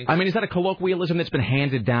 I don't think so. I mean, is that a colloquialism that's been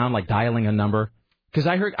handed down, like dialing a number? Because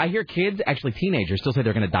I hear kids, actually teenagers, still say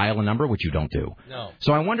they're going to dial a number, which you don't do. No.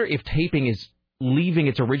 So I wonder if taping is leaving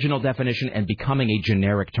its original definition and becoming a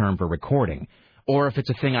generic term for recording, or if it's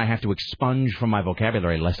a thing I have to expunge from my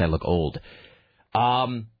vocabulary lest I look old.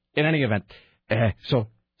 In any event, so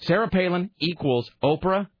Sarah Palin equals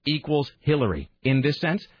Oprah equals Hillary. In this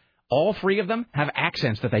sense, all three of them have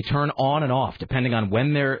accents that they turn on and off depending on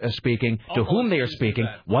when they're speaking, to whom they are speaking,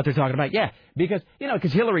 what they're talking about. Yeah, because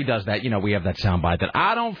Hillary does that. We have that soundbite that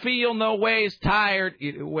I don't feel no ways tired,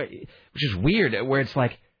 which is weird, where it's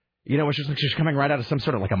like, it's just like she's coming right out of some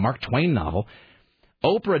sort of like a Mark Twain novel.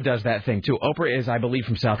 Oprah does that thing, too. Oprah is, I believe,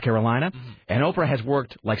 from South Carolina, and Oprah has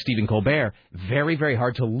worked, like Stephen Colbert, very, very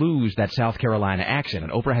hard to lose that South Carolina accent.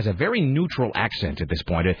 And Oprah has a very neutral accent at this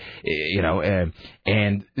point,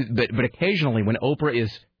 but occasionally when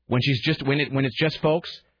it's just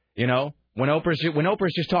folks, when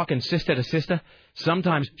Oprah's just talking sister to sister,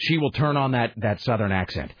 sometimes she will turn on that Southern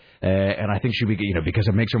accent, and I think she, because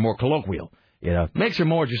it makes her more colloquial, makes her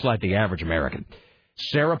more just like the average American.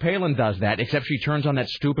 Sarah Palin does that, except she turns on that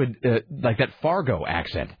stupid, like that Fargo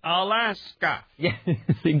accent. Alaska. Yeah,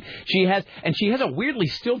 she has a weirdly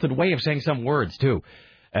stilted way of saying some words too,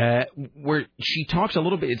 where she talks a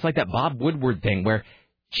little bit. It's like that Bob Woodward thing where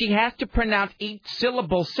she has to pronounce each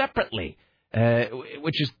syllable separately,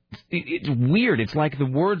 which is it's weird. It's like the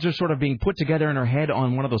words are sort of being put together in her head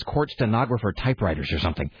on one of those court stenographer typewriters or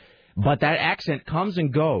something. But that accent comes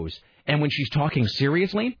and goes, and when she's talking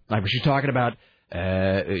seriously, like when she's talking about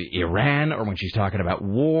Iran, or when she's talking about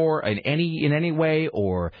war in any way,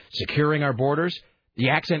 or securing our borders, the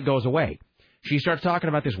accent goes away. She starts talking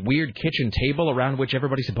about this weird kitchen table around which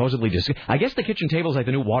everybody supposedly I guess the kitchen table is like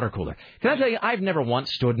the new water cooler. Can I tell you, I've never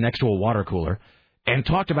once stood next to a water cooler and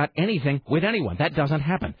talked about anything with anyone. That doesn't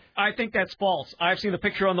happen. I think that's false. I've seen a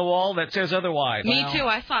picture on the wall that says otherwise. Me too.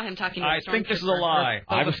 I saw him talking to I think this is a lie.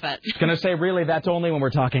 I was going to say, really, that's only when we're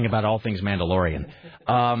talking about all things Mandalorian.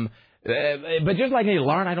 But just like me,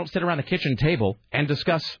 Laura and I don't sit around the kitchen table and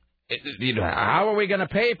discuss, how are we going to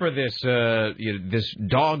pay for this this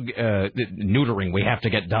dog neutering we have to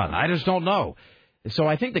get done. I just don't know. So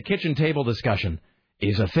I think the kitchen table discussion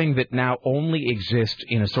is a thing that now only exists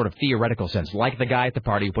in a sort of theoretical sense, like the guy at the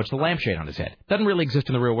party who puts the lampshade on his head. Doesn't really exist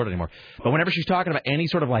in the real world anymore. But whenever she's talking about any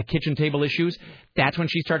sort of like kitchen table issues, that's when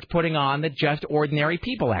she starts putting on the just ordinary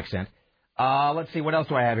people accent. Let's see, what else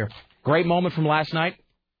do I have here? Great moment from last night.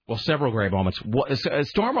 Well, several great moments.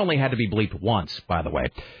 Storm only had to be bleeped once, by the way.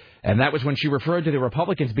 And that was when she referred to the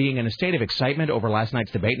Republicans being in a state of excitement over last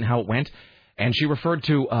night's debate and how it went. And she referred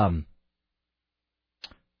to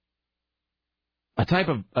a type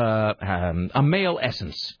of a male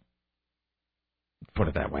essence. Put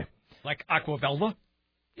it that way. Like Aqua Velva?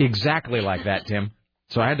 Exactly like that, Tim.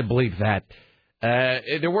 So I had to bleep that.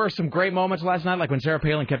 There were some great moments last night, like when Sarah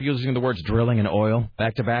Palin kept using the words drilling and oil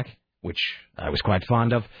back to back, which I was quite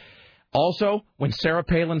fond of. Also, when Sarah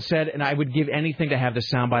Palin said, and I would give anything to have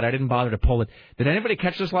this soundbite, I didn't bother to pull it. Did anybody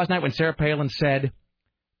catch this last night when Sarah Palin said,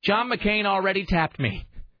 John McCain already tapped me?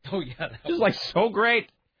 Oh, yeah. That was like so great.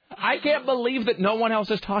 I can't believe that no one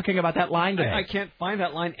else is talking about that line today. I can't find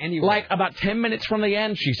that line anywhere. Like about 10 minutes from the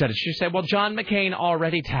end, she said it. She said, well, John McCain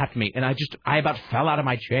already tapped me. And I about fell out of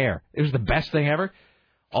my chair. It was the best thing ever.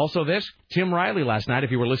 Also this, Tim Riley last night,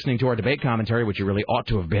 if you were listening to our debate commentary, which you really ought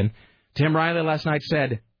to have been, Tim Riley last night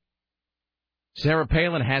said, Sarah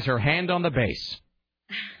Palin has her hand on the base.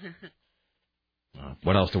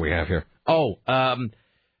 What else do we have here?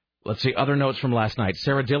 Let's see, other notes from last night.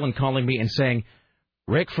 Sarah Dillon calling me and saying,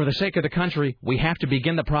 Rick, for the sake of the country, we have to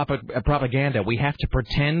begin the propaganda. We have to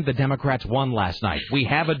pretend the Democrats won last night. We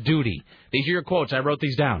have a duty. These are your quotes. I wrote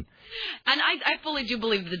these down. And I fully do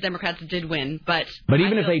believe the Democrats did win, but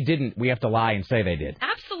even if they didn't, we have to lie and say they did.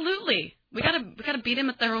 Absolutely. We gotta beat them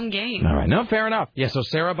at their own game. All right. No, fair enough. Yeah, so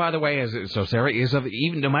Sarah, by the way, Sarah is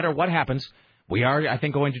even no matter what happens, we are, I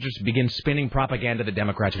think, going to just begin spinning propaganda the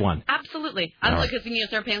Democrats won. Absolutely. I was like,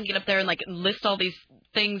 Sarah Palin get up there and list all these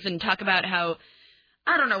things and talk about how,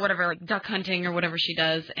 I don't know, whatever, like duck hunting or whatever she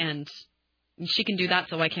does, and she can do that,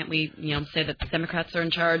 so why can't we, say that the Democrats are in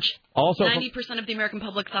charge? Also, 90% of the American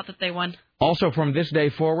public thought that they won. Also, from this day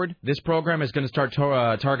forward, this program is going to start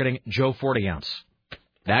targeting Joe 40-ounce.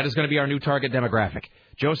 That is going to be our new target demographic.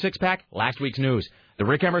 Joe Six-Pack, last week's news. The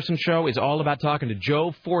Rick Emerson Show is all about talking to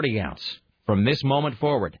Joe 40-ounce from this moment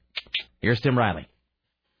forward. Here's Tim Riley.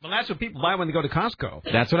 Well, that's what people buy when they go to Costco.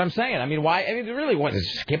 That's what I'm saying. I mean, why? I mean, really, what?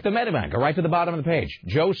 Skip the Medibank. Go right to the bottom of the page.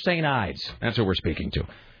 Joe St. Ives. That's who we're speaking to.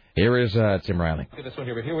 Here is Tim Riley. Look at this one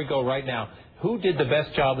here, but here we go right now. Who did the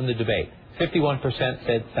best job in the debate? 51%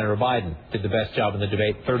 said Senator Biden did the best job in the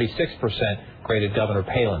debate. 36% graded Governor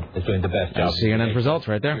Palin as doing the best job. CNN results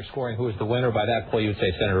right there. If you're scoring who is the winner by that poll, you would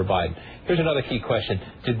say Senator Biden. Here's another key question.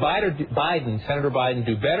 Did Senator Biden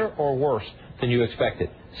do better or worse than you expected?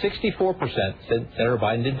 64% said Senator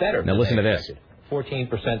Biden did better. Now listen to this.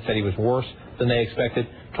 14% said he was worse than they expected.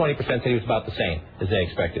 20% said he was about the same as they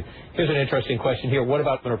expected. Here's an interesting question here. What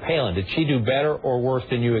about Governor Palin? Did she do better or worse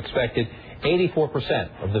than you expected?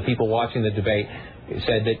 84% of the people watching the debate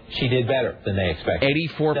said that she did better than they expected.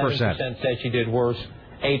 84%. 7% said she did worse.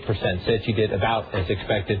 8% said she did about as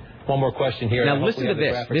expected. One more question here. Now listen to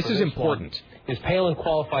this. This is important. Is Palin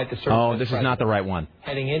qualified to serve? Oh, this is not the right one.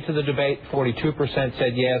 Heading into the debate, 42%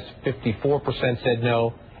 said yes, 54% said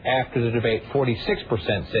no. After the debate,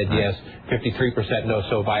 46% said yes, 53% no.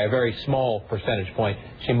 So by a very small percentage point,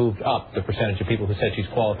 she moved up the percentage of people who said she's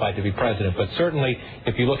qualified to be president. But certainly,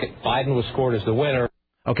 if you look at Biden was scored as the winner.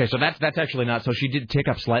 Okay, so that's actually not. So she did tick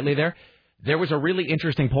up slightly there. There was a really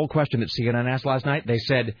interesting poll question that CNN asked last night. They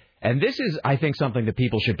said, and this is, I think, something that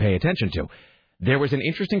people should pay attention to. There was an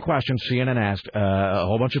interesting question CNN asked a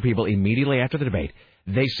whole bunch of people immediately after the debate.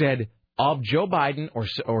 They said, of Joe Biden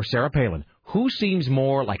or Sarah Palin, who seems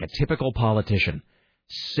more like a typical politician?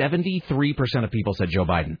 73% of people said Joe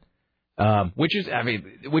Biden, which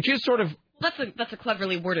is sort of. That's a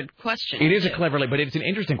cleverly worded question. It is but it's an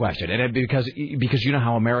interesting question, and because you know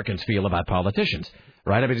how Americans feel about politicians,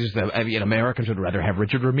 right? Americans would rather have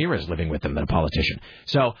Richard Ramirez living with them than a politician.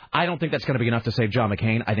 So I don't think that's going to be enough to save John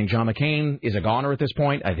McCain. I think John McCain is a goner at this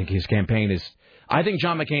point. I think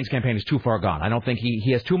John McCain's campaign is too far gone. I don't think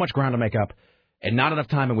he has too much ground to make up and not enough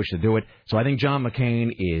time in which to do it. So I think John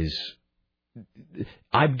McCain is.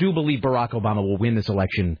 I do believe Barack Obama will win this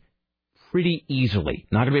election pretty easily.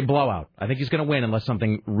 Not going to be a blowout. I think he's going to win unless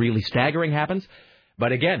something really staggering happens.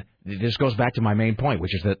 But again, this goes back to my main point,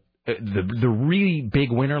 which is that the really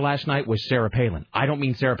big winner last night was Sarah Palin. I don't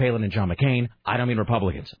mean Sarah Palin and John McCain. I don't mean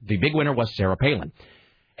Republicans. The big winner was Sarah Palin.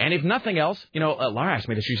 And if nothing else, Laura asked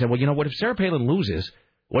me this. She said, well, what if Sarah Palin loses?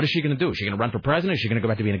 What is she going to do? Is she going to run for president? Is she going to go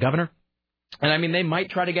back to being a governor? And I mean, they might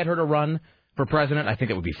try to get her to run for president. I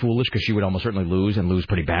think it would be foolish because she would almost certainly lose and lose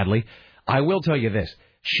pretty badly. I will tell you this.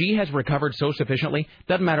 She has recovered so sufficiently,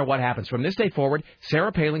 doesn't matter what happens. From this day forward,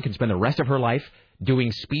 Sarah Palin can spend the rest of her life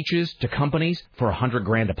doing speeches to companies for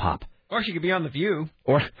 $100,000 a pop. Or she could be on The View.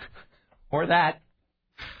 Or that.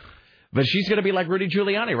 But she's going to be like Rudy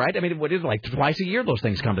Giuliani, right? I mean, what is it, like twice a year those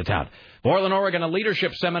things come to town. Portland, Oregon, a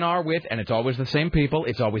leadership seminar with, and it's always the same people.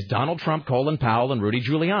 It's always Donald Trump, Colin Powell, and Rudy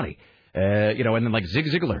Giuliani. And then like Zig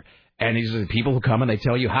Ziglar. And these are the people who come and they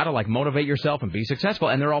tell you how to motivate yourself and be successful,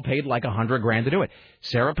 and they're all paid like $100,000 to do it.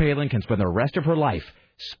 Sarah Palin can spend the rest of her life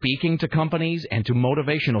speaking to companies and to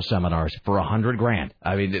motivational seminars for $100,000.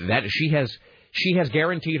 I mean, that she has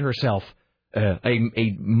guaranteed herself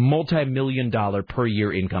a multi-million-dollar per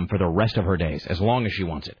year income for the rest of her days, as long as she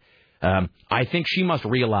wants it. I think she must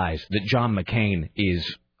realize that John McCain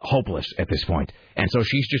is hopeless at this point, and so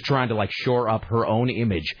she's just trying to shore up her own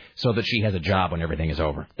image so that she has a job when everything is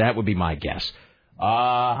over. That would be my guess.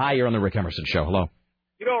 Hi, you're on the Rick Emerson Show. Hello.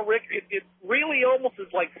 You know, Rick, it really almost is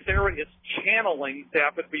like Sarah is channeling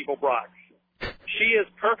Daphne Beeble Brox. She is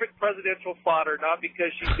perfect presidential fodder, not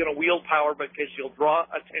because she's going to wield power, but because she'll draw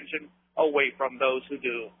attention away from those who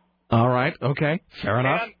do. All right. Okay. Fair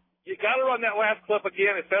enough. And you got to run that last clip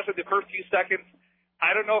again, especially the first few seconds.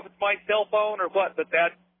 I don't know if it's my cell phone or what, but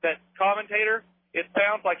that commentator, it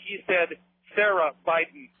sounds like he said Sarah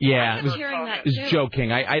Biden. Yeah, it was Joe King.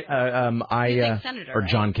 Senator, or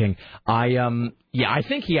John King. I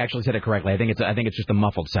think he actually said it correctly. I think it's just a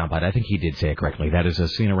muffled soundbite. I think he did say it correctly. That is a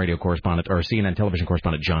CNN radio correspondent or CNN television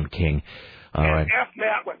correspondent John King. All right. F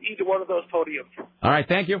Matt with either one of those podiums. All right,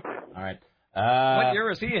 thank you. All right. What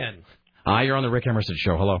year is he in? You're on the Rick Emerson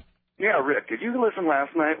Show. Hello. Yeah, Rick, did you listen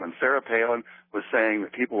last night when Sarah Palin was saying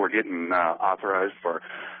that people were getting authorized for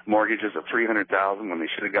mortgages of $300,000 when they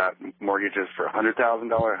should have got mortgages for a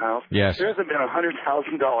 $100,000 house? Yes. There hasn't been a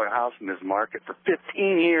 $100,000 house in this market for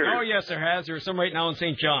 15 years. Oh, yes, there has. There's some right now in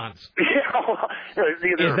St. John's.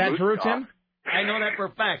 Is that true, Tim? I know that for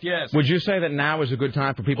a fact, yes. Would you say that now is a good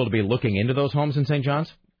time for people to be looking into those homes in St.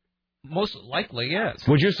 John's? Most likely, yes.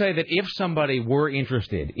 Would you say that if somebody were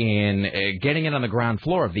interested in getting in on the ground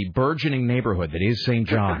floor of the burgeoning neighborhood that is St.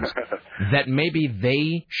 John's, that maybe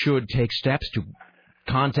they should take steps to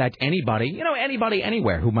contact anybody, anybody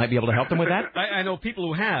anywhere who might be able to help them with that? I know people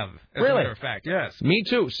who have, as really? a matter of fact, yes. Me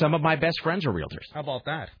too. Some of my best friends are realtors. How about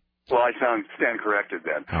that? Well, I stand corrected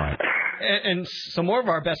then. All right. And some more of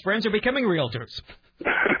our best friends are becoming realtors.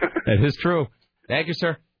 That is true. Thank you,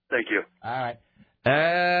 sir. Thank you. All right.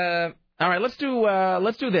 All right, let's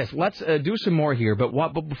do this. Let's do some more here, but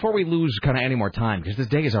before we lose kind of any more time, because this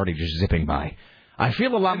day is already just zipping by, I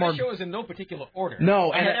feel a lot more. The show is in no particular order.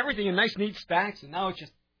 No, I had everything in nice, neat stacks, and now it's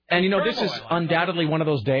just. And this is undoubtedly one of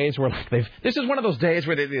those days where this is one of those days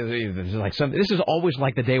where this is always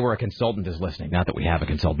like the day where a consultant is listening. Not that we have a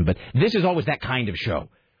consultant, but this is always that kind of show.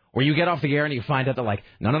 Where you get off the air and you find out that,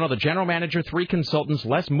 no, the general manager, 3 consultants,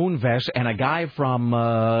 Les Moonves, and a guy from,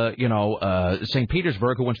 St.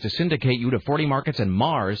 Petersburg who wants to syndicate you to 40 markets and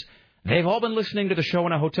Mars, they've all been listening to the show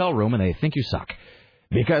in a hotel room and they think you suck.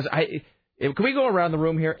 Because can we go around the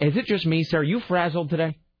room here? Is it just me, Sarah? Are you frazzled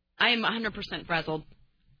today? I am 100% frazzled.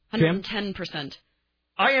 Tim? 110%.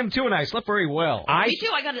 I am too, and I slept very well. Me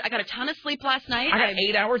too. I got a ton of sleep last night. I got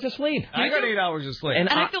 8 hours of sleep. I got 8 hours of sleep. And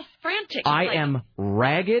I feel frantic. I am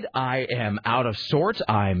ragged. I am out of sorts.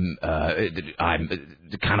 I'm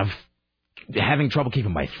kind of having trouble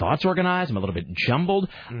keeping my thoughts organized. I'm a little bit jumbled.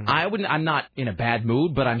 Mm-hmm. I'm not in a bad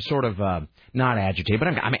mood, but I'm sort of not agitated. But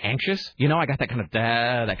I'm anxious. I got that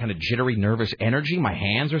kind of jittery, nervous energy. My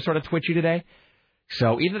hands are sort of twitchy today.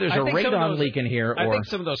 So either there's a radon leak in here, or I think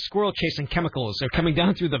some of those squirrel-chasing chemicals are coming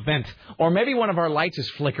down through the vent. Or maybe one of our lights is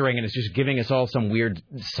flickering and it's just giving us all some weird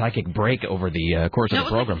psychic break over the course of the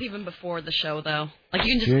program. That was even before the show, though. You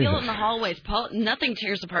can just feel it in the hallways. Nothing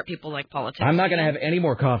tears apart people like politics. I'm not going to have any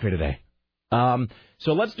more coffee today.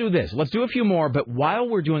 So let's do this. Let's do a few more, but while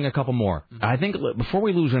we're doing a couple more, I think before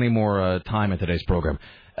we lose any more time in today's program,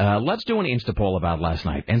 let's do an Insta poll about last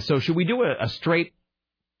night. And so should we do a straight...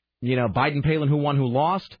 Biden, Palin, who won, who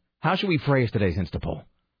lost? How should we phrase today's Insta poll?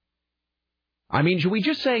 I mean, should we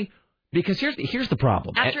just say, because here's the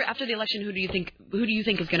problem. After the election, who do you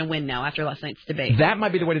think is going to win now after last night's debate? That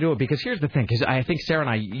might be the way to do it, because here's the thing, because I think Sarah and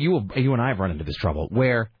I, you and I have run into this trouble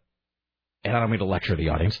where, and I don't mean to lecture the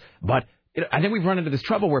audience, but I think we've run into this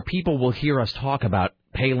trouble where people will hear us talk about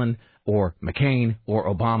Palin or McCain or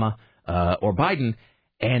Obama or Biden,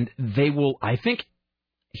 and they will, I think,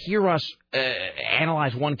 hear us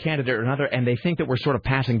analyze one candidate or another, and they think that we're sort of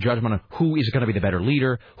passing judgment on who is going to be the better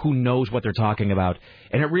leader, who knows what they're talking about.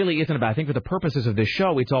 And it really isn't about, I think for the purposes of this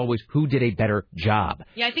show, it's always who did a better job.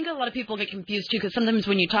 Yeah, I think a lot of people get confused, too, because sometimes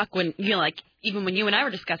when you talk, even when you and I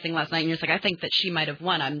were discussing last night, and you're just I think that she might have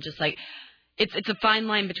won, I'm just it's a fine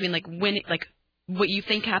line between, what you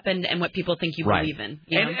think happened and what people think you believe in.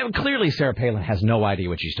 And clearly Sarah Palin has no idea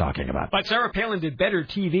what she's talking about. But Sarah Palin did better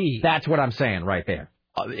TV. That's what I'm saying right there.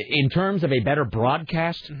 In terms of a better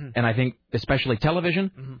broadcast, and I think especially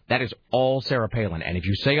television, that is all Sarah Palin. And if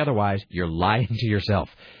you say otherwise, you're lying to yourself.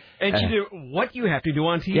 And you do what you have to do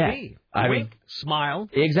on TV. Yeah, Wink, smile.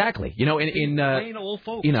 Exactly. Plain old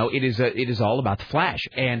folks. It is all about the flash.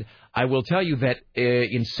 And I will tell you that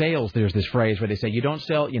in sales, there's this phrase where they say you don't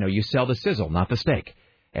sell, you sell the sizzle, not the steak.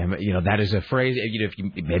 And, that is a phrase,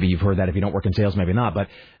 maybe you've heard that if you don't work in sales, maybe not. But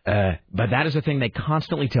that is a thing they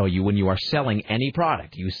constantly tell you when you are selling any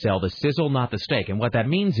product. You sell the sizzle, not the steak. And what that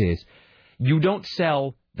means is you don't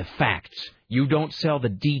sell the facts. You don't sell the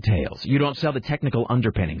details. You don't sell the technical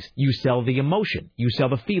underpinnings. You sell the emotion. You sell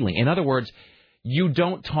the feeling. In other words, you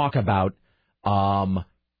don't talk about, the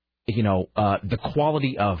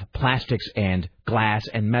quality of plastics and glass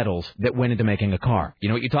and metals that went into making a car. You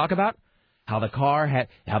know what you talk about? How the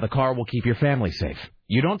car will keep your family safe.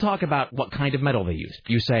 You don't talk about what kind of metal they used.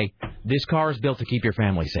 You say, this car is built to keep your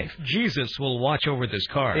family safe. Jesus will watch over this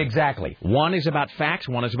car. Exactly. One is about facts,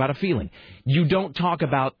 one is about a feeling. You don't talk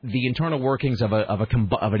about the internal workings of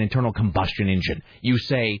an internal combustion engine. You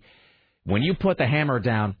say, when you put the hammer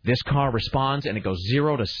down, this car responds and it goes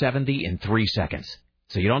 0 to 70 in 3 seconds.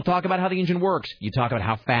 So you don't talk about how the engine works, you talk about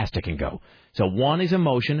how fast it can go. So one is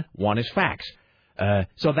emotion, one is facts.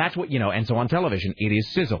 So that's what, and so on television, it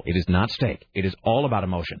is sizzle. It is not steak. It is all about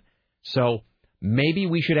emotion. So maybe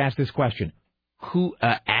we should ask this question. Who,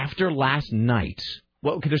 after last night,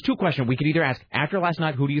 there's two questions. We could either ask, after last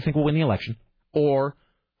night, who do you think will win the election? Or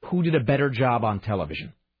who did a better job on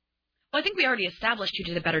television? Well, I think we already established who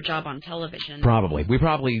did a better job on television. Probably.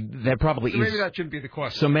 That probably so is. Maybe that shouldn't be the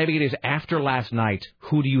question. So maybe it is after last night,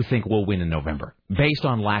 who do you think will win in November? Based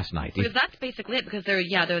on last night. Because that's basically it, because they're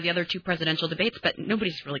the other two presidential debates, but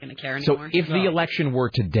nobody's really going to care So anymore. if the election were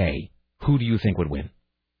today, who do you think would win?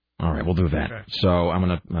 All right, we'll do that. Okay. So I'm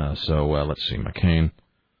going to, let's see, McCain,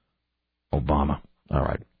 Obama. All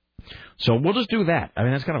right. So we'll just do that. I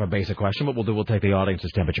mean, that's kind of a basic question, but we'll take the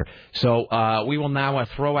audience's temperature. So we will now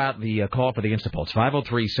throw out the call for the Instapulse.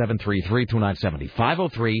 503-733-2970.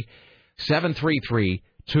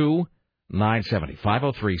 503-733-2970.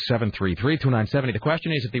 503-733-2970. The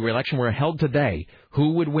question is, if the election were held today,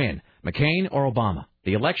 who would win, McCain or Obama?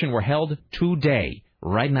 The election were held today,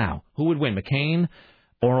 right now. Who would win, McCain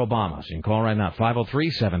or Obama? So you can call right now,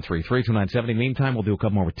 503-733-2970. Meantime, we'll do a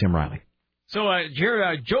couple more with Tim Riley. So,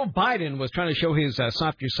 Jared, Joe Biden was trying to show his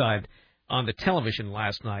softer side on the television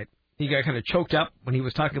last night. He got kind of choked up when he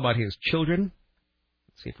was talking about his children.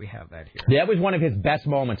 Let's see if we have that here. That was one of his best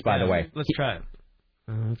moments, by the way. Let's try it.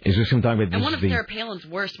 Is this him talking about? And one of Sarah Palin's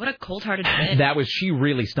worst. What a cold-hearted bitch. She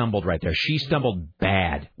really stumbled right there. She stumbled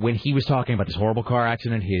bad when he was talking about this horrible car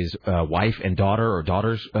accident. His wife and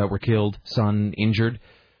daughters were killed, son injured.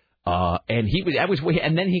 And he did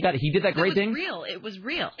that great thing. Real. It was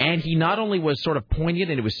real. And he not only was sort of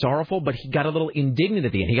poignant and it was sorrowful, but he got a little indignant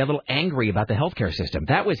at the end. He got a little angry about the healthcare system.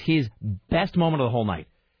 That was his best moment of the whole night.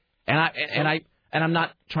 And I'm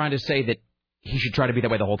not trying to say that he should try to be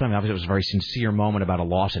that way the whole time. Obviously, it was a very sincere moment about a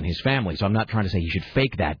loss in his family. So I'm not trying to say he should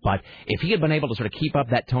fake that. But if he had been able to sort of keep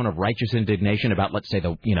up that tone of righteous indignation about, let's say,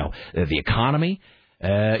 the economy.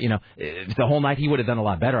 The whole night he would have done a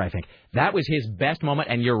lot better, I think. That was his best moment,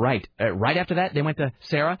 and you're right. Right after that, they went to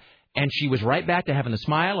Sarah, and she was right back to having the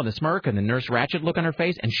smile and the smirk and the Nurse Ratched look on her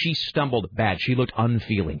face, and she stumbled bad. She looked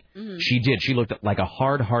unfeeling. Mm-hmm. She did. She looked like a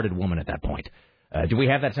hard-hearted woman at that point. Do we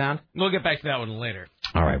have that sound? We'll get back to that one later.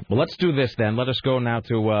 All right. Well, let's do this then. Let us go now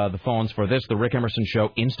to the phones for this, the Rick Emerson Show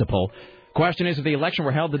Instapoll. Question is, if the election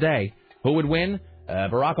were held today, who would win,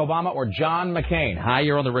 Barack Obama or John McCain? Hi,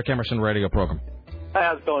 you're on the Rick Emerson radio program. Hi,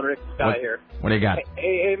 how's it going, Rick? Scott here. What do you got?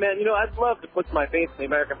 Hey, man, I'd love to put my faith in the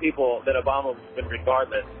American people that Obama would win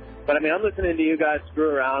regardless. But, I'm listening to you guys screw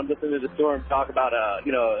around, listening to the Storm talk about,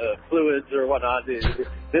 fluids or whatnot, this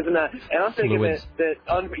and that. And I'm thinking that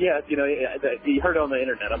you heard it on the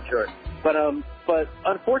internet, I'm sure. But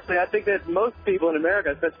unfortunately, I think that most people in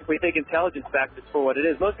America, especially if we take intelligence factors for what it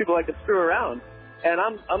is, most people like to screw around. And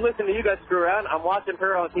I'm listening to you guys screw around. I'm watching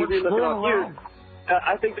her on TV, looking on you.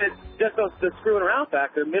 I think that just the screwing around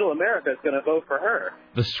factor, middle America is going to vote for her.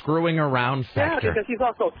 The screwing around factor. Yeah, because he's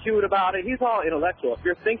also cute about it. He's all intellectual. If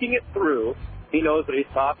you're thinking it through, he knows what he's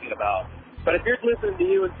talking about. But if you're listening to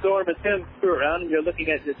you and Storm and Tim screw around and you're looking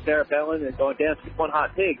at this Sarah Palin and going, damn, she's one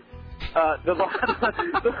hot pig,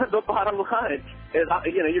 the bottom line is,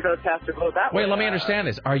 you're going to cast your vote that way. Wait, let me understand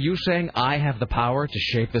this. Are you saying I have the power to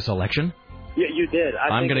shape this election? Yeah, you did.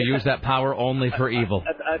 I'm going to use that power only for evil.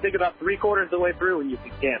 I think about 3/4 of the way through when you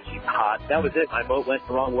think, damn, she's hot. That was it. My vote went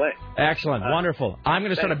the wrong way. Excellent. Wonderful. I'm going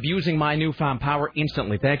to start abusing my newfound power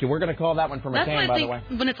instantly. Thank you. We're going to call that one for McCain, by the way.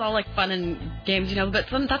 When it's all like fun and games, but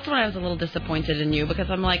that's when I was a little disappointed in you, because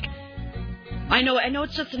I'm like, I know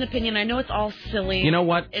it's just an opinion. I know it's all silly. You know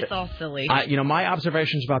what? It's all silly. My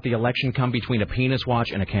observations about the election come between a penis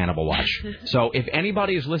watch and a cannibal watch. So if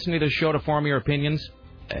anybody is listening to this show to form your opinions,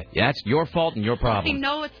 that's your fault and your problem. I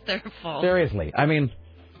know it's their fault. Seriously.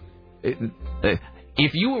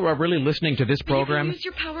 If you were really listening to this program... You use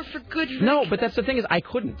your power for good, Rick. No, but that's the thing is I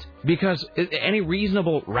couldn't. Because any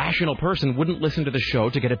reasonable, rational person wouldn't listen to the show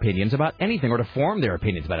to get opinions about anything or to form their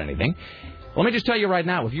opinions about anything. Let me just tell you right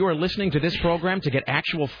now, if you are listening to this program to get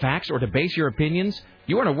actual facts or to base your opinions,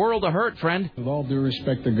 you are in a world of hurt, friend. With all due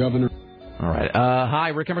respect, the governor... All right. Hi,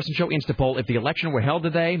 Rick Emerson Show Instapoll. If the election were held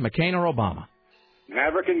today, McCain or Obama?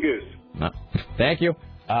 Maverick and Goose. No. Thank you.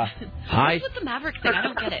 Hi. What's with the Maverick thing? I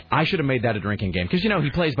don't get it. I should have made that a drinking game because, he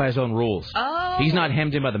plays by his own rules. Oh. He's not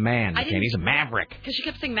hemmed in by the man, McCain. He's a maverick. Because she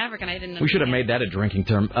kept saying Maverick, and I didn't know. We should have made that a drinking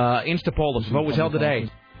term. Instapoll. The vote was held today.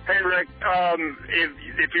 Hey, Rick,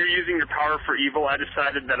 if you're using your power for evil, I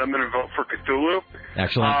decided that I'm going to vote for Cthulhu.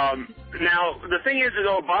 Excellent. Now, the thing is that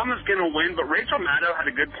Obama's going to win, but Rachel Maddow had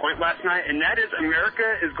a good point last night, and that is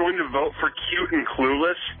America is going to vote for cute and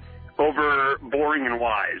clueless over boring and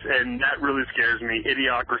wise, and that really scares me.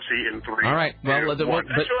 Idiocracy in 3. All right. Well,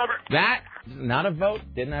 that, not a vote.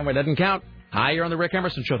 Doesn't count. Hi, you're on the Rick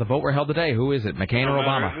Emerson Show. The vote were held today. Who is it, McCain or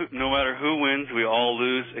Obama? No matter who wins, we all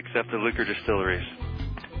lose except the liquor distilleries.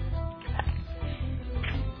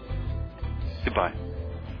 Goodbye.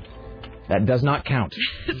 That does not count.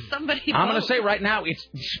 Somebody. I'm going to say right now,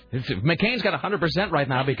 McCain's got 100% right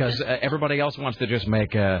now because everybody else wants to just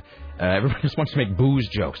make booze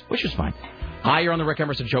jokes, which is fine. Hi, you're on the Rick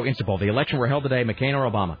Emerson Show Instapoll. The election were held today. McCain or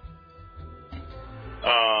Obama?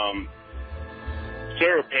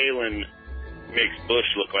 Sarah Palin makes Bush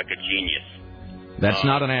look like a genius. That's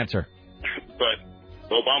not an answer. But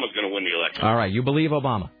Obama's going to win the election. All right, you believe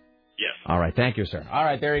Obama? Yes. All right, thank you, sir. All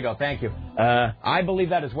right, there you go. Thank you. I believe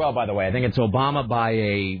that as well, by the way. I think it's Obama by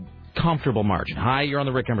a comfortable margin. Hi, you're on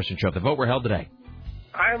the Rick Emerson Show. The vote were held today.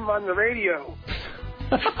 I'm on the radio.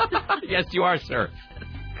 Yes, you are, sir.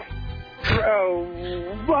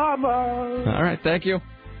 Obama. All right, thank you.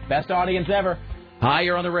 Best audience ever. Hi,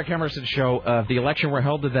 you're on the Rick Emerson Show. If the election were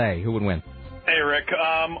held today, who would win? Hey, Rick.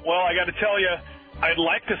 Well, I got to tell you, I'd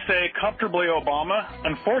like to say comfortably Obama.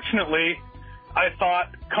 Unfortunately, I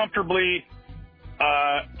thought comfortably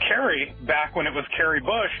Kerry back when it was Kerry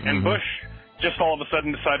Bush, and Bush just all of a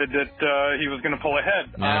sudden decided that he was going to pull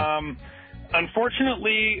ahead. Yeah.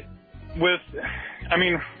 Unfortunately, let's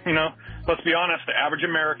be honest, the average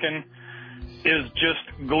American is just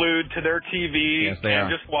glued to their TV and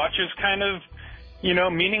just watches kind of,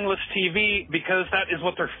 meaningless TV because that is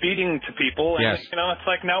what they're feeding to people. And, it's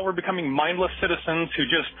like now we're becoming mindless citizens who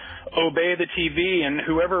just obey the TV, and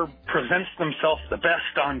whoever presents themselves the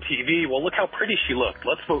best on TV, well, look how pretty she looked.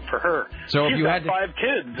 Let's vote for her. So She's if you got had 5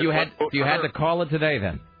 kids. you had to call it today,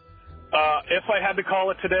 then? If I had to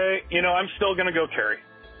call it today, I'm still going to go Kerry.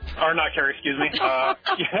 Or not Kerry, excuse me.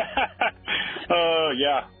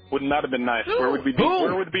 Yeah. Wouldn't that have been nice? Where would we be?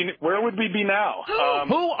 Where would we be now?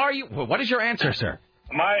 Who are you? What is your answer, sir?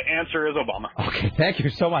 My answer is Obama. Okay, thank you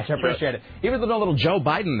so much. I appreciate it. Even though a little Joe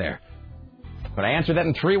Biden there. But I answered that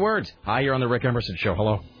in 3 words. Hi, you're on the Rick Emerson Show.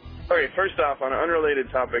 Hello. Okay, first off, on an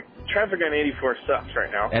unrelated topic, traffic on 84 sucks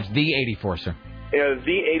right now. That's the 84, sir. Yeah,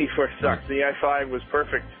 the 84 sucks. The I-5 was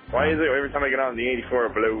perfect. Why is it every time I get on the 84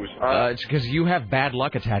 it blows? It's because you have bad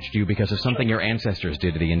luck attached to you because of something your ancestors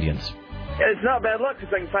did to the Indians. It's not bad luck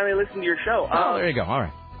because I can finally listen to your show. Oh, there you go. All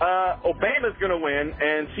right. Obama's going to win,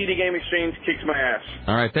 and CD Game Exchange kicks my ass.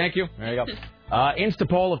 All right, thank you. There you go.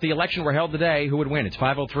 Instapoll, if the election were held today, who would win? It's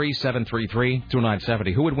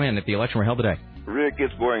 503-733-2970. Who would win if the election were held today? Rick,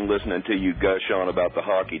 it's boring listening to you gush on about the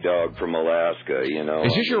hockey dog from Alaska,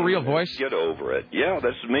 Is this your real voice? Get over it. Yeah,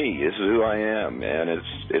 that's me. This is who I am, man.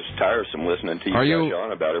 It's tiresome listening to you gush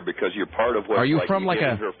on about her because you're part of what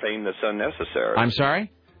giving her fame that's unnecessary. I'm sorry?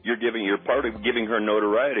 You're part of giving her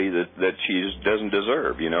notoriety that she doesn't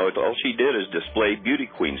deserve. All she did is display beauty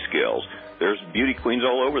queen skills. There's beauty queens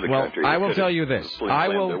all over the country. I will tell you this. I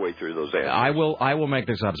will make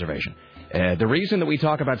this observation. The reason that we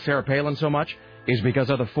talk about Sarah Palin so much is because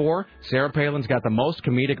of the 4. Sarah Palin's got the most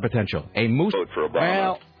comedic potential. Vote for Obama.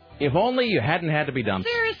 Well, if only you hadn't had to be dumped.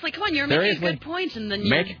 Seriously, come on, you're making a good point, and then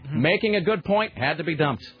making a good point had to be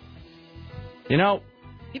dumped. People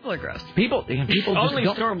are gross. People Only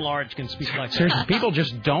just Storm Large can speak like that. Seriously, people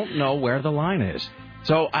just don't know where the line is.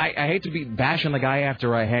 So I hate to be bashing the guy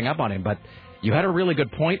after I hang up on him, but you had a really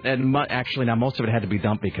good point, and actually now most of it had to be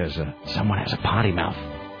dumped because someone has a potty mouth.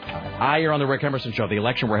 Hi, you're on the Rick Emerson Show. The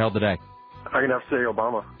election were held today. I'm going to have to say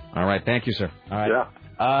Obama. All right, thank you, sir. All right. Yeah.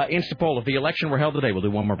 Instapoll, if the election were held today, we'll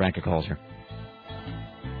do one more bank of calls here.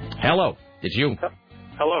 Hello, it's you.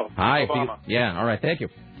 Hello. Hi. Obama. Yeah, all right, thank you.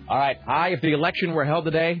 All right, hi, if the election were held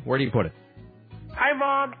today, where do you put it? Hi,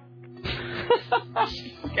 Mom.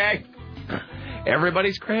 Okay.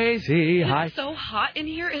 Everybody's crazy. Hi. It's so hot in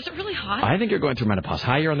here. Is it really hot? I think you're going through menopause.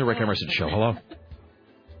 Hi, you're on the Rick Emerson Show. Hello.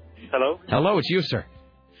 Hello? Hello, it's you, sir.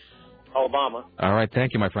 Obama. All right,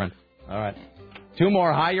 thank you, my friend. All right. Two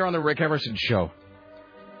more. Hi, you're on the Rick Emerson Show.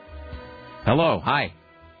 Hello, hi.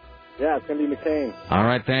 Yeah, it's going to be McCain. All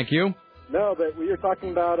right, thank you. No, but we were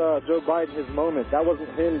talking about Joe Biden, his moment. That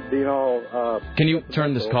wasn't him being all... Can you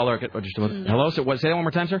turn this caller... Just a minute. Hello? So, say that one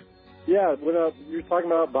more time, sir? Yeah, when you were talking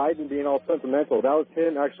about Biden being all sentimental, that was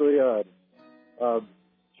him actually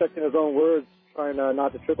checking his own words, trying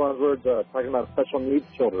not to trip on his words, talking about special needs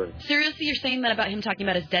children. Seriously, you're saying that about him talking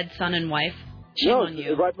about his dead son and wife? Shame on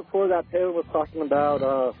you. Right before that, Palin was talking about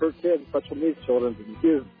her kids, special needs children, and he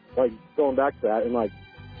was, like, going back to that and, like,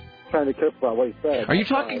 trying to be careful about what he said. Are you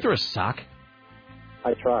talking through a sock?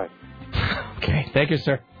 I try. Okay, thank you,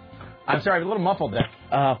 sir. I'm sorry, I'm a little muffled there.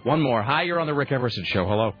 One more. Hi, you're on the Rick Emerson Show.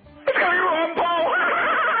 Hello. It's going to be wrong, Paul.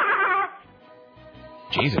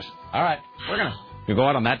 Jesus. All right, we're going to go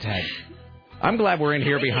out on that tag. I'm glad we're in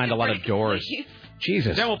here behind a lot of doors.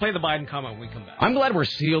 Jesus. Then we'll play the Biden comment when we come back. I'm glad we're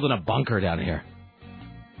sealed in a bunker down here.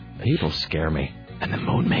 People scare me, and the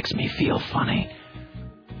moon makes me feel funny.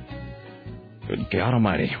 Good God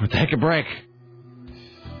Almighty. We'll take a break.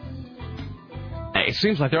 Hey, it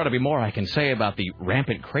seems like there ought to be more I can say about the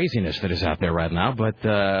rampant craziness that is out there right now, but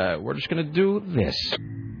we're just going to do this.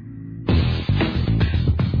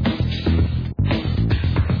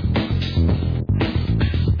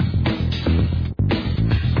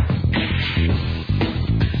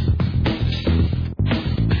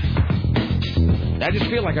 I just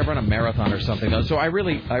feel like I've run a marathon or something, though, so I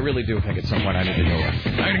really do think at some point I need to go.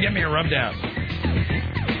 I'm going to get me a rub down.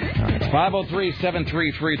 All right,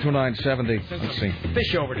 503-733-2970. Let's see.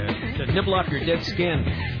 Fish over to nibble off your dead skin.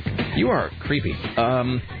 You are creepy. You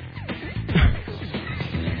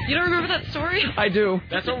don't remember that story? I do.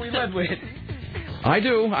 That's what we led with. I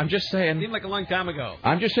do. I'm just saying. Seemed like a long time ago.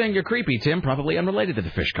 I'm just saying you're creepy, Tim. Probably unrelated to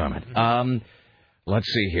the fish comment. Let's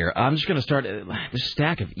see here. I'm just going to start this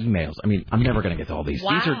stack of emails. I mean, I'm never going to get to all these.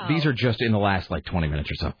 Wow. These are just in the last 20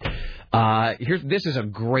 minutes or so. This is a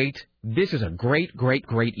great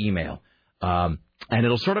email. And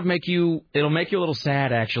it'll sort of make you a little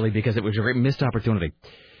sad actually because it was a great missed opportunity.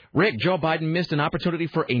 Rick, Joe Biden missed an opportunity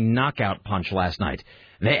for a knockout punch last night.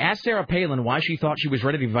 They asked Sarah Palin why she thought she was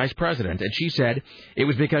ready to be vice president, and she said it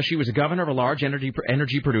was because she was a governor of a large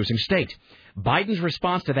energy-producing state. Biden's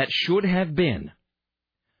response to that should have been,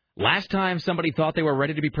 last time somebody thought they were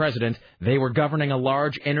ready to be president, they were governing a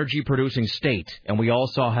large energy-producing state, and we all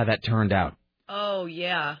saw how that turned out. Oh,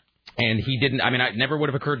 yeah. And he didn't, it never would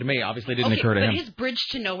have occurred to me. Obviously, it didn't occur to him. But his bridge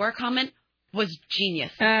to nowhere comment was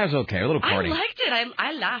genius. It was okay, a little corny. I liked it.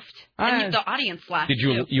 I laughed. And the audience laughed, Did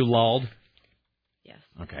you? too. You lulled? Yes.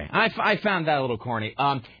 Okay. I found that a little corny.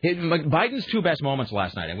 Biden's two best moments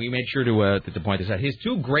last night, and we made sure to point this out. His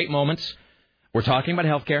two great moments were talking about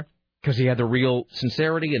health care, because he had the real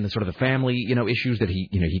sincerity and the sort of the family, issues that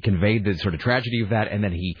he conveyed, the sort of tragedy of that, and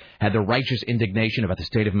then he had the righteous indignation about the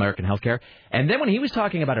state of American healthcare. And then when he was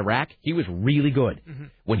talking about Iraq, he was really good. Mm-hmm.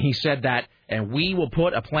 When he said that, and we will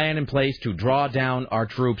put a plan in place to draw down our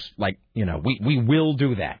troops, we will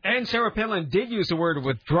do that. And Sarah Palin did use the word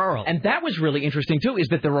withdrawal. And that was really interesting, too, is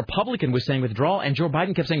that the Republican was saying withdrawal, and Joe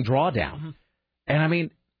Biden kept saying drawdown. Mm-hmm. And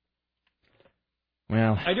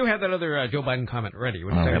well, I do have that other Joe Biden comment ready. All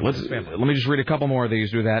right, let me just read a couple more of these,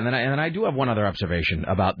 do that. And then I do have one other observation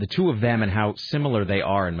about the two of them and how similar they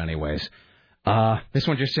are in many ways. This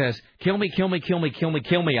one just says, kill me, kill me, kill me, kill me,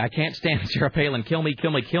 kill me. I can't stand Sarah Palin. Kill me,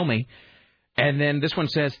 kill me, kill me. And then this one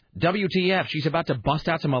says, WTF, she's about to bust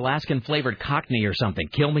out some Alaskan-flavored Cockney or something.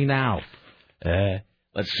 Kill me now.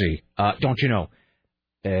 Let's see. Don't you know?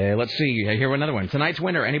 Let's see. Here another one. Tonight's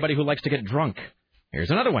winner, anybody who likes to get drunk. Here's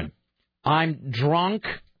another one. I'm drunk.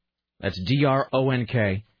 That's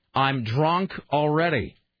D-R-O-N-K. I'm drunk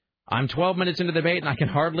already. I'm 12 minutes into the debate and I can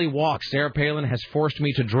hardly walk. Sarah Palin has forced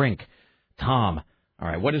me to drink. Tom. All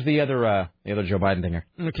right, what is the other Joe Biden thing here?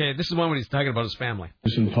 Okay, this is one when he's talking about his family.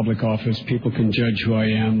 In public office, people can judge who I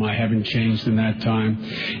am. I haven't changed in that time.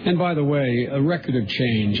 And by the way, a record of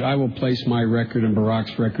change. I will place my record and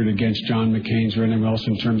Barack's record against John McCain's or anyone else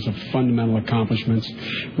in terms of fundamental accomplishments.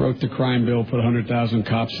 Wrote the crime bill, put 100,000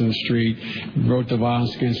 cops in the street. Wrote the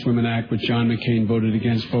Violence Against Women Act, which John McCain voted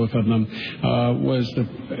against both of them. Was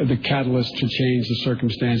the catalyst to change the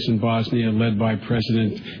circumstance in Bosnia, led by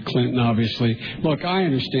President Clinton, obviously. Look, I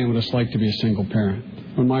understand what it's like to be a single parent.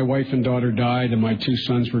 when my wife and daughter died and my 2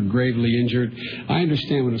 sons were gravely injured. I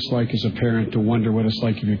understand what it's like as a parent to wonder what it's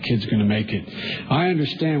like if your kid's going to make it. I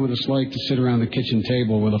understand what it's like to sit around the kitchen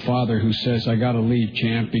table with a father who says, I got to leave,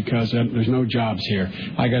 champ, because there's no jobs here.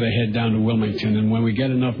 I got to head down to Wilmington, and when we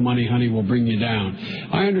get enough money, honey, we'll bring you down.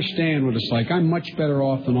 I understand what it's like. I'm much better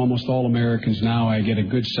off than almost all Americans now. I get a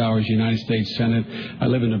good salary as United States Senate. I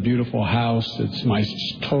live in a beautiful house. It's my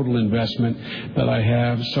total investment that I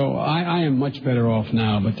have. So I am much better off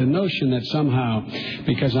now. But the notion that somehow,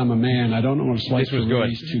 because I'm a man, I don't know what it's like to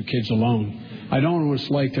raise 2 kids alone. I don't know what it's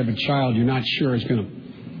like to have a child you're not sure is going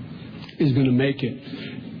to make it.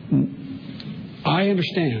 I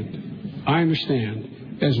understand,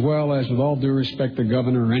 as well as, with all due respect, the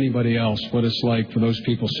governor or anybody else, what it's like for those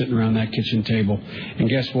people sitting around that kitchen table. And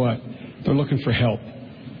guess what? They're looking for help.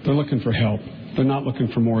 They're looking for help. They're not looking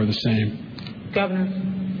for more of the same. Governor.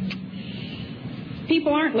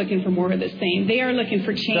 People aren't looking for more of the same. They are looking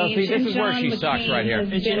for change. So, see, this is where she sucks right here.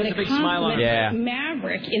 And she has a big smile on her.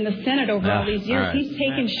 Maverick in the Senate over all these years. Right. He's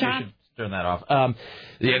taken shots. Turn that off.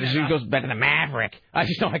 This goes back to the Maverick. I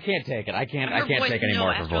can't take it. I can't take any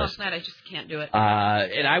more of her voice. Last night, I just can't do it.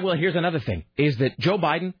 And I will. Here's another thing: is that Joe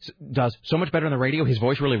Biden does so much better on the radio. His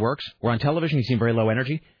voice really works. Where on television, he seemed very low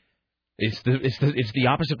energy. It's the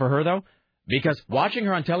opposite for her though. Because watching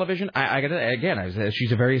her on television,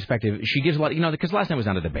 she's a very effective. She gives a lot, because last night was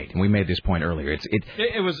not a debate, and we made this point earlier.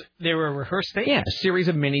 They were rehearsed statements? Yeah, a series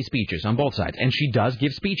of mini speeches on both sides, and she does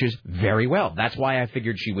give speeches very well. That's why I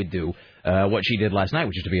figured she would do what she did last night,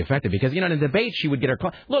 which is to be effective. Because in a debate, she would get her.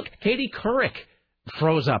 Look, Katie Couric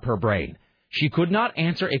froze up her brain. She could not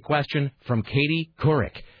answer a question from Katie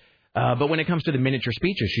Couric. But when it comes to the miniature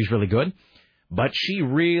speeches, she's really good. But she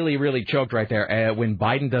really, really choked right there when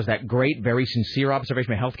Biden does that great, very sincere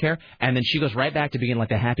observation of healthcare, and then she goes right back to being like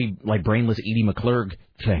the happy, like brainless Edie McClurg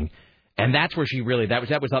thing, and that's where she really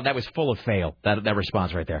that was full of fail. That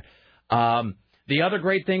response right there. The other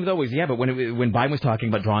great thing though was but when Biden was talking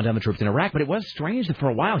about drawing down the troops in Iraq, but it was strange that for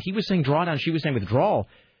a while he was saying drawdown, she was saying withdrawal,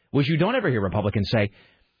 which you don't ever hear Republicans say.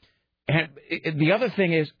 And the other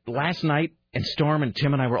thing is last night, and Storm and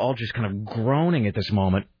Tim and I were all just kind of groaning at this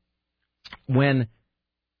moment. When,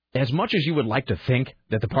 as much as you would like to think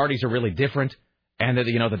that the parties are really different and that,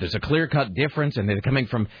 that there's a clear-cut difference and they're coming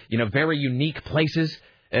from, very unique places,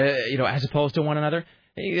 as opposed to one another,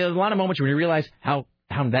 a lot of moments when you realize how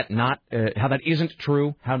that isn't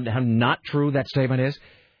true, how not true that statement is.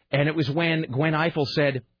 And it was when Gwen Ifill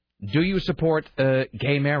said, do you support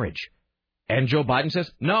gay marriage? And Joe Biden says,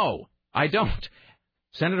 no, I don't.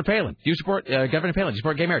 Senator Palin, do you support, Governor Palin, do you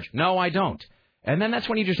support gay marriage? No, I don't. And then that's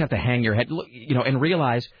when you just have to hang your head, and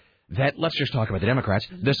realize that, let's just talk about the Democrats,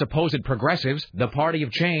 the supposed progressives, the party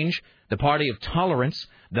of change, the party of tolerance,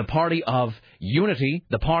 the party of unity,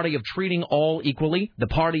 the party of treating all equally, the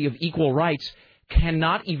party of equal rights,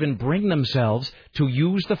 cannot even bring themselves to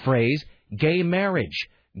use the phrase gay marriage.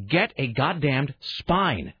 Get a goddamned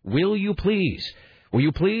spine. Will you please? Will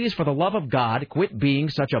you please, for the love of God, quit being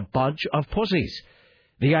such a bunch of pussies?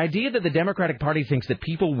 The idea that the Democratic Party thinks that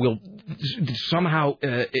people will somehow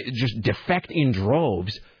just defect in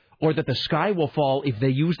droves, or that the sky will fall if they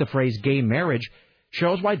use the phrase gay marriage,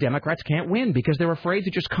 shows why Democrats can't win, because they're afraid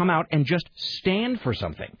to just come out and just stand for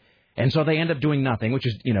something. And so they end up doing nothing, which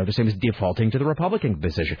is, the same as defaulting to the Republican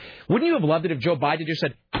position. Wouldn't you have loved it if Joe Biden just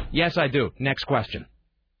said, yes, I do, next question?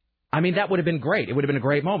 I mean, that would have been great. It would have been a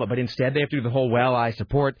great moment. But instead, they have to do the whole, I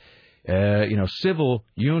support, civil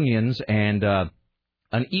unions and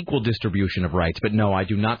an equal distribution of rights, but no, I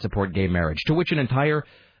do not support gay marriage, to which an entire,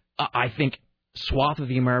 I think, swath of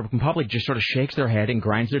the American public just sort of shakes their head and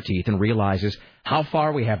grinds their teeth and realizes how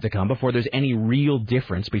far we have to come before there's any real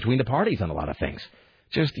difference between the parties on a lot of things.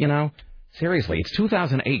 Just, seriously, it's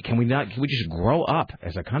 2008. Can we just grow up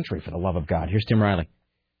as a country, for the love of God? Here's Tim Riley.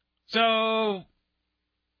 So,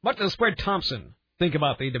 what does Fred Thompson think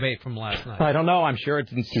about the debate from last night? I don't know. I'm sure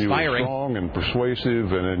it's inspiring. He was strong and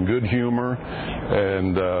persuasive and in good humor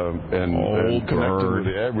and connected with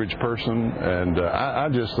the average person. And I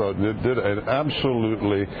just thought it did an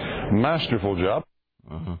absolutely masterful job.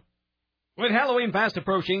 Uh-huh. With Halloween fast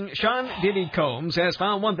approaching, Sean Diddy Combs has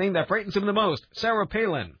found one thing that frightens him the most: Sarah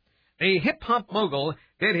Palin. The hip-hop mogul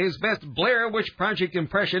did his best Blair Witch Project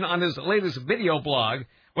impression on his latest video blog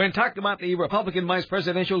when talking about the Republican vice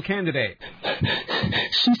presidential candidate.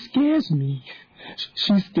 She scares me.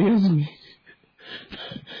 She scares me.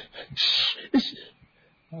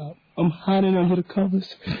 I'm hiding under the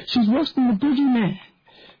covers. She's worse than the boogeyman.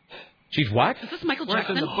 She's what? Is this Michael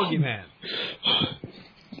Jackson? Jackson? Worse than the boogeyman.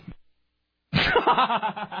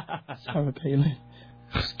 Sarah Palin,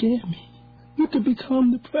 scare me. You could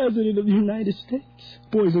become the president of the United States.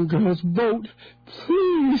 Boys and girls, vote,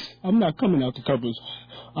 please. I'm not coming out the covers.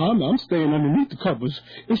 I'm staying underneath the covers.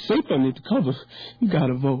 It's safe underneath the covers. You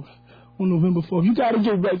gotta vote on November 4th. You gotta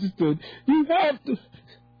get registered. You have to.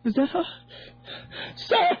 Is that her?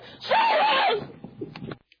 Sarah!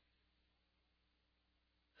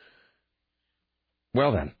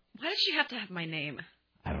 Well then. Why does she have to have my name?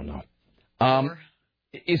 I don't know.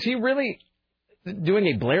 Is he really doing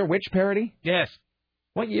a Blair Witch parody? Yes.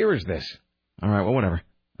 What year is this? All right, well, whatever.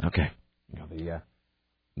 Okay. You know,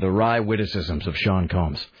 the wry witticisms of Sean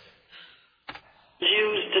Combs.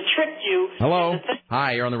 Used to trick you. Hello.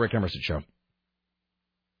 Hi, you're on the Rick Emerson Show.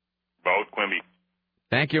 Vote Quimby.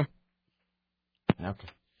 Thank you. Okay.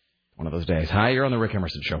 One of those days. Hi, you're on the Rick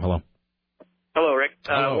Emerson Show. Hello. Hello, Rick.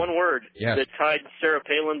 Hello. One word that tied Sarah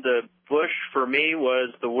Palin to Bush for me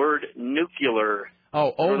was the word nuclear.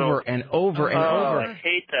 Oh, over and over and over. I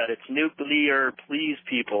hate that. It's nuclear. Please,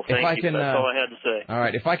 people. Thank you. That's all I had to say. All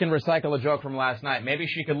right. If I can recycle a joke from last night, maybe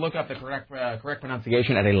she could look up the correct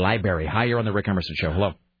pronunciation at a library. Hi, you're on the Rick Emerson Show.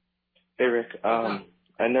 Hello. Hey, Rick.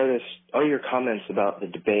 I noticed all your comments about the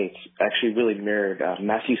debates actually really mirrored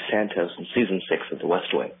Matthew Santos in Season 6 of The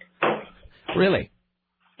West Wing. Really?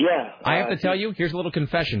 Yeah. I have to tell you, here's a little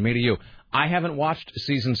confession, me to you. I haven't watched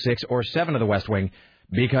Season 6 or 7 of The West Wing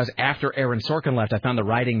because after Aaron Sorkin left, I found the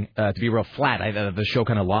writing to be real flat. The show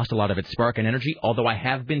kind of lost a lot of its spark and energy, although I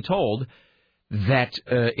have been told that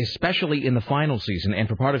especially in the final season and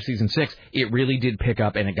for part of Season 6, it really did pick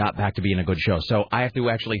up and it got back to being a good show. So I have to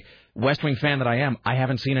actually, West Wing fan that I am, I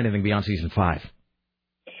haven't seen anything beyond Season 5.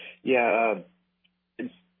 Yeah,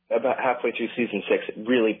 about halfway through Season 6, it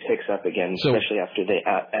really picks up again, especially after they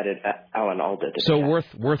added Alan Alda. So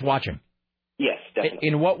worth watching? Yes, definitely.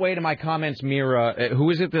 In what way do my comments mirror, who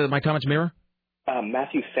is it that my comments mirror?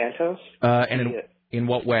 Matthew Santos. And in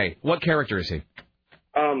what way? What character is he?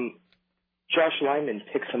 Josh Lyman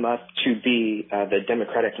picks him up to be the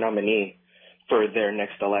Democratic nominee for their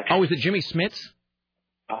next election. Oh, is it Jimmy Smits?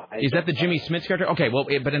 Is that the Jimmy Smits character? Okay, well,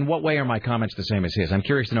 but in what way are my comments the same as his? I'm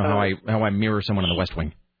curious to know how I mirror someone in the West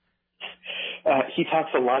Wing. He talks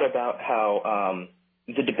a lot about how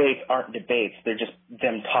the debates aren't debates; they're just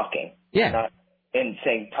them talking. Yeah. And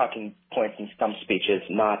saying talking points in stump speeches,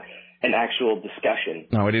 not an actual discussion.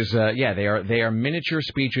 No, it is. They are miniature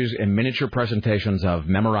speeches and miniature presentations of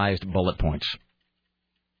memorized bullet points.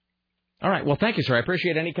 All right. Well, thank you, sir. I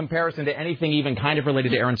appreciate any comparison to anything even kind of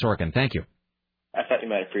related to Aaron Sorkin. Thank you. I thought you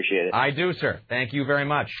might appreciate it. I do, sir. Thank you very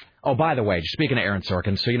much. Oh, by the way, speaking of Aaron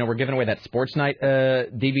Sorkin, so, we're giving away that Sports Night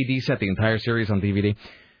DVD set, the entire series on DVD.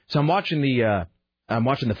 So I'm watching the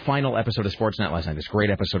final episode of Sports Night last night, this great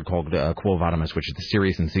episode called Quo Vadis, which is the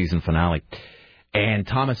series and season finale. And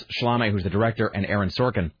Thomas Schlamme, who's the director, and Aaron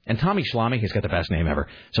Sorkin. And Tommy Schlamme, he's got the best name ever.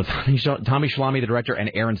 So Tommy Schlamme, the director,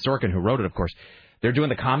 and Aaron Sorkin, who wrote it, of course, they're doing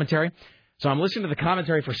the commentary. So I'm listening to the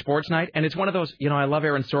commentary for Sports Night, and it's one of those, I love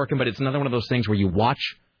Aaron Sorkin, but it's another one of those things where you watch,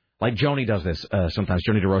 like Joni does this sometimes,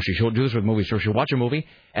 Joni DeRoshi. She'll do this with movies. So she'll watch a movie,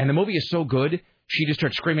 and the movie is so good, she just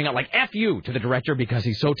starts screaming out, like, F you to the director because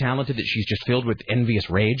he's so talented that she's just filled with envious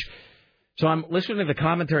rage. So I'm listening to the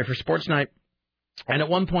commentary for Sports Night, and at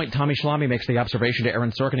one point, Tommy Schlamme makes the observation to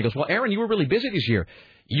Aaron Sorkin. He goes, well, Aaron, you were really busy this year.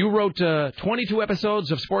 You wrote 22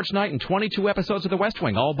 episodes of Sports Night and 22 episodes of The West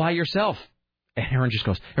Wing all by yourself. And Aaron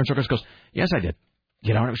Sorkin just goes, yes, I did.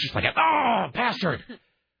 And it was just like, bastard.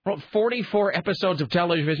 Wrote 44 episodes of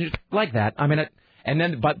television like that. I mean,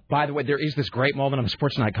 but by the way, there is this great moment on the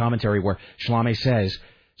Sports Night commentary where Schlamme says,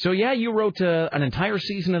 so yeah, you wrote an entire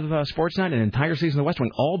season of Sports Night, an entire season of The West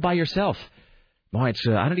Wing all by yourself. Boy,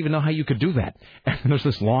 I don't even know how you could do that. And there's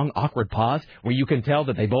this long, awkward pause where you can tell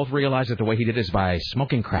that they both realize that the way he did it is by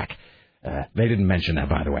smoking crack. They didn't mention that,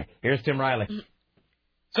 by the way. Here's Tim Riley.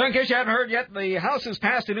 So in case you haven't heard yet, the House has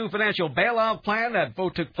passed a new financial bailout plan. That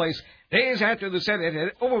vote took place days after the Senate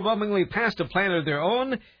had overwhelmingly passed a plan of their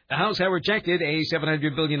own. The House had rejected a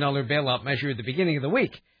 $700 billion bailout measure at the beginning of the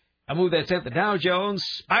week, a move that sent the Dow Jones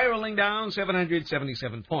spiraling down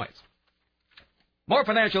 777 points. More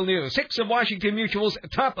financial news. 6 of Washington Mutual's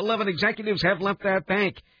top 11 executives have left that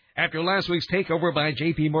bank after last week's takeover by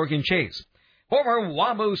J.P. Morgan Chase. Former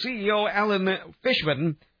WAMU CEO Alan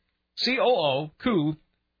Fishman, COO, coup,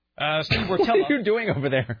 Steve Rotella. What are you doing over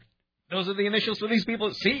there? Those are the initials for these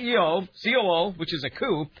people. CEO, COO, which is a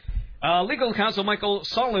coup. Legal counsel Michael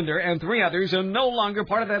Solander and 3 others are no longer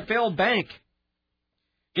part of that failed bank.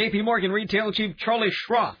 J.P. Morgan retail chief Charlie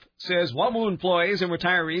Schroff says WAMU employees and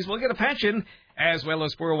retirees will get a pension as well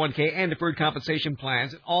as 401k and deferred compensation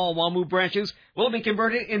plans. All WAMU branches will be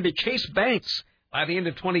converted into Chase banks by the end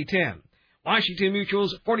of 2010. Washington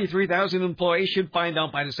Mutual's 43,000 employees should find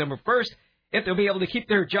out by December 1st if they'll be able to keep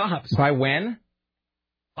their jobs. By when?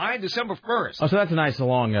 By December 1st. Oh, so that's a nice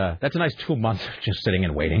that's a nice 2 months just sitting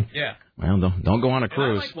and waiting. Yeah. Well, don't go on a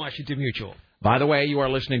cruise. I like Washington Mutual. By the way, you are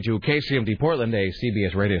listening to KCMD Portland, a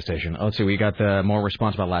CBS radio station. Let's see, we got more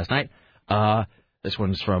response about last night. This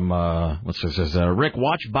one's from, Rick,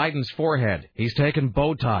 watch Biden's forehead. He's taken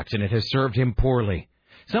Botox, and it has served him poorly.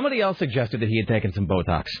 Somebody else suggested that he had taken some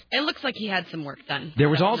Botox. It looks like he had some work done. There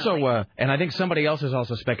was also, and I think somebody else has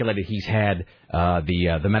also speculated he's had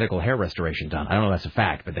the medical hair restoration done. I don't know if that's a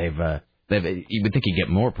fact, but they've you would think he'd get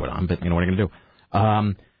more put on, but you know what are you going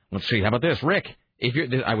to do? Let's see, how about this? Rick,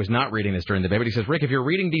 I was not reading this during the debate, but he says, Rick, if you're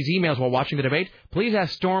reading these emails while watching the debate, please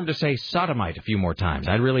ask Storm to say sodomite a few more times.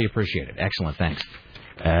 I'd really appreciate it. Excellent, thanks.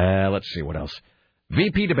 Let's see, what else?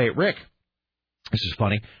 VP debate, Rick. This is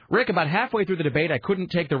funny. Rick, about halfway through the debate, I couldn't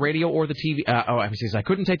take the radio or the TV. I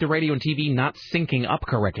couldn't take the radio and TV not syncing up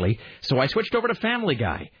correctly, so I switched over to Family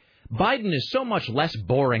Guy. Biden is so much less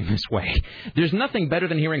boring this way. There's nothing better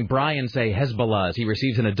than hearing Brian say Hezbollah as he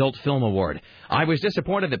receives an Adult Film Award. I was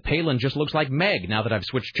disappointed that Palin just looks like Meg now that I've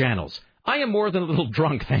switched channels. I am more than a little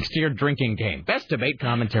drunk thanks to your drinking game. Best debate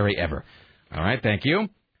commentary ever. All right, thank you.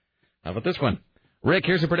 How about this one? Rick,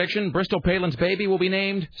 here's a prediction. Bristol Palin's baby will be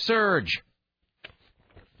named Surge.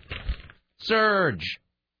 Surge.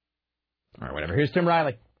 All right, whatever. Here's Tim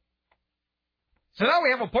Riley. So now we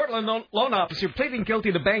have a Portland loan officer pleading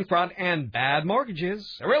guilty to bank fraud and bad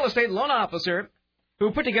mortgages. A real estate loan officer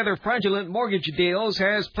who put together fraudulent mortgage deals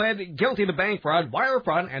has pled guilty to bank fraud, wire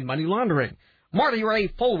fraud, and money laundering. Marty Ray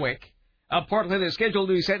Fulwick of Portland is scheduled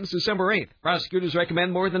to be sentenced December 8th. Prosecutors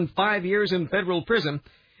recommend more than 5 years in federal prison.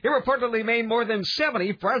 He reportedly made more than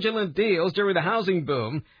 70 fraudulent deals during the housing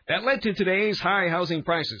boom that led to today's high housing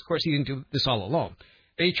prices. Of course, he didn't do this all alone.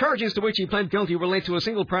 The charges to which he pled guilty relate to a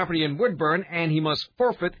single property in Woodburn, and he must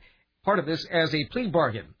forfeit part of this as a plea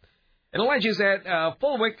bargain. It alleges that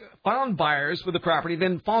Fulwick found buyers for the property,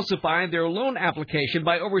 then falsified their loan application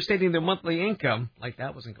by overstating their monthly income, like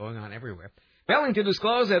that wasn't going on everywhere, failing to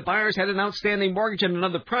disclose that buyers had an outstanding mortgage on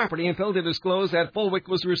another property, and failed to disclose that Fulwick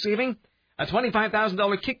was receiving a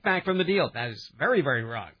 $25,000 kickback from the deal. That is very, very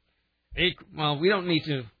wrong. We don't need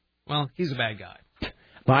to. Well, he's a bad guy.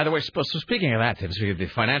 By the way, so speaking of that, Tim, speaking of the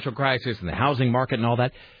financial crisis and the housing market and all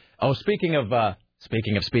that. Oh, speaking of that,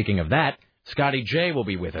 Scotty J will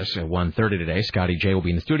be with us at 1:30 today. Scotty J will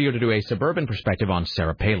be in the studio to do a suburban perspective on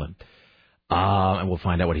Sarah Palin, and we'll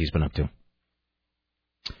find out what he's been up to.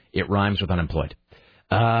 It rhymes with unemployed.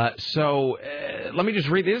 So let me just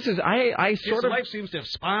read this. His life seems to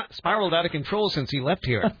have spiraled out of control since he left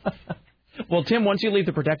here. Well, Tim, once you leave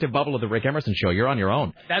the protective bubble of the Rick Emerson show, you're on your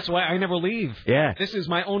own. That's why I never leave. Yeah. This is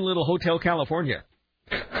my own little Hotel California.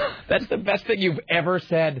 That's the best thing you've ever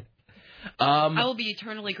said. I will be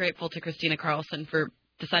eternally grateful to Christina Carlson for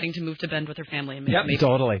deciding to move to Bend with her family. And yep,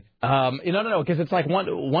 totally. No, because it's like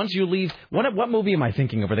once you leave. What movie am I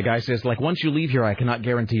thinking of where the guy says, like, once you leave here, I cannot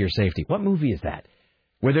guarantee your safety? What movie is that?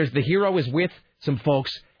 Where there's the hero is with some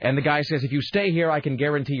folks, and the guy says, if you stay here, I can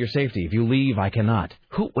guarantee your safety. If you leave, I cannot.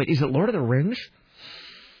 Wait, is it Lord of the Rings?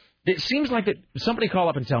 It seems like that. Somebody call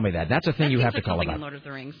up and tell me that. That's a thing you have to call about. Lord of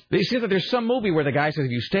the Rings. It seems that there's some movie where the guy says,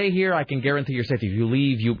 if you stay here, I can guarantee your safety. If you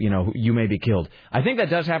leave, you may be killed. I think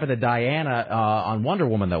that does happen to Diana on Wonder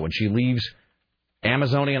Woman, though, when she leaves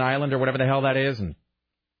Amazonian Island or whatever the hell that is, and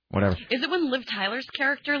whatever. Is it when Liv Tyler's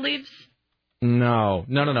character leaves? No,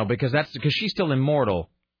 because she's still immortal.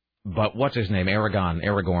 But what's his name?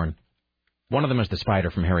 Aragorn. One of them is the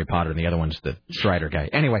spider from Harry Potter, and the other one's the Strider guy.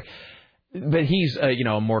 Anyway, but he's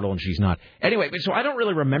immortal and she's not. Anyway, so I don't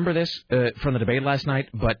really remember this from the debate last night.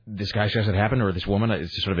 But this guy says it happened, or this woman,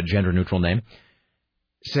 it's sort of a gender neutral name,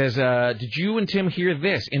 says, "Did you and Tim hear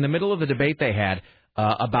this in the middle of the debate they had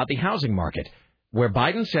about the housing market?" Where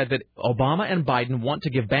Biden said that Obama and Biden want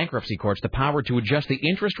to give bankruptcy courts the power to adjust the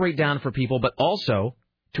interest rate down for people, but also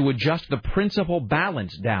to adjust the principal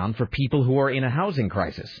balance down for people who are in a housing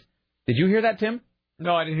crisis. Did you hear that, Tim?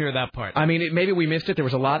 No, I didn't hear that part. I mean, maybe we missed it. There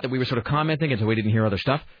was a lot that we were sort of commenting, and so we didn't hear other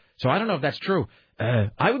stuff. So I don't know if that's true.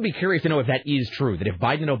 I would be curious to know if that is true, that if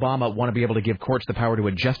Biden and Obama want to be able to give courts the power to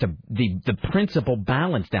adjust the principal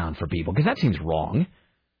balance down for people, because that seems wrong.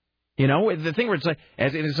 The thing where it's like I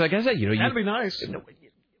said, that'd be nice.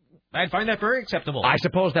 I'd find that very acceptable. I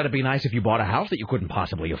suppose that'd be nice if you bought a house that you couldn't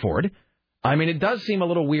possibly afford. I mean, it does seem a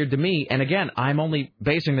little weird to me. And again, I'm only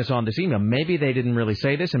basing this on this email. Maybe they didn't really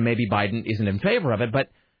say this, and maybe Biden isn't in favor of it. But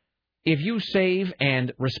if you save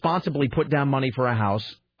and responsibly put down money for a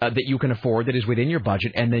house that you can afford, that is within your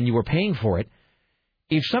budget, and then you are paying for it,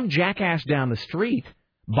 if some jackass down the street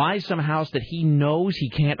buys some house that he knows he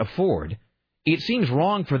can't afford, it seems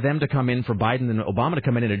wrong for them to come in, for Biden and Obama to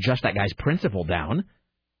come in and adjust that guy's principal down.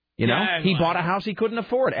 You know, he bought a house he couldn't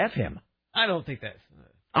afford. F him. I don't think that's...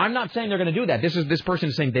 I'm not saying they're going to do that. This person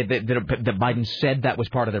is saying that Biden said that was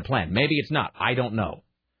part of their plan. Maybe it's not. I don't know.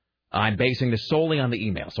 I'm basing this solely on the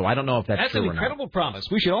email, so I don't know if that's true or not. That's an incredible promise.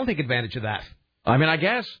 We should all take advantage of that. I mean, I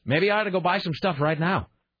guess. Maybe I ought to go buy some stuff right now.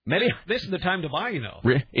 Maybe this is the time to buy, you know.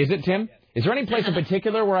 Is it, Tim? Is there any place in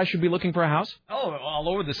particular where I should be looking for a house? Oh, all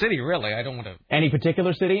over the city, really. I don't want to... Any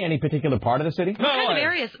particular city? Any particular part of the city? What kind of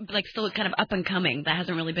areas, like, still kind of up and coming that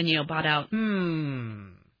hasn't really been, bought out?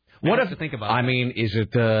 What if to think about? I mean, is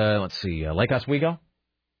it? Let's see, Lake Oswego.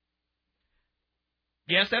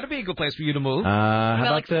 Yes, that'd be a good place for you to move. How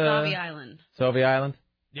about like Sauvie Island? Sauvie Island.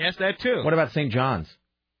 Yes, that too. What about St. John's?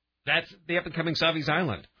 That's the up-and-coming Sauvie's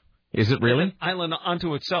Island. Is it really? It's an island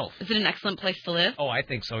unto itself. Is it an excellent place to live? Oh, I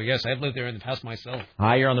think so, yes. I've lived there in the past myself.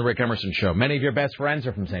 Hi, you're on the Rick Emerson Show. Many of your best friends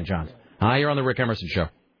are from St. John's. Hi, you're on the Rick Emerson Show.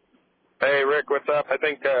 Hey, Rick, what's up? I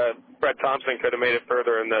think Brett Thompson could have made it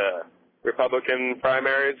further in the Republican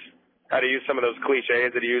primaries. How to use some of those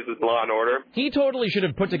cliches that he uses in Law and Order. He totally should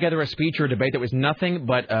have put together a speech or a debate that was nothing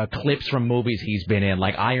but clips from movies he's been in,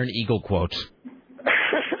 like Iron Eagle quotes.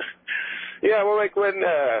 Yeah, well, like when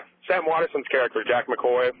Sam Waterson's character, Jack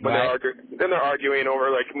McCoy, when they're arguing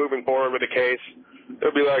over, like, moving forward with the case,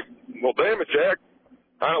 they'll be like, well, damn it, Jack.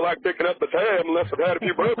 I don't like picking up the tab unless I've had a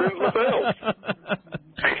few bourbons myself.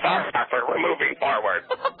 Sorry, we're moving forward.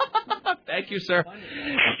 Thank you, sir.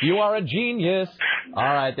 You are a genius. All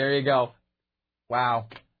right, there you go. Wow.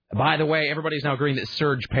 By the way, everybody's now agreeing that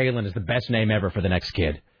Serge Palin is the best name ever for the next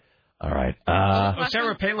kid. All right.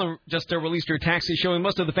 Sarah Palin just released her taxes showing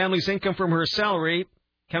most of the family's income from her salary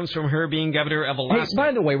comes from her being governor of Alaska. Hey,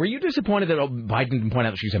 by the way, were you disappointed that Biden didn't point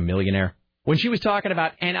out that she's a millionaire? When she was talking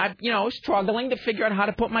about, and I, struggling to figure out how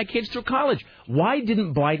to put my kids through college. Why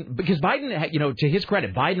didn't Biden, because Biden, to his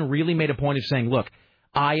credit, Biden really made a point of saying, look,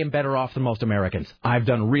 I am better off than most Americans. I've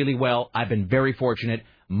done really well. I've been very fortunate.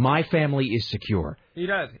 My family is secure. He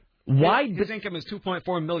does. Why? His income is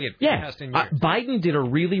 $2.4 million. Yeah, Biden did a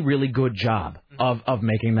really, really good job of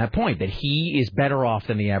making that point, that he is better off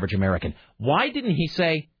than the average American. Why didn't he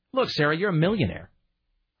say, look, Sarah, you're a millionaire?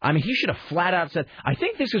 I mean, he should have flat out said, I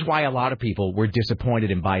think this is why a lot of people were disappointed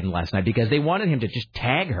in Biden last night, because they wanted him to just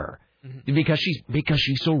tag her because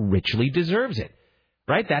she so richly deserves it.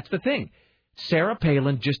 Right? That's the thing. Sarah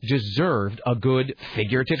Palin just deserved a good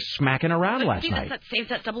figurative smacking around last night. That saves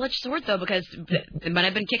that double-edged sword, though, because it might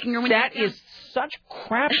have been kicking her when that is such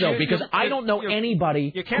crap, though, because I don't know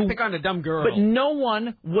anybody. You can't pick on a dumb girl. But no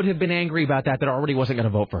one would have been angry about that already wasn't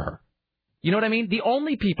going to vote for her. You know what I mean? The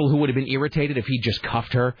only people who would have been irritated if he just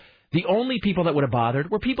cuffed her, the only people that would have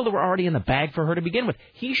bothered were people that were already in the bag for her to begin with.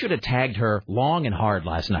 He should have tagged her long and hard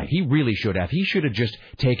last night. He really should have. He should have just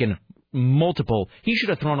taken he should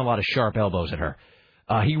have thrown a lot of sharp elbows at her.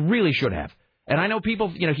 He really should have. And I know people,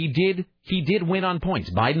 he did win on points.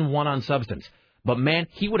 Biden won on substance. But, man,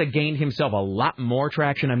 he would have gained himself a lot more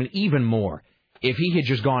traction, I mean, even more, if he had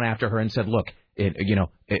just gone after her and said, look,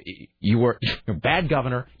 you're a bad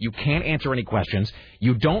governor. You can't answer any questions.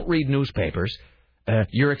 You don't read newspapers.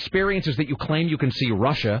 Your experience is that you claim you can see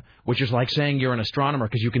Russia, which is like saying you're an astronomer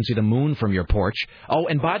because you can see the moon from your porch. Oh,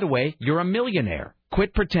 and by the way, you're a millionaire.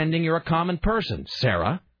 Quit pretending you're a common person,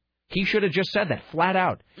 Sarah. He should have just said that flat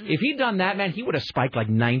out. If he'd done that, man, he would have spiked like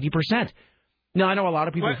 90%. Now, I know a lot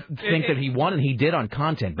of people think that he won, and he did on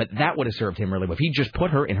content, but that would have served him really well if he just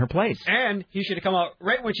put her in her place. And he should have come out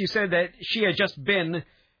right when she said that she had just been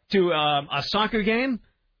to a soccer game.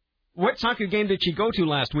 What soccer game did she go to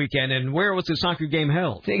last weekend, and where was the soccer game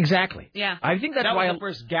held? Exactly. Yeah. I think that's that why was the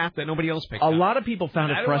first gap that nobody else picked up. A lot of people found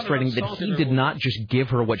it frustrating that he did not just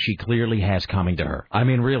give her what she clearly has coming to her. I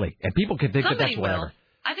mean, really. And people could think that that's whatever.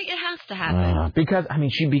 I think it has to happen.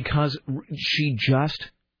 Because she just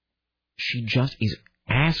is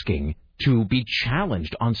asking to be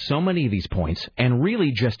challenged on so many of these points and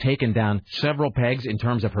really just taken down several pegs in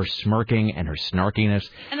terms of her smirking and her snarkiness.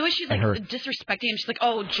 And the way she's disrespecting him. She's like,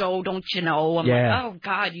 oh, Joe, don't you know? I'm like, oh,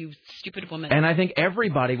 God, you stupid woman. And I think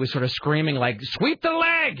everybody was sort of screaming like, sweep the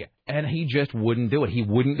leg! And he just wouldn't do it. He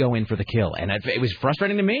wouldn't go in for the kill. And it was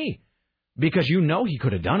frustrating to me because he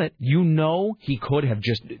could have done it. He could have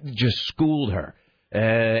just schooled her.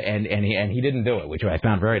 And he didn't do it, which I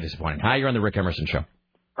found very disappointing. Hi, you're on the Rick Emerson Show.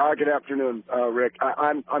 Good afternoon, Rick.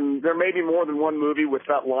 I'm there may be more than one movie with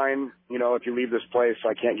that line, if you leave this place,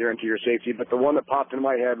 I can't guarantee your safety, but the one that popped into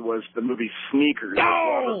my head was the movie Sneakers.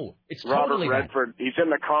 No! It's totally Robert Redford. He's in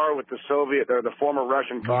the car with the former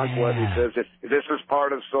Russian consulate. He says, if this is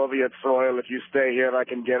part of Soviet soil, if you stay here, I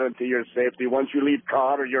can guarantee your safety. Once you leave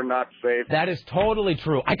Qatar, you're not safe. That is totally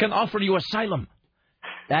true. I can offer you asylum.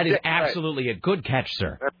 That is absolutely a good catch,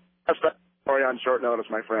 sir. That's the story on short notice,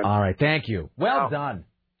 my friend. All right, thank you. Well done.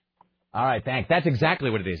 All right, thanks. That's exactly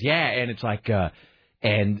what it is. Yeah, and it's like, but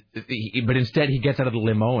instead he gets out of the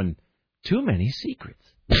limo and too many secrets.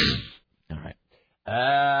 All right,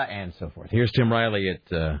 and so forth. Here's Tim Riley at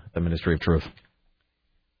the Ministry of Truth.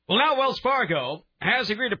 Well, now Wells Fargo has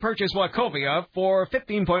agreed to purchase Wachovia for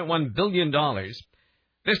 $15.1 billion.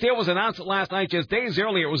 This deal was announced last night. Just days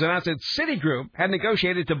earlier, it was announced that Citigroup had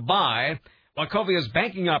negotiated to buy Wachovia's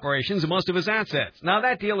banking operations and most of its assets. Now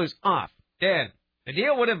that deal is off, dead. The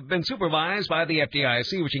deal would have been supervised by the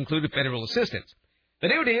FDIC, which included federal assistance. The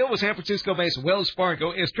new deal with San Francisco-based Wells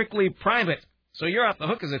Fargo is strictly private, so you're off the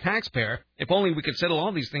hook as a taxpayer. If only we could settle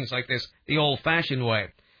all these things like this the old-fashioned way.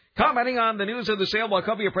 Commenting on the news of the sale,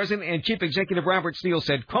 Wachovia President and Chief Executive Robert Steele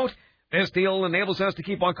said, quote, "This deal enables us to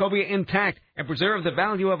keep Wachovia intact and preserve the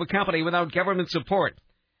value of a company without government support."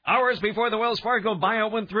 Hours before the Wells Fargo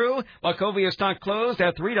buyout went through, Wachovia stock closed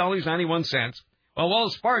at $3.91. While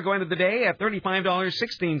Wells Fargo ended the day at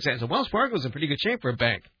 $35.16. And Wells Fargo's in pretty good shape for a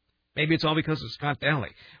bank. Maybe it's all because of Scott Daly.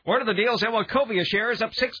 Word of the deal said Wachovia shares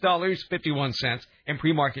up $6.51 in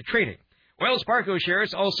pre-market trading. Wells Fargo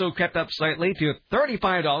shares also crept up slightly to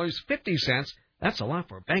 $35.50. That's a lot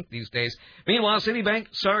for a bank these days. Meanwhile, Citibank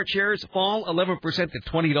saw its shares fall 11% to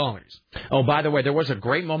 $20. Oh, by the way, there was a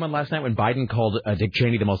great moment last night when Biden called Dick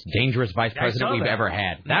Cheney the most dangerous vice president we've ever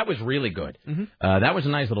had. That was really good. Mm-hmm. That was a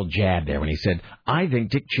nice little jab there when he said, I think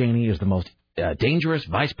Dick Cheney is the most dangerous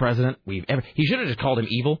vice president we've ever... He should have just called him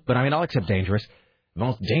evil, but I mean, I'll accept dangerous. The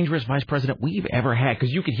most dangerous vice president we've ever had,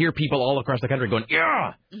 because you could hear people all across the country going,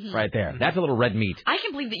 yeah, right there. That's a little red meat. I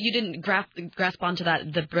can believe that you didn't grasp onto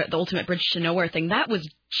that, the ultimate bridge to nowhere thing. That was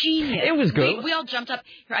genius. It was good. We all jumped up.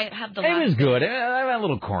 Here, I have the It was good. A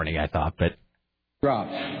little corny, I thought, but... So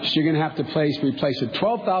you're going to have to replace a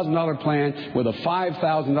 $12,000 plan with a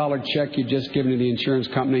 $5,000 check you've just given to the insurance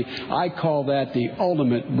company. I call that the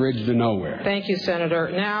ultimate bridge to nowhere. Thank you,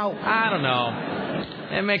 Senator. Now, I don't know.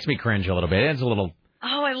 It makes me cringe a little bit. It's a little...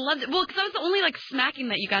 Oh, I loved it. Well, because that was the only, smacking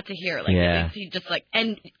that you got to hear. He just,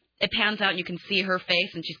 and it pans out and you can see her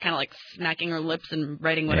face, and she's kind of, smacking her lips and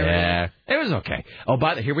writing whatever. Yeah, it was okay. Oh,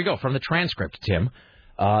 here we go. From the transcript, Tim.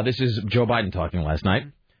 This is Joe Biden talking last night.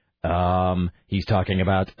 He's talking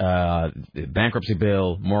about bankruptcy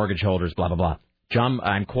bill, mortgage holders, blah, blah, blah. John,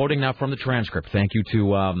 I'm quoting now from the transcript. Thank you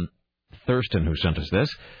to Thurston, who sent us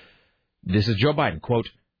this. This is Joe Biden, quote,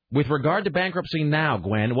 "With regard to bankruptcy now,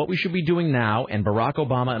 Gwen, what we should be doing now, and Barack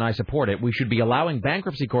Obama and I support it, we should be allowing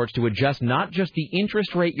bankruptcy courts to adjust not just the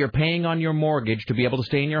interest rate you're paying on your mortgage to be able to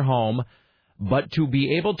stay in your home, but to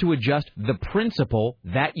be able to adjust the principal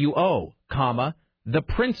that you owe, the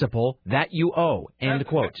principal that you owe," end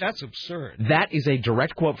quote. That's absurd. That is a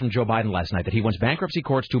direct quote from Joe Biden last night, that he wants bankruptcy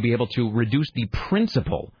courts to be able to reduce the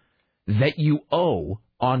principal that you owe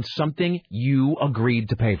on something you agreed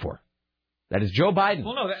to pay for. That is Joe Biden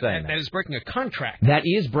saying that is breaking a contract. That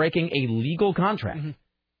is breaking a legal contract. Mm-hmm.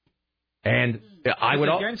 And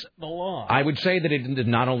against the law. I would say that it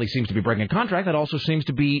not only seems to be breaking a contract, that also seems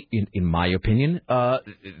to be, in my opinion,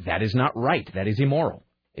 that is not right. That is immoral.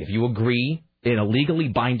 If you agree in a legally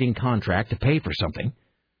binding contract to pay for something,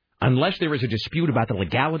 unless there is a dispute about the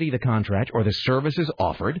legality of the contract or the services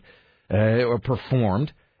offered or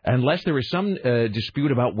performed, unless there is some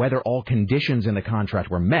dispute about whether all conditions in the contract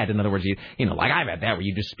were met. In other words, like I've had that where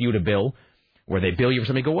you dispute a bill where they bill you for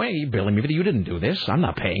something, you go, wait, you're billing me, but you didn't do this. I'm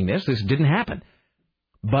not paying this. This didn't happen.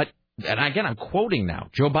 But, and again, I'm quoting now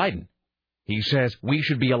Joe Biden. He says, we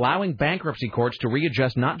should be allowing bankruptcy courts to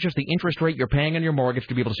readjust not just the interest rate you're paying on your mortgage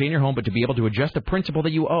to be able to stay in your home, but to be able to adjust the principal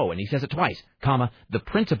that you owe. And he says it twice, the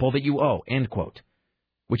principal that you owe, end quote.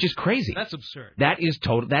 Which is crazy. That's absurd.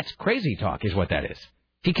 That's crazy talk is what that is.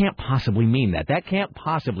 He can't possibly mean that. That can't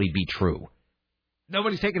possibly be true.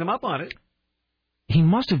 Nobody's taking him up on it. He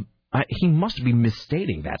must be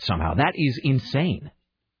misstating that somehow. That is insane.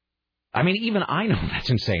 I mean, even I know that's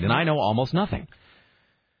insane, and I know almost nothing.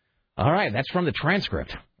 All right, that's from the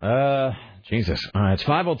transcript. Jesus. It's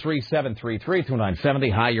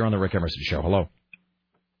 503-733-2970. Hi, you're on the Rick Emerson Show. Hello.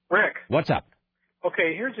 Rick. What's up?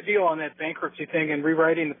 Okay, here's the deal on that bankruptcy thing and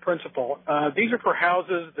rewriting the principal. These are for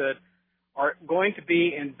houses that are going to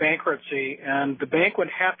be in bankruptcy, and the bank would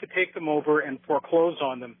have to take them over and foreclose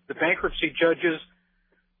on them. The bankruptcy judges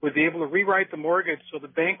would be able to rewrite the mortgage so the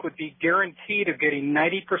bank would be guaranteed of getting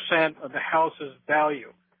 90% of the house's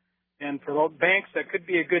value. And for those banks, that could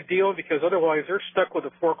be a good deal because otherwise they're stuck with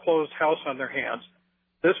a foreclosed house on their hands.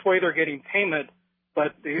 This way they're getting payment,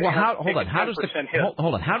 but they hold on. How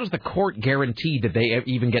does the court guarantee that they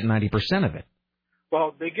even get 90% of it?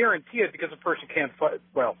 Well, they guarantee it because a person can't file.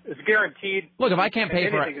 Well, it's guaranteed. Look, if I can't pay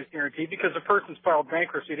for anything is guaranteed because the person's filed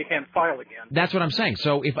bankruptcy, they can't file again. That's what I'm saying.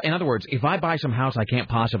 So, in other words, if I buy some house I can't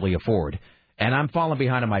possibly afford, and I'm falling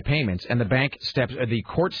behind on my payments, and the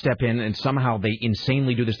court step in, and somehow they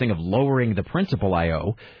insanely do this thing of lowering the principal I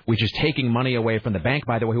owe, which is taking money away from the bank,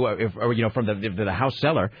 by the way, from the house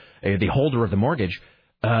seller, the holder of the mortgage.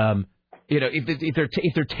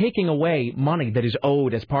 If they're taking away money that is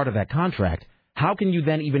owed as part of that contract, how can you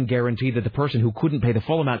then even guarantee that the person who couldn't pay the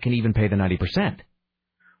full amount can even pay the 90%?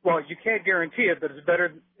 Well, you can't guarantee it, but it's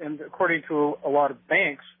better, and according to a lot of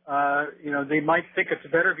banks, they might think it's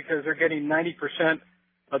better because they're getting 90%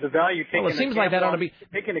 of the value. Well, it seems like that ought to be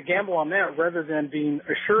taking a gamble on that rather than being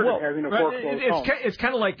assured of having a foreclosed home. It's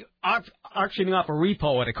kind of like auctioning off a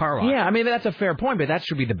repo at a car lot. Yeah, I mean that's a fair point, but that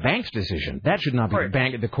should be the bank's decision. That should not be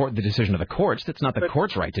the decision of the courts. That's not the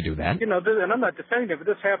court's right to do that. And I'm not defending it, but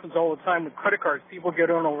this happens all the time with credit cards. People get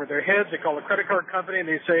on over their heads. They call the credit card company and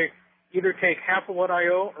they say, either take half of what I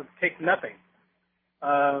owe or take nothing.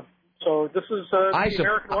 So this is the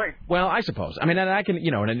American way. Well, I suppose. I mean, and I can,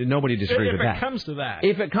 and nobody disagrees with that. If it comes to that.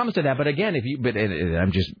 If it comes to that, but again,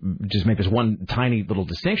 I'm just make this one tiny little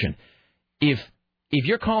distinction. If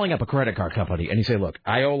you're calling up a credit card company and you say, look,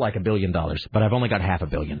 I owe like $1 billion, but I've only got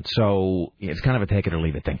 $500 million, so it's kind of a take it or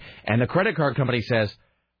leave it thing. And the credit card company says,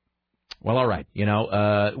 well, all right,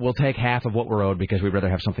 we'll take half of what we're owed because we'd rather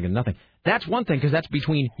have something than nothing. That's one thing because that's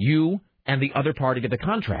between you and the other party to the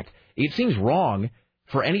contract. It seems wrong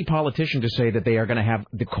for any politician to say that they are going to have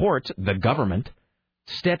the courts, the government,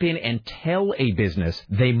 step in and tell a business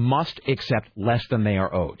they must accept less than they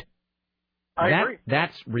are owed. I agree.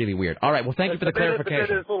 That's really weird. All right, well, thank you for the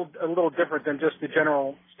clarification. It is a little different than just the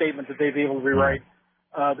general statement that they'd be able to rewrite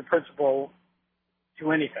the principle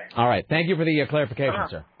to anything. All right, thank you for the clarification,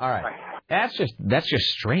 sir. All right. That's just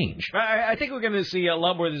strange. I think we're going to see a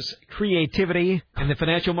lot more of this creativity in the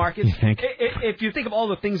financial markets. You think? If you think of all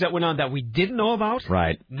the things that went on that we didn't know about,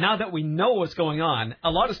 right? Now that we know what's going on, a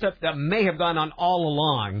lot of stuff that may have gone on all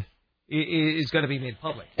along is going to be made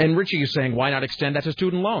public. And Richie is saying, why not extend that to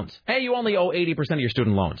student loans? Hey, you only owe 80% of your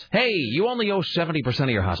student loans. Hey, you only owe 70% of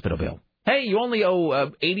your hospital bill. Hey, you only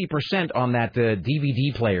owe 80% on that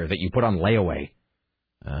DVD player that you put on layaway.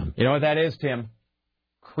 You know what that is, Tim?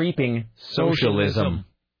 Creeping socialism.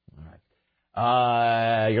 All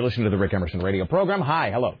right. You're listening to the Rick Emerson radio program.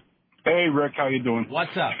 Hi, hello. Hey, Rick, how you doing?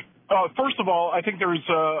 What's up? First of all, I think there's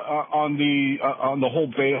on the whole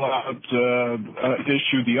bailout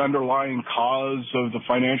issue, the underlying cause of the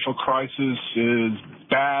financial crisis is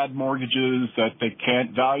bad mortgages that they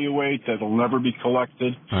can't valuate, that'll never be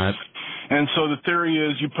collected. All right. And so the theory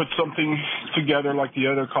is you put something together, like the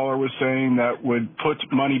other caller was saying, that would put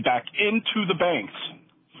money back into the banks,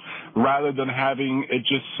 rather than having it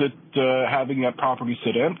just having that property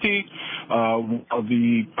sit empty.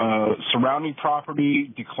 The surrounding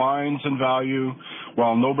property declines in value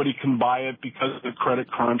while nobody can buy it because of the credit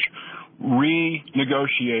crunch.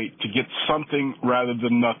 Renegotiate to get something rather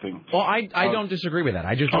than nothing. Well, I don't disagree with that.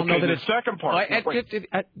 I just don't know that the it's... second part.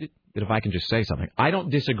 If I can just say something. I don't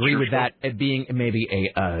disagree with that being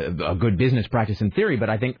maybe a good business practice in theory, but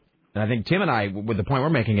I think Tim and I, with the point we're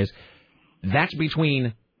making is that's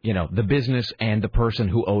between the business and the person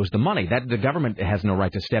who owes the money. That the government has no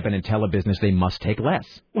right to step in and tell a business they must take less.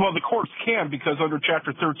 Well, the courts can, because under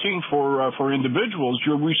Chapter 13 for individuals,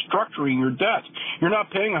 you're restructuring your debt. You're not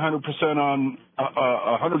paying 100% on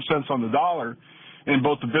 100 cents on the dollar in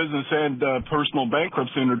both the business and personal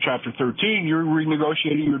bankruptcy under Chapter 13. You're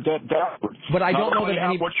renegotiating your debt downward. But I don't know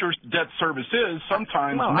that what your debt service is.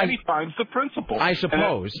 Sometimes, many times, the principal. I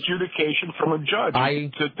suppose. And adjudication from a judge.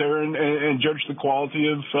 You sit there and judge the quality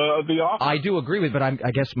of the offer. I do agree with, but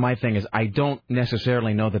I guess my thing is I don't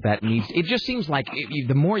necessarily know that needs. It just seems like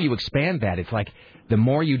the more you expand that, it's like the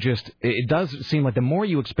more you just. It does seem like the more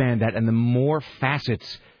you expand that, and the more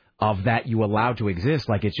facets of that you allow to exist,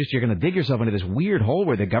 like it's just you're going to dig yourself into this weird hole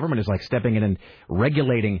where the government is like stepping in and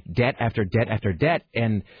regulating debt after debt after debt,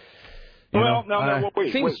 and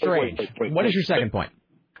wait, seems strange. What is your second point?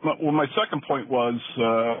 Well, my second point was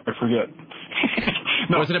I forget.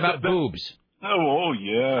 Was it about boobs? Oh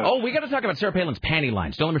yeah. Oh, we got to talk about Sarah Palin's panty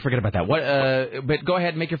lines. Don't let me forget about that. But go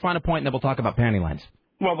ahead, make your final point, and then we'll talk about panty lines.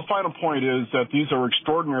 Well, the final point is that these are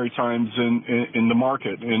extraordinary times in the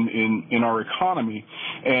market, in our economy,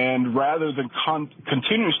 and rather than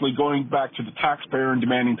continuously going back to the taxpayer and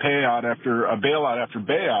demanding bailout after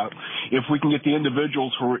bailout, if we can get the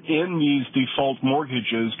individuals who are in these default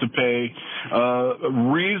mortgages to pay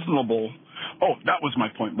reasonable. Oh, that was my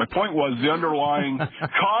point. My point was the underlying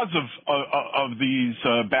cause of these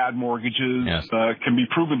bad mortgages can be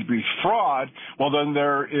proven to be fraud. Well, then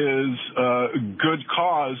there is good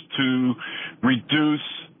cause to reduce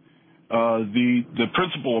the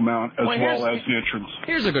principal amount as well as the insurance.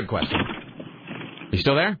 Here's a good question. You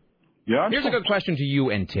still there? Yeah. Here's a good question to you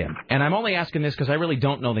and Tim. And I'm only asking this because I really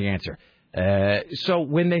don't know the answer. So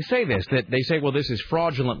when they say this, that they say, well, this is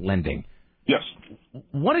fraudulent lending. Yes.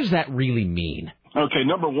 What does that really mean? Okay,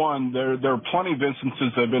 number one, there are plenty of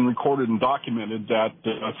instances that have been recorded and documented that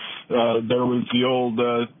there was the old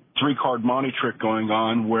three-card money trick going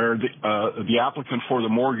on where the applicant for the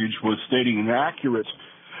mortgage was stating an accurate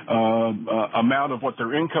amount of what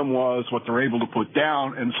their income was, what they're able to put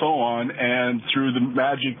down, and so on. And through the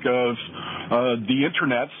magic of the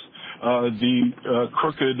internets, the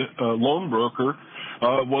crooked loan broker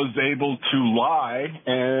was able to lie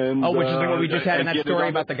and... which is what we just had in that story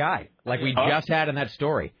about the guy. Like we just had in that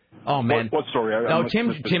story. Oh, man. What story?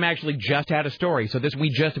 Tim actually just had a story. So we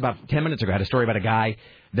just about 10 minutes ago had a story about a guy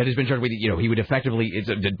that has been charged with, he would effectively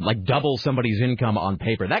double somebody's income on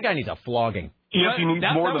paper. That guy needs a flogging. Yes, he needs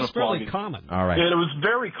more than a flogging. That was fairly common. All right. It was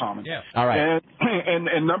very common. Yeah. All right. And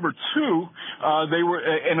number two, they were,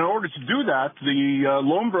 and in order to do that, the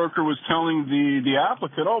loan broker was telling the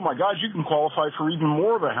applicant, oh my God, you can qualify for even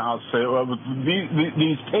more of a house with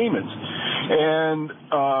these payments. And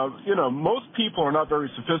most people are not very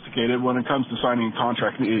sophisticated when it comes to signing a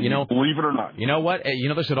contract. Believe it or not. You know what?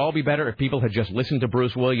 This would all be better if people had just listened to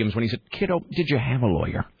Bruce Williams when he said, "Kiddo, did you have a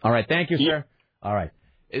lawyer?" All right. Thank you, sir. Yeah. All right.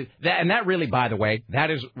 That really, by the way,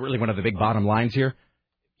 that is really one of the big bottom lines here.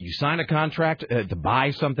 You sign a contract to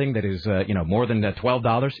buy something that is, more than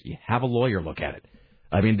 $12. You have a lawyer look at it.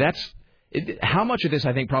 I mean, how much of this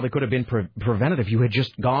I think probably could have been prevented if you had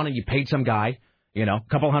just gone and you paid some guy, a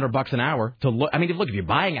couple $100 an hour to look. I mean, look, if you're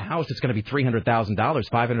buying a house that's going to be $300,000,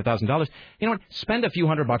 $500,000, you know what? Spend a few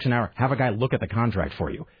 $100 an hour. Have a guy look at the contract for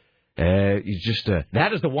you.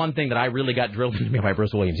 That is the one thing that I really got drilled into me by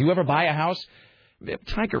Bruce Williams. You ever buy a house?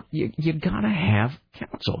 Tiger, you got to have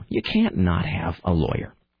counsel. You can't not have a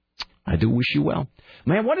lawyer. I do wish you well.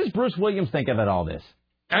 Man, what does Bruce Williams think about all this?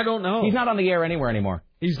 I don't know. He's not on the air anywhere anymore.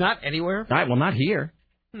 He's not anywhere? All right, well, not here.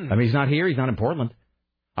 I mean, he's not here. He's not in Portland.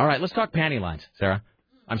 All right, let's talk panty lines, Sarah.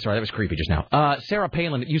 I'm sorry, that was creepy just now. Sarah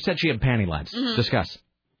Palin, you said she had panty lines. Mm-hmm. Discuss.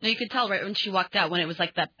 No, you could tell right when she walked out, when it was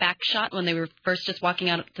like that back shot when they were first just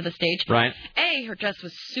walking out to the stage. Right. Her dress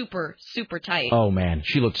was super, super tight. Oh, man.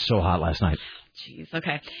 She looked so hot last night. Jeez,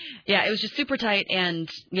 okay. Yeah, it was just super tight, and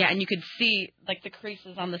you could see, like, the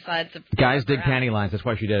creases on the sides of... Guys dig panty lines. That's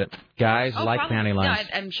why she did it. Guys like panty lines.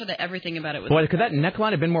 Yeah, I'm sure that everything about it was... Boy, could that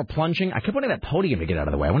neckline have been more plunging? I kept wanting that podium to get out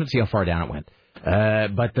of the way. I wanted to see how far down it went.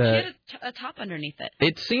 But she had a top underneath it.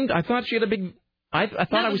 It seemed... I thought she had a big... I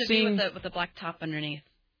thought I was seeing... with the black top underneath.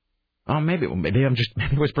 Oh, maybe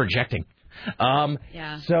it was projecting.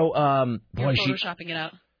 Yeah. So, boy, photoshopping it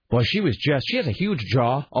out. Boy, she has a huge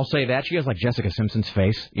jaw. I'll say that. She has like Jessica Simpson's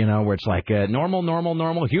face, where it's like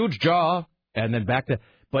normal, huge jaw, and then back to...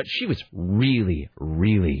 But she was really,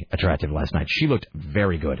 really attractive last night. She looked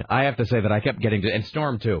very good. I have to say that I kept getting... And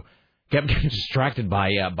Storm, too. Kept getting distracted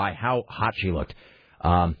by how hot she looked.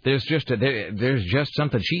 There's just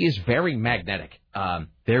something... She is very magnetic.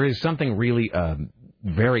 There is something really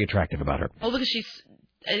very attractive about her. Well, because she's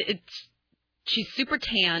super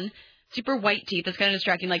tan... Super white teeth. That's kind of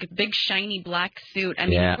distracting. Like a big, shiny black suit. I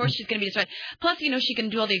mean, Of course she's going to be distracted. Plus, she can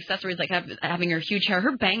do all the accessories, like having her huge hair.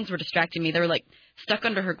 Her bangs were distracting me. They were, like, stuck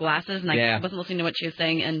under her glasses, and I wasn't listening to what she was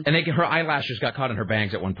saying. And her eyelashes got caught in her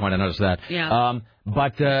bangs at one point. I noticed that. Yeah.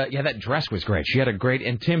 That dress was great. She had a great...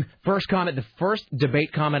 And Tim, the first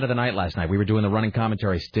debate comment of the night last night. We were doing the running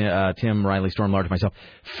commentary, Tim, Riley, Storm, Large, myself.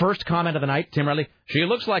 First comment of the night, Tim, Riley, she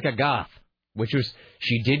looks like a goth. Which was,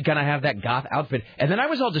 she did kind of have that goth outfit. And then I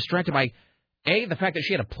was all distracted by, the fact that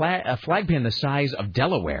she had a flag pin the size of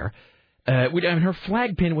Delaware. Her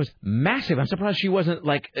flag pin was massive. I'm surprised she wasn't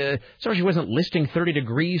listing 30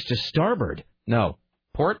 degrees to starboard. No.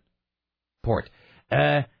 Port.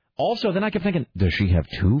 Also, then I kept thinking, does she have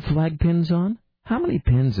 2 flag pins on? How many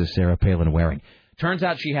pins is Sarah Palin wearing? Turns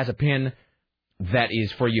out she has a pin that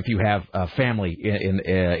is for you if you have a family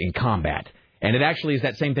in combat. And it actually is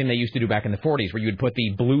that same thing they used to do back in the 40s, where you would put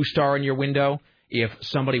the blue star in your window if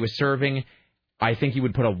somebody was serving. I think he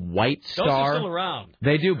would put a white star. Those are still around.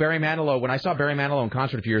 They do. Barry Manilow. When I saw Barry Manilow in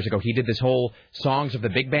concert a few years ago, he did this whole songs of the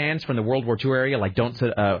big bands from the World War II area, like Don't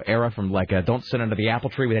Sit Under the Apple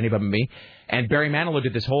Tree with Anybody But Me. And Barry Manilow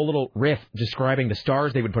did this whole little riff describing the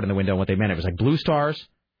stars they would put in the window and what they meant. It was like blue stars.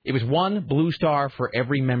 It was one blue star for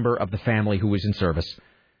every member of the family who was in service.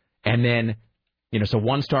 And then, so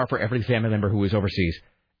one star for every family member who was overseas.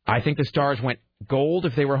 I think the stars went gold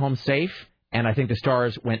if they were home safe, and I think the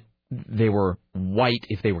stars they were white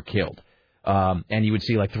if they were killed. And you would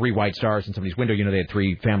see like 3 white stars in somebody's window. They had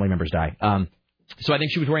 3 family members die. So I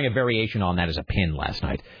think she was wearing a variation on that as a pin last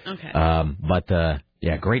night. Okay. But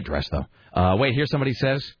great dress, though. Wait, here somebody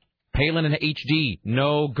says, Palin in HD,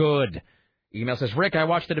 no good. Email says, Rick, I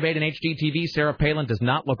watched the debate in HD TV. Sarah Palin does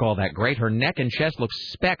not look all that great. Her neck and chest look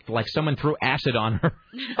specked like someone threw acid on her.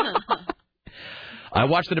 I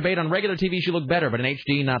watched the debate on regular TV. She looked better, but in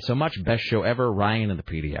HD, not so much. Best show ever, Ryan and the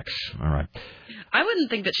PDX. All right. I wouldn't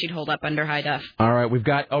think that she'd hold up under high def. All right, we've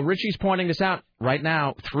got... Richie's pointing this out right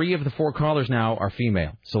now. 3 of the 4 callers now are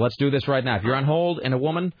female. So let's do this right now. If you're on hold and a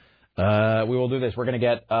woman, we will do this. We're going to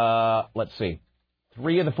get... let's see.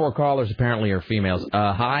 3 of the 4 callers apparently are females.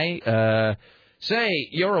 Hi. Say,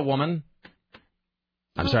 you're a woman.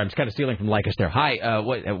 I'm sorry, I'm just kind of stealing from Lycus there. Hi.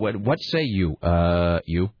 What say you?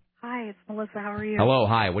 You? Hi, it's Melissa. How are you? Hello.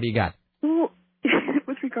 Hi. What do you got? Well,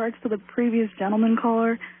 with regards to the previous gentleman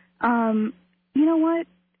caller, you know what?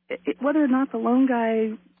 Whether or not the loan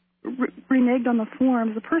guy reneged on the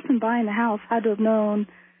forms, the person buying the house had to have known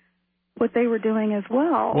what they were doing as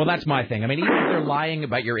well. Well, that's my thing. I mean, even if they're lying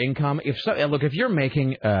about your income, if you're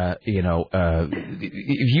making, if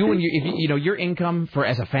your income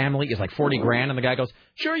as a family is like $40,000, and the guy goes,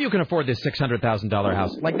 sure, you can afford this $600,000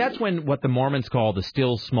 house. Like that's when what the Mormons call the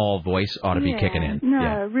still small voice ought to be kicking in.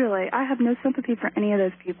 No, really, I have no sympathy for any of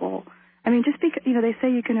those people. I mean, just because they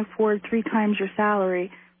say you can afford 3 times your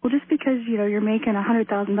salary. Well, just because you're making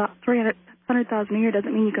 $300,000 a year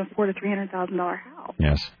doesn't mean you can afford a $300,000 house.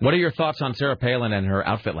 Yes. What are your thoughts on Sarah Palin and her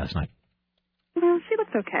outfit last night? Well, she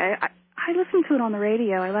looks okay. I listened to it on the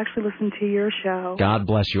radio. I actually listened to your show. God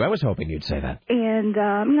bless you. I was hoping you'd say that. And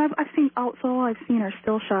I've seen her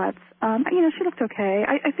still shots. She looked okay.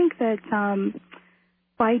 I think that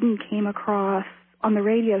Biden came across on the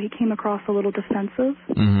radio. He came across a little defensive.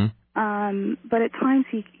 Mm-hmm. But at times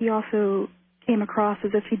he also came across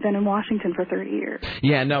as if he'd been in Washington for 30 years.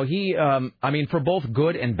 Yeah, no, he, for both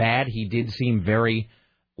good and bad, he did seem very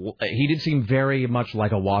much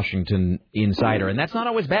like a Washington insider, and that's not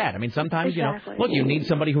always bad. I mean, sometimes, look, you need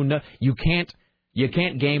somebody who knows. You can't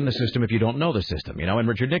game the system if you don't know the system, and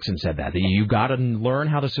Richard Nixon said that. You got to learn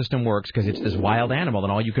how the system works because it's this wild animal,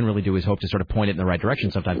 and all you can really do is hope to sort of point it in the right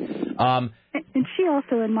direction sometimes. And she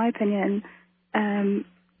also, in my opinion,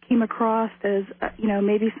 came across as,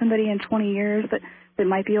 maybe somebody in 20 years that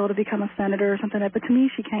might be able to become a senator or something like that. But to me,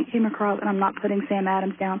 she came across, and I'm not putting Sam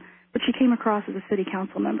Adams down, but she came across as a city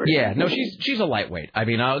council member. Yeah, no, she's a lightweight. I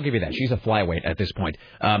mean, I'll give you that. She's a flyweight at this point.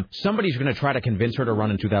 Somebody's going to try to convince her to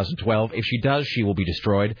run in 2012. If she does, she will be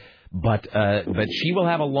destroyed. But she will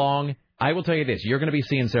have a long... I will tell you this. You're going to be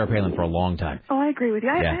seeing Sarah Palin for a long time. Oh, I agree with you.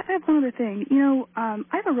 Yeah. I have one other thing. I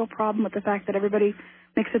have a real problem with the fact that everybody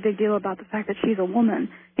makes a big deal about the fact that she's a woman.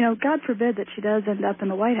 God forbid that she does end up in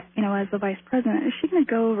the White House, as the vice president. Is she going to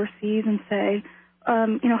go overseas and say,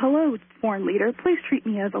 hello, foreign leader, please treat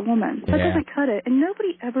me as a woman? That doesn't cut it. And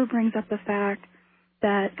nobody ever brings up the fact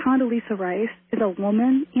that Condoleezza Rice is a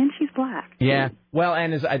woman and she's black. Yeah. Well,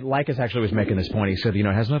 and as Lycus actually was making this point, he said, it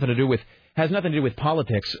has nothing to do with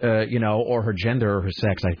politics, or her gender or her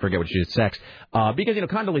sex. I forget what she did, sex. Because,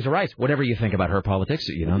 Condoleezza Rice, whatever you think about her politics,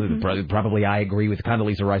 probably I agree with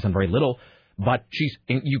Condoleezza Rice on very little. But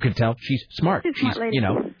you can tell she's smart. She's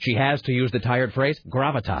she has, to use the tired phrase,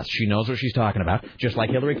 gravitas. She knows what she's talking about, just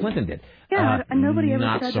like Hillary Clinton did. Yeah, and nobody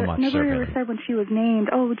ever said so much. Nobody ever said when she was named,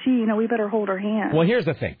 oh, gee, we better hold her hand. Well, here's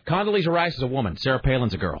the thing. Condoleezza Rice is a woman. Sarah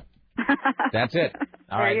Palin's a girl. That's it.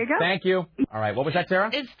 All right. There you go. Thank you. All right. What was that,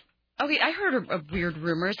 Sarah? Okay, I heard a weird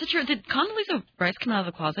rumor. Is it true? Did Condoleezza Rice come out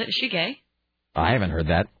of the closet? Is she gay? I haven't heard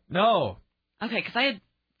that. No. Okay, because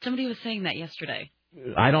somebody was saying that yesterday.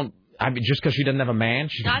 Just because she doesn't have a man?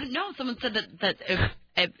 No, someone said that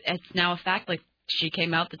it's now a fact. Like, she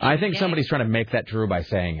came out. I think somebody's trying to make that true by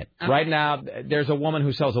saying it. Okay. Right now, there's a woman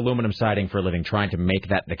who sells aluminum siding for a living trying to make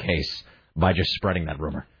that the case by just spreading that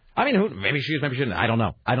rumor. I mean, maybe she is, maybe she isn't. I don't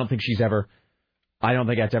know. I don't think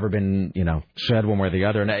that's ever been, said one way or the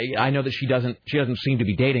other. And I know that she doesn't seem to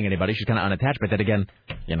be dating anybody. She's kind of unattached, but then again,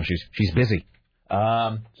 she's busy.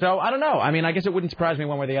 So I don't know. I mean, I guess it wouldn't surprise me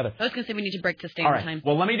one way or the other. I was going to say we need to break to stay on time.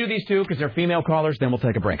 Well, let me do these two because they're female callers. Then we'll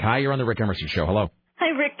take a break. Hi, you're on the Rick Emerson Show. Hello. Hi,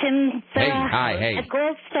 Rick and Sarah. Hey.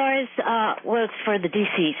 Gold Stars works for the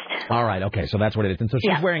deceased. All right, okay, so that's what it is. And so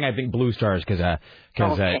she's wearing, I think, blue stars because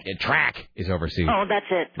track is overseas. Oh, that's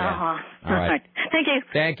it. Yeah. All right. Thank you.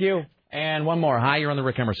 Thank you. And one more. Hi, you're on the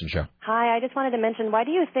Rick Emerson Show. Hi, I just wanted to mention, why do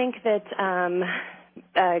you think that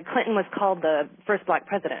Clinton was called the first black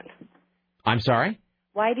president? I'm sorry?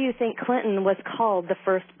 Why do you think Clinton was called the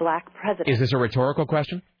first black president? Is this a rhetorical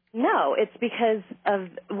question? No, it's because of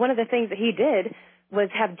one of the things that he did was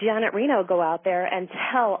have Janet Reno go out there and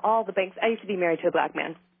tell all the banks. I used to be married to a black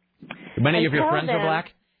man. Many of your friends are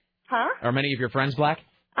black? Huh? Are many of your friends black?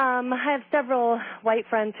 I have several white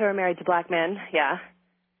friends who are married to black men, yeah.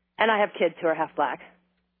 And I have kids who are half black.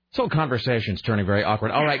 This whole conversation's turning very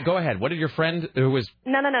awkward. All right, go ahead. What did your friend who was...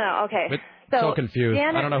 No, okay. So confused.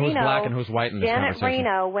 I don't know who's black and who's white in this conversation. Janet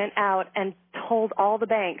Reno went out and told all the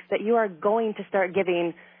banks that you are going to start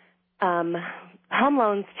giving home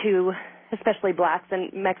loans to especially blacks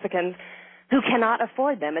and Mexicans who cannot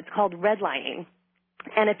afford them. It's called redlining.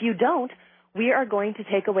 And if you don't, we are going to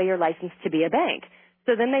take away your license to be a bank.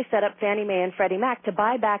 So then they set up Fannie Mae and Freddie Mac to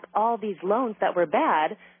buy back all these loans that were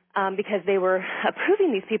bad because they were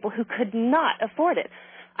approving these people who could not afford it.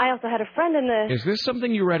 I also had a friend in the... Is this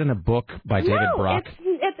something you read in a book by David Brock?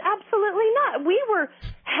 It's absolutely not. We were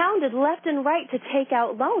hounded left and right to take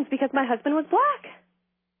out loans because my husband was black.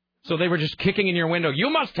 So they were just kicking in your window.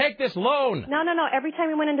 You must take this loan. No. Every time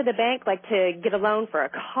we went into the bank, like to get a loan for a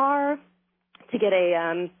car, to get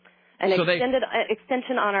an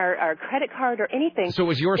extension on our credit card or anything. So it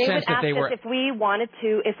was your sense that they were... If we wanted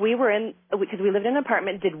to, if we were in, because we lived in an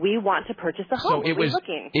apartment, did we want to purchase a home? So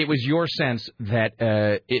it was your sense that,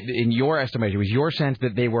 in your estimation, it was your sense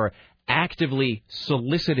that they were actively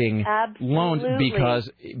soliciting loans because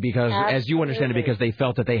as you understand it, because they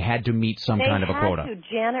felt that they had to meet some kind of a quota.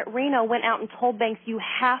 Janet Reno went out and told banks, you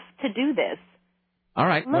have to do this. All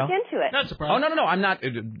right. Look into it. Not surprised. Oh, no. I'm not.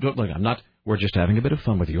 Look, I'm not. We're just having a bit of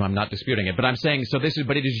fun with you. I'm not disputing it. But I'm saying, so this is,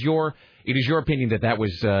 but it is your opinion that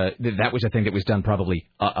was a thing that was done probably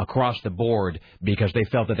across the board because they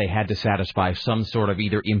felt that they had to satisfy some sort of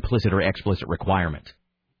either implicit or explicit requirement.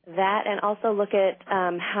 That, and also look at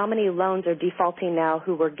how many loans are defaulting now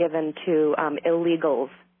who were given to illegals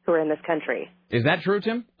who are in this country. Is that true,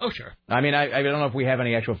 Tim? Oh, sure. I mean, I don't know if we have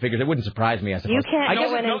any actual figures. It wouldn't surprise me, I suppose. You can't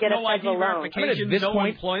go in and get a federal loan.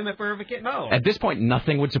 Employment verification, no. At this point,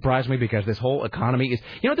 nothing would surprise me because this whole economy is...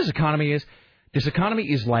 You know what this economy is? This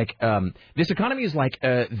economy is like the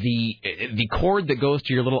cord that goes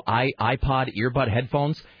to your little iPod earbud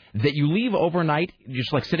headphones that you leave overnight,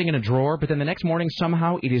 just like sitting in a drawer, but then the next morning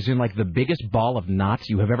somehow it is in like the biggest ball of knots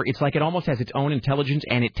you have ever... It's like it almost has its own intelligence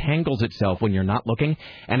and it tangles itself when you're not looking,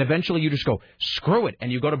 and eventually you just go, screw it,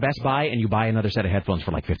 and you go to Best Buy and you buy another set of headphones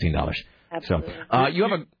for like $15. Absolutely. So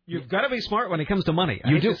you've got to be smart when it comes to money.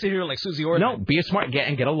 You do. Sit here like Susie Orton. No, be a smart,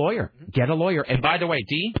 get a lawyer. Get a lawyer. And by the way,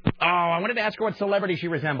 Dee, I wanted to ask her what celebrity she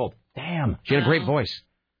resembled. Damn, she had a great voice.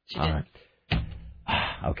 She did. All right.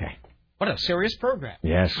 Okay. What a serious program.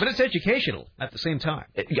 Yes. But it's educational at the same time.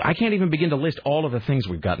 I can't even begin to list all of the things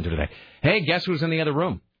we've gotten to today. Hey, guess who's in the other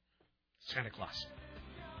room? Santa Claus.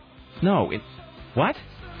 No, what?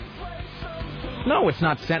 No, it's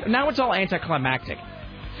not Santa. Now it's all anticlimactic.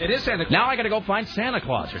 It is Santa Claus. Now I got to go find Santa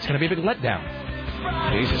Claus. It's going to be a big letdown.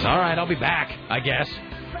 Jesus. All right, I'll be back, I guess.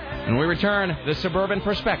 When we return, the Suburban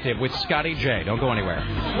Perspective with Scotty J. Don't go anywhere.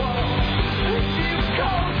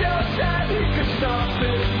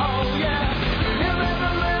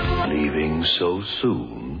 Leaving so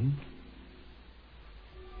soon?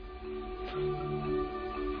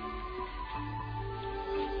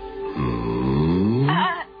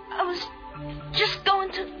 I was just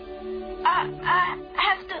going to... I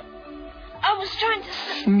was trying to...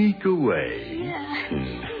 Sneak away? Yeah.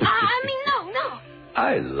 I mean, no.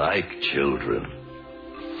 I like children.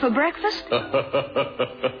 For breakfast?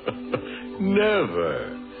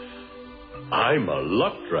 Never. I'm a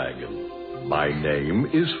luck dragon. My name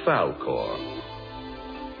is Falcor.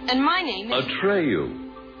 And my name is... Atreyu.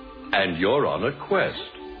 And you're on a quest.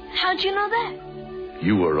 How'd you know that?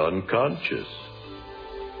 You were unconscious.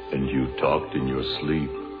 And you talked in your sleep.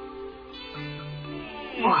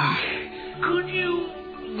 Could you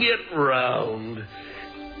get round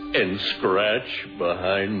and scratch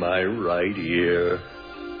behind my right ear? I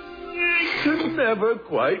could never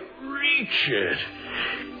quite reach it.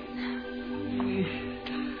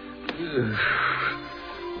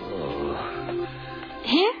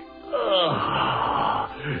 Here?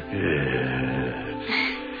 Yeah.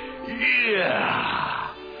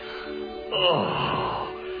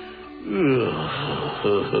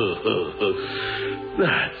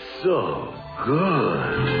 That's so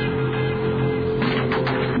good.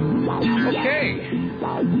 Okay.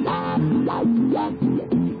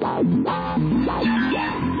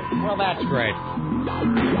 Well, that's great.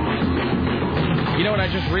 You know what I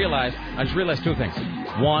just realized? I just realized two things.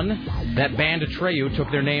 One, that band Atreyu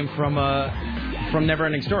took their name from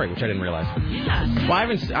Neverending Story, which I didn't realize. Yeah. Well, I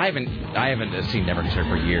haven't seen Neverending Story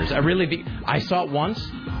for years. I saw it once,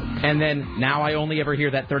 and then now I only ever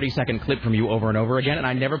hear that 30-second clip from you over and over again, and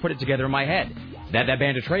I never put it together in my head. That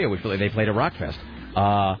band Atreyu, which they played at Rockfest,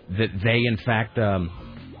 that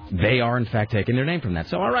they are in fact taking their name from that.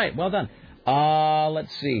 So all right, well done.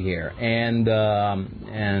 Let's see here, and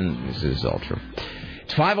this is all true.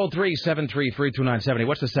 It's 503-733-2970.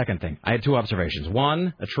 What's the second thing? I had two observations.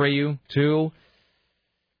 One, Atreyu. Two,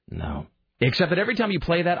 no. Except that every time you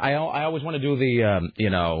play that, I always want to do the,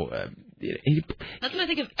 that's what I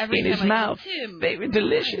think of every in time his I mouth. They were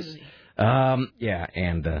delicious.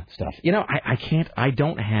 And stuff. I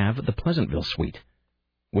don't have the Pleasantville Suite,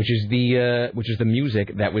 which is the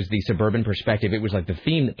music that was the Suburban Perspective. It was like the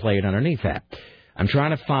theme that played underneath that. I'm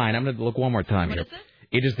going to look one more time here.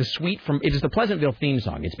 It is the suite it is the Pleasantville theme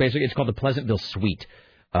song. It's called the Pleasantville Suite,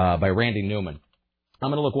 by Randy Newman. I'm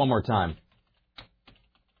going to look one more time.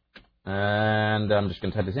 And I'm just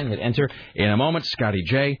going to type this in, hit enter. In a moment, Scotty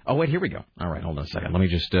J. Oh, wait, here we go. All right, hold on a second. Let me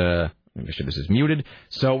just make sure this is muted.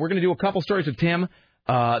 So we're going to do a couple stories with Tim.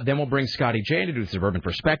 Then we'll bring Scotty J to do the Suburban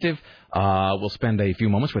Perspective. We'll spend a few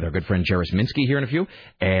moments with our good friend Jairus Minsky here in a few.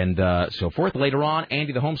 And so forth. Later on,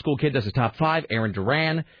 Andy the Homeschool Kid does his top 5. Aaron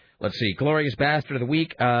Duran. Let's see. Glorious Bastard of the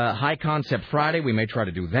Week. High Concept Friday. We may try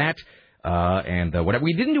to do that. And whatever.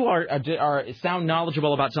 We didn't do our Sound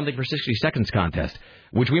Knowledgeable About Something for 60 Seconds contest,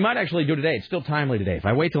 which we might actually do today. It's still timely today. If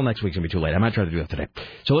I wait till next week, it's going to be too late. I might try to do that today.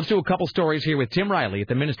 So let's do a couple stories here with Tim Riley at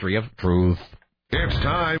the Ministry of Truth. It's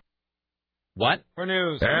time. What? For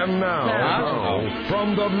news. And now,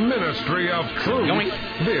 from the Ministry of Truth,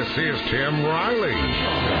 this is Tim Riley.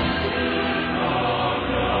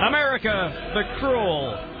 America, the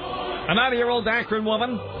cruel. A 90-year-old Akron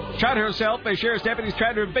woman shot herself as sheriff's deputies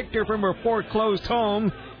tried to evict her from her foreclosed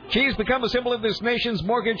home. She's become a symbol of this nation's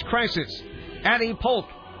mortgage crisis. Addie Polk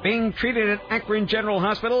being treated at Akron General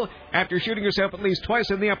Hospital after shooting herself at least twice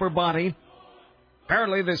in the upper body.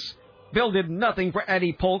 Apparently, this bill did nothing for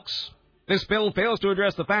Addie Polk's. This bill fails to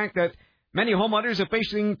address the fact that many homeowners are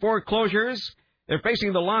facing foreclosures. They're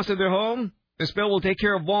facing the loss of their home. This bill will take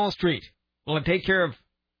care of Wall Street. Will it take care of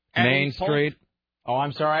Main Polk? Street? Oh,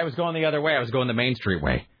 I'm sorry. I was going the other way. I was going the Main Street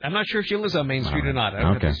way. I'm not sure if she lives on Main Street or not. I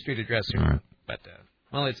don't have the street address here. Right.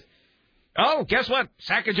 But, it's... Oh, guess what?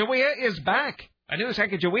 Sacagawea is back. A new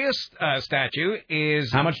Sacagawea statue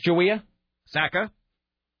is... How much Jawea? Sacca.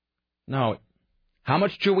 No. How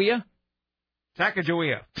much Jawea?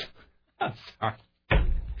 Sacagawea. Sorry.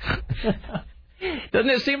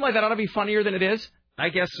 Doesn't it seem like that ought to be funnier than it is? I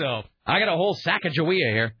guess so. I got a whole sack of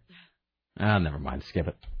Jawea here. Never mind. Skip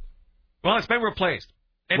it. Well, it's been replaced.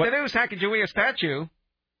 And the new Sacagawea statue,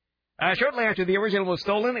 shortly after the original was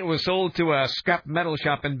stolen, it was sold to a scrap metal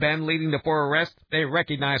shop in Bend, leading to 4 arrests. They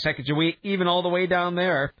recognized Sacagawea even all the way down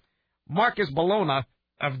there. Marcus Bologna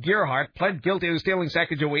of Gearhart pled guilty to stealing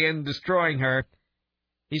Sacagawea and destroying her.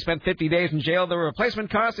 He spent 50 days in jail. The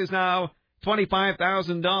replacement cost is now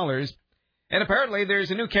 $25,000. And apparently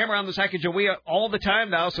there's a new camera on the Sacagawea all the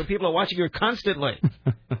time now, so people are watching her constantly.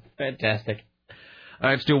 Fantastic. All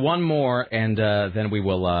right, let's do one more, and then we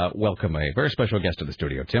will welcome a very special guest to the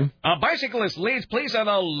studio. Tim? A bicyclist leads police on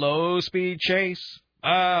a low-speed chase.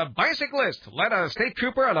 A bicyclist led a state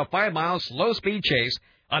trooper on a 5-mile slow-speed chase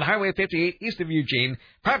on Highway 58 east of Eugene.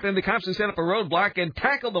 Promptly, the cops set up a roadblock and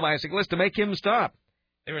tackled the bicyclist to make him stop.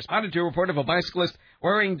 They responded to a report of a bicyclist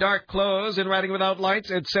wearing dark clothes and riding without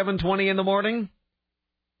lights at 7:20 in the morning.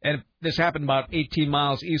 And this happened about 18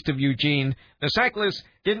 miles east of Eugene. The cyclist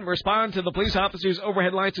didn't respond to the police officer's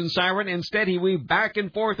overhead lights and siren. Instead, he weaved back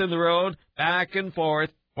and forth in the road, back and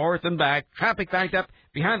forth, forth and back. Traffic backed up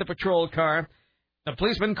behind the patrol car. The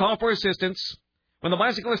policeman called for assistance. When the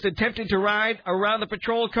bicyclist attempted to ride around the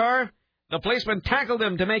patrol car, the policeman tackled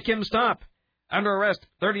him to make him stop. Under arrest,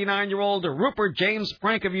 39-year-old Rupert James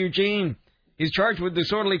Frank of Eugene. He's charged with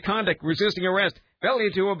disorderly conduct, resisting arrest, failure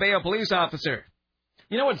to obey a police officer.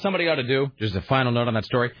 You know what somebody ought to do? Just a final note on that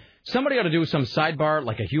story. Somebody ought to do some sidebar,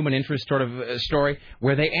 like a human interest sort of story,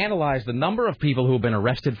 where they analyze the number of people who have been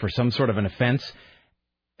arrested for some sort of an offense,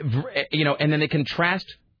 and then they contrast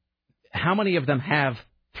how many of them have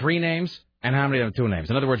 3 names and how many of them 2 names.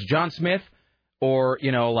 In other words, John Smith or,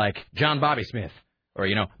 like John Bobby Smith. Or,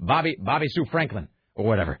 Bobby Sue Franklin, or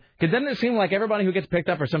whatever. Because doesn't it seem like everybody who gets picked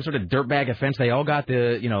up for some sort of dirtbag offense, they all got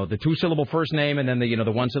the 2-syllable first name and then the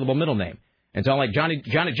 1-syllable middle name. It's all like Johnny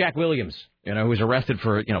Jack Williams, who was arrested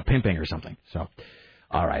for, pimping or something. So,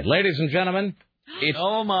 all right, ladies and gentlemen, it's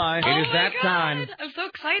It is that time. I'm so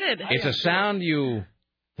excited. It's a sound you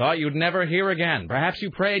thought you'd never hear again. Perhaps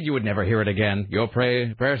you prayed you would never hear it again. Your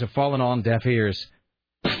prayers have fallen on deaf ears.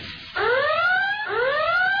 Scotty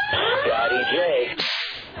J.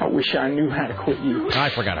 I wish I knew how to quit you. I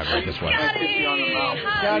forgot I read this one.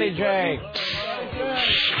 Scotty J.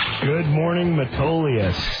 Good morning,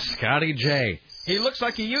 Metolius. Scotty J. He looks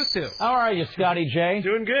like he used to. How are you, Scotty J?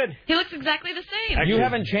 Doing good. He looks exactly the same. You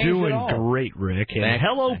haven't changed doing at all. Doing great, Rick. And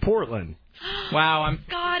hello, Portland. Wow,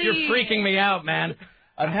 Scotty. You're freaking me out, man.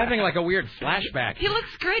 I'm having like a weird flashback. He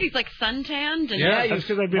looks great. He's like suntanned. And yeah, that's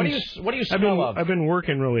because I've been. What do you smell of? I've been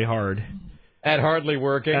working really hard. At hardly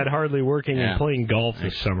working. And playing golf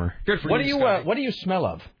this summer. Good for you. What do you smell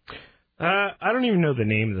of? I don't even know the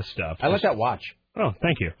name of the stuff. I like that watch. Oh,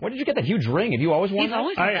 thank you. When did you get that huge ring? Have you always worn that? He's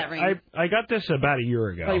always had that ring. I got this about a year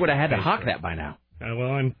ago. I thought you would have had to hock that by now.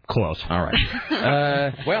 Well, I'm close. All right.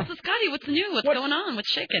 Well. So, Scotty, what's new? What's going on? What's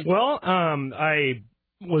shaking? Well, I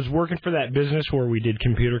was working for that business where we did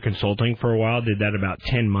computer consulting for a while. Did that about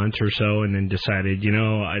 10 months or so, and then decided,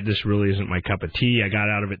 this really isn't my cup of tea. I got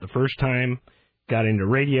out of it the first time. Got into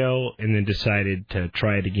radio, and then decided to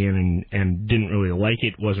try it again and didn't really like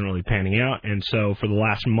it, wasn't really panning out. And so for the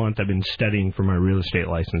last month, I've been studying for my real estate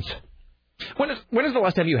license. When is the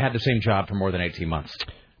last time you had the same job for more than 18 months?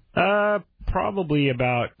 Probably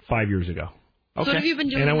about 5 years ago. Okay. So what have you been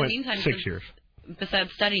doing in the meantime? 6 years.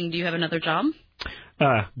 Besides studying, do you have another job?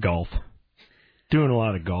 Golf. Doing a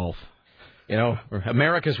lot of golf.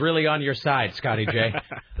 America's really on your side, Scotty J.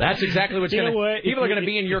 That's exactly what's going to... People are going to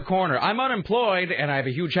be in your corner. I'm unemployed, and I have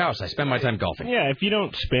a huge house. I spend my time golfing. Yeah, if you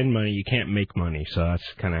don't spend money, you can't make money. So that's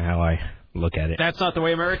kind of how I look at it. That's not the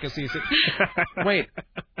way America sees it. Wait,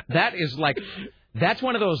 that's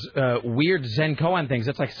one of those weird Zen koan things.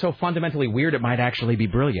 That's like so fundamentally weird it might actually be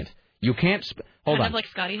brilliant. You can't... Hold on. Kind of like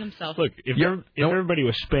Scotty himself. Look, if everybody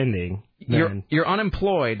was spending... Then... You're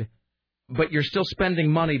unemployed... But you're still spending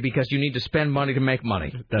money because you need to spend money to make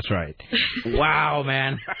money. That's right. Wow,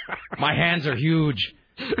 man. My hands are huge.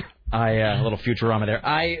 A little Futurama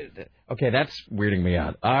there. Okay, that's weirding me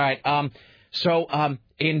out. All right. So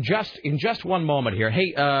in just one moment here.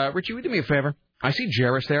 Hey, Richie, would you do me a favor? I see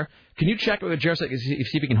Jairus there. Can you check with Jairus, see if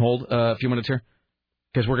he can hold a few minutes here?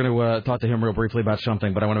 Because we're going to talk to him real briefly about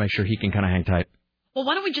something, but I want to make sure he can kind of hang tight. Well,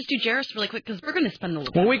 why don't we just do Jairus really quick, because we're going to spend a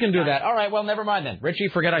little time. Well, we can do that. All right, well, never mind then. Richie,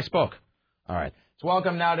 forget I spoke. All right. So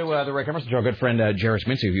welcome now to the Rick Emerson Show. Our good friend Jairus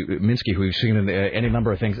Minsky, who we've seen in any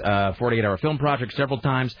number of things, 48-hour film project several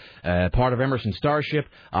times, part of Emerson Starship,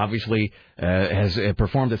 obviously has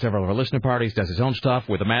performed at several of our listener parties, does his own stuff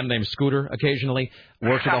with a man named Scooter occasionally,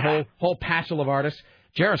 works with a whole patchel of artists.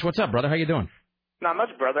 Jairus, what's up, brother? How you doing? Not much,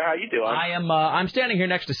 brother. How you doing? I'm standing here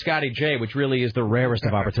next to Scotty J, which really is the rarest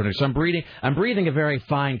of opportunities. So I'm breathing a very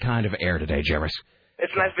fine kind of air today, Jairus.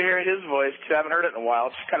 It's nice to hear his voice, too. I haven't heard it in a while.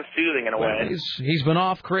 It's kind of soothing in a way. He's been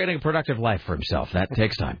off creating a productive life for himself. That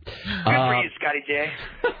takes time. Good for you, Scotty J.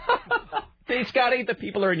 See, Scotty, the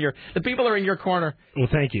people are in your corner. Well,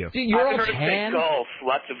 thank you. See, you're all tan. Golf,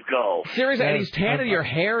 lots of golf. Seriously, and he's tan, and your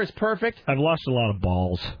hair is perfect. I've lost a lot of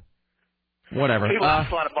balls. Whatever. He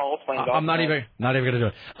lost a lot of balls playing golf. I'm not even going to do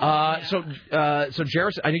it. So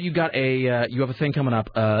Jairus, I know you got you have a thing coming up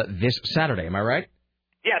this Saturday. Am I right?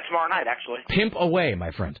 Yeah, tomorrow night, actually. Pimp away,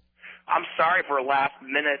 my friend. I'm sorry for last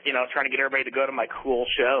minute, trying to get everybody to go to my cool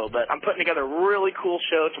show, but I'm putting together a really cool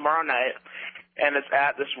show tomorrow night, and it's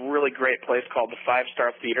at this really great place called the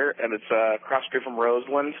 5-Star Theater, and it's across the street from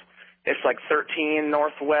Roseland. It's like 13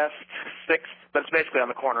 Northwest 6th, but it's basically on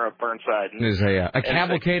the corner of Burnside. There's a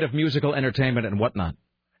cavalcade of musical entertainment and whatnot.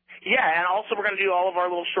 Yeah, and also we're going to do all of our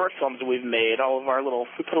little short films that we've made. We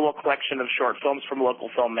put a little collection of short films from local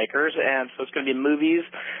filmmakers, and so it's going to be movies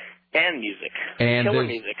and music, killer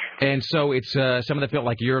music. And so it's some of the film,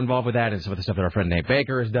 like you're involved with that, and some of the stuff that our friend Nate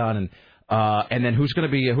Baker has done, and then who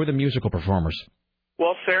are the musical performers?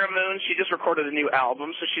 Well, Sarah Moon, she just recorded a new album,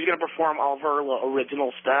 so she's going to perform all of her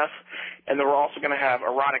original stuff. And then we're also going to have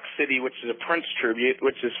Erotic City, which is a Prince tribute,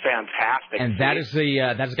 which is fantastic. And that's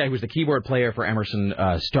the guy who was the keyboard player for Emerson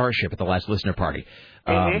Starship at the last listener party.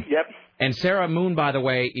 Yep. And Sarah Moon, by the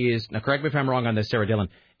way, is, now correct me if I'm wrong on this, Sarah Dillon,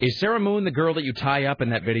 is Sarah Moon the girl that you tie up in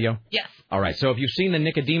that video? Yes. All right, so if you've seen the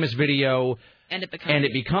Nicodemus video, And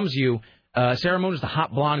It Becomes You, Sarah Moon is the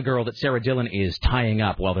hot blonde girl that Sarah Dillon is tying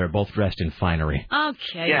up while they're both dressed in finery.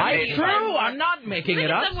 Okay. Yeah, true. I'm not making it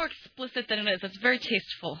up. It's more explicit than it is. It's very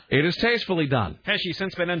tasteful. It is tastefully done. Has she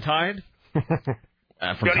since been untied?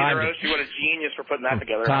 From Jody time Hiroshi, what a genius for putting that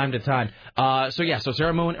together. Time to time. So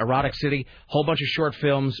Sarah Moon, Erotic City, whole bunch of short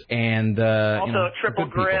films, and also Triple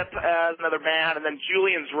Grip as another band, and then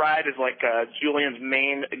Julian's Ride is like Julian's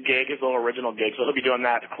main gig, his little original gig, so he'll be doing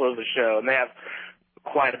that to close the show, and they have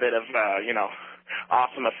quite a bit of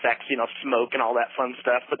awesome effects, smoke and all that fun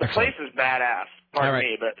stuff. But the place is badass. Pardon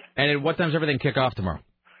me, but. And at what time does everything kick off tomorrow?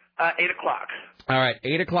 8 o'clock. All right,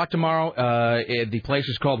 8 o'clock tomorrow. The place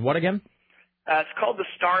is called what again? It's called the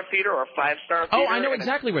Star Theater or 5-Star Theater. Oh, I know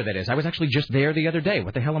exactly where that is. I was actually just there the other day.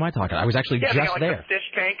 What the hell am I talking? I was actually just like there. The fish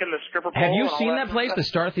tank and the stripper pole. Have you and all seen that place, the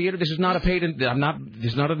Star Theater? This is not a paid. I'm not.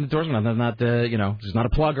 This is not an endorsement. I'm not. This is not a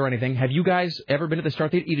plug or anything. Have you guys ever been to the Star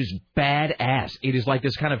Theater? It is badass. It is like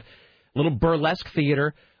this kind of little burlesque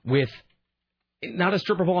theater with not a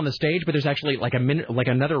stripper pole on the stage, but there's actually like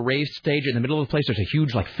another raised stage in the middle of the place. There's a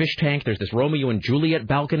huge like fish tank. There's this Romeo and Juliet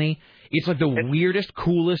balcony. It's like the weirdest,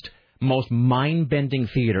 coolest, most mind-bending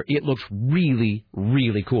theater. It looks really,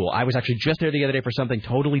 really cool. I was actually just there the other day for something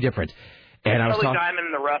totally different. And I was totally diamond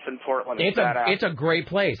in the rough in Portland. It's a great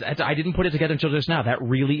place. I didn't put it together until just now. That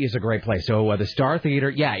really is a great place. So the Star Theater,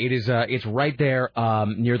 yeah, it is. It's right there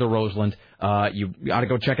near the Roseland. You ought to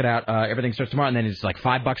go check it out. Everything starts tomorrow, and then it's like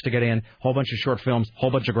 $5 to get in. Whole bunch of short films, whole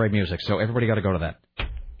bunch of great music. So everybody got to go to that.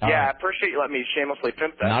 I appreciate you letting me shamelessly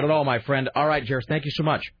pimp that. Not at all, my friend. All right, Jairus, thank you so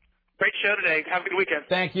much. Great show today. Have a good weekend.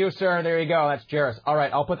 Thank you, sir. There you go. That's Jairus. All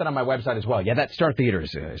right, I'll put that on my website as well. Yeah, that Star Theater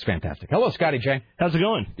is fantastic. Hello, Scotty J. How's it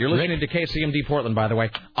going? You're listening to KCMD Portland, by the way.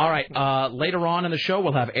 All right, later on in the show,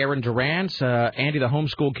 we'll have Aaron Durant. Andy, the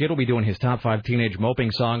homeschool kid, will be doing his top 5 teenage moping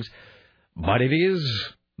songs. But it is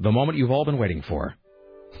the moment you've all been waiting for.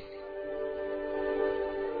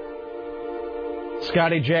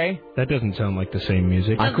 Scotty J. That doesn't sound like the same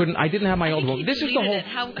music. I didn't have my old one. This is the whole.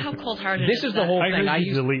 How cold-hearted. This is the whole thing. I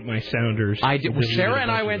used to delete my sounders. I did. Sarah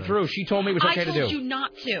and I went through. She told me it was okay to do. I told you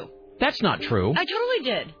not to. That's not true. I totally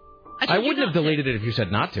did. I wouldn't have deleted it if you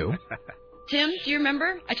said not to. Tim, do you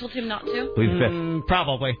remember? I told him not to. Plead the fifth.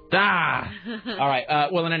 Probably. All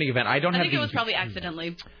right. Well, in any event, I don't have. I think it was probably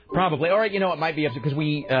accidentally. Probably. All right. It might be up to because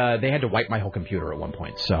they had to wipe my whole computer at one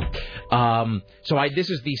point. So, this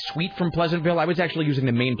is the suite from Pleasantville. I was actually using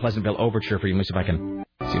the main Pleasantville overture for you. Let me see if I can.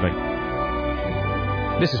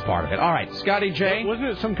 This is part of it. All right, Scotty J. Wasn't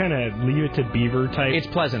it some kind of Leave It to Beaver type? It's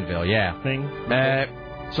Pleasantville, yeah. Thing.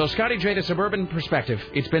 So, Scotty J, the suburban perspective.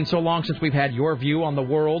 It's been so long since we've had your view on the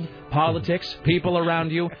world, politics, people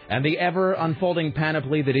around you, and the ever-unfolding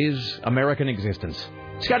panoply that is American existence.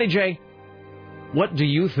 Scotty J, what do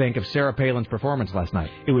you think of Sarah Palin's performance last night?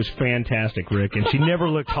 It was fantastic, Rick, and she never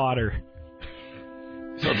looked hotter.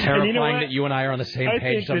 So terrifying that you and I are on the same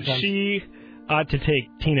page sometimes. I think that she ought to take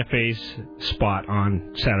Tina Fey's spot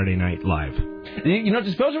on Saturday Night Live.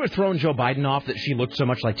 To suppose it was throwing Joe Biden off that she looked so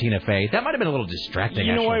much like Tina Fey. That might have been a little distracting,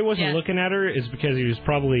 You know why I wasn't looking at her is because he was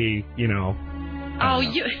probably,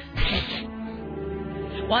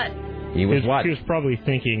 What? He was what? He was probably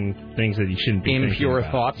thinking things that he shouldn't be thinking Impure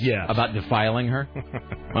about. thoughts about defiling her?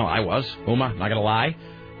 Well, I was. Uma, not going to lie.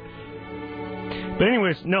 But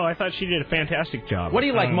anyways, no, I thought she did a fantastic job. What do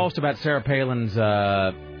you like most about Sarah Palin's,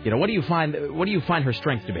 what do you find her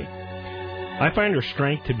strength to be? I find her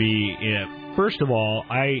strength to be, first of all,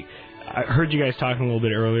 I heard you guys talking a little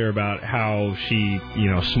bit earlier about how she,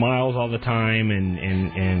 smiles all the time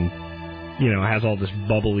and has all this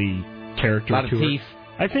bubbly character a lot to of her. teeth.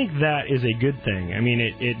 I think that is a good thing. I mean,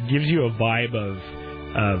 it gives you a vibe of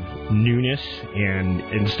newness, and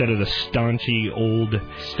instead of the staunchy old...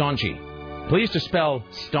 Staunchy. Please to spell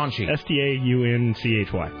staunchy.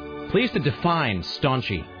 Staunchy. Please to define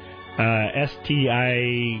staunchy.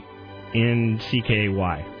 Stinkky.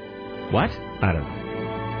 What? I don't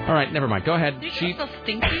know. All right, never mind. Go ahead. She spell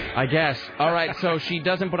stinky? I guess. All right, so she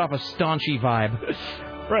doesn't put off a staunchy vibe.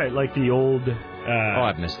 Right, like the old...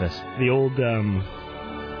 I've missed this. The old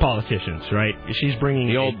politicians, right? She's bringing...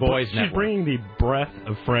 The old boys network. She's bringing the breath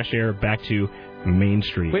of fresh air back to Main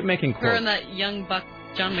Street. Quit making quotes. Her and that young buck,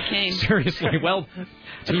 John McCain. Seriously, well,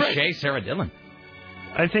 touche, Sarah Dillon.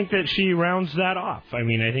 I think that she rounds that off. I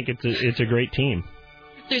mean, I think it's a great team.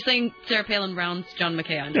 They're saying Sarah Palin rounds John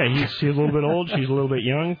McCain. Yeah, she's a little bit old. She's a little bit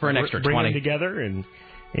young. For an extra bring 20. them together, and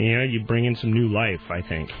you bring in some new life, I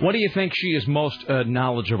think. What do you think she is most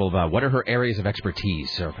knowledgeable about? What are her areas of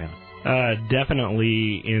expertise, Sarah Palin?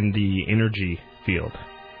 Definitely in the energy field.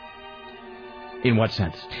 In what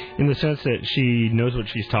sense? In the sense that she knows what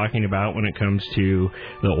she's talking about when it comes to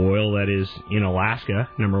the oil that is in Alaska,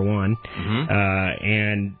 number one,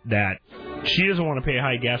 and that she doesn't want to pay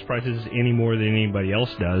high gas prices any more than anybody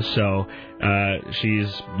else does. So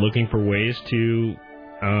she's looking for ways to,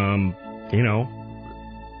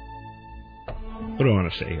 what do I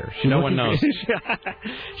want to say here? No one knows.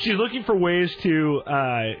 She's looking for ways to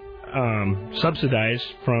subsidize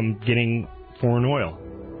from getting foreign oil.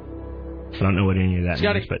 So I don't know what any of that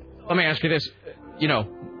means, but let me ask you this.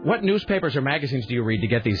 What newspapers or magazines do you read to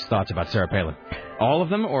get these thoughts about Sarah Palin? All of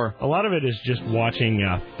them, or? A lot of it is just watching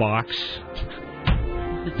Fox.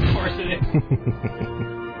 Of course it is.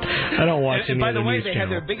 I don't watch any by of the way, news they channel.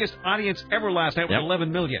 had their biggest audience ever last night with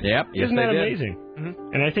 11 million. Yep. Yes, Isn't that amazing?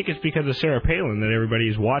 Mm-hmm. And I think it's because of Sarah Palin that everybody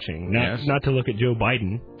is watching, not to look at Joe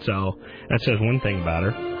Biden. So that says one thing about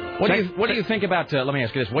her. What do you think about? Let me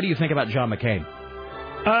ask you this: what do you think about John McCain?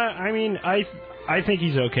 I mean, I think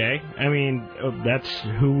he's okay. I mean, that's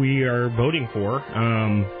who we are voting for.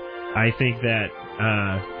 I think that.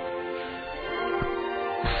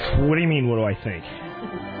 What do you mean? What do I think?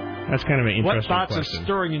 That's kind of an interesting What thoughts question. are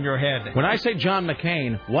stirring in your head? When I say John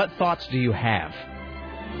McCain, what thoughts do you have?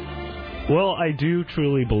 Well, I do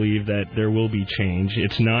truly believe that there will be change.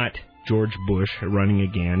 It's not George Bush running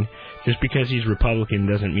again. Just because he's Republican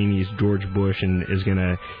doesn't mean he's George Bush and is going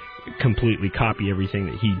to completely copy everything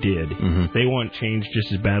that he did. Mm-hmm. They want change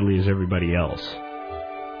just as badly as everybody else.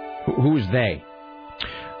 Who's they?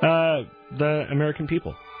 The American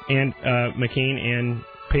people. And McCain and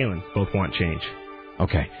Palin both want change.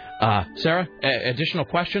 Okay. Sarah, additional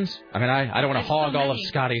questions? I mean, I don't want to hog all of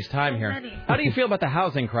Scotty's time here. How do you feel about the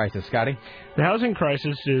housing crisis, Scotty? The housing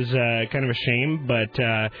crisis is kind of a shame, but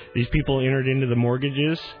these people entered into the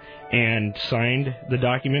mortgages and signed the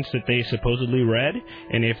documents that they supposedly read.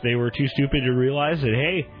 And if they were too stupid to realize that,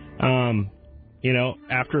 hey,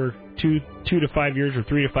 after 2 to 5 years or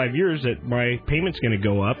 3 to 5 years that my payment's going to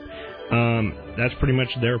go up, that's pretty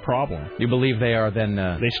much their problem. You believe they are then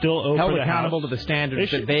they still owe held for the accountable house. to the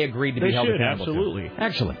standards that they agreed to be held accountable absolutely. to?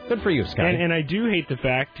 Excellent. Good for you, Scotty. And I do hate the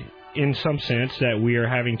fact, in some sense, that we are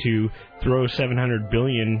having to throw $700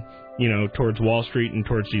 billion, towards Wall Street and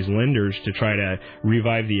towards these lenders to try to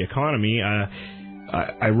revive the economy.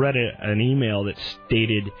 I read an email that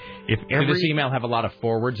stated if every... Did this email have a lot of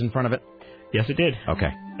forwards in front of it? Yes, it did.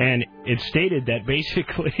 Okay. And it stated that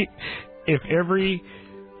basically, if every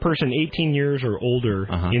person 18 years or older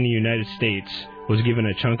in the United States was given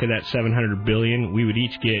a chunk of that $700 billion, we would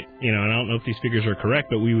each get, and I don't know if these figures are correct,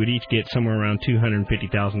 but we would each get somewhere around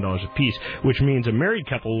 $250,000 apiece, which means a married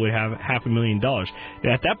couple would have $500,000.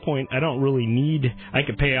 At that point, I don't really need. I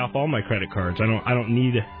could pay off all my credit cards. I don't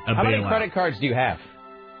need a bailout. How many credit cards do you have?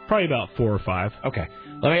 Probably about 4 or 5. Okay.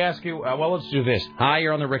 Let me ask you. Let's do this. Hi,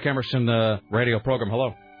 you're on the Rick Emerson radio program.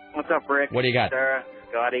 Hello. What's up, Rick? What do you got? Sarah,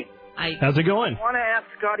 Scotty. How's it going? I want to ask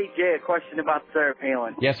Scotty J a question about Sarah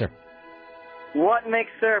Palin. Yes, sir. What makes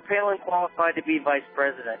Sarah Palin qualified to be vice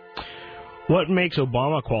president? What makes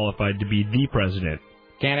Obama qualified to be the president?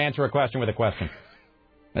 Can't answer a question with a question.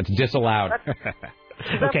 That's disallowed.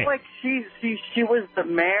 That's like she was the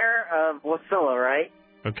mayor of Wasilla, right?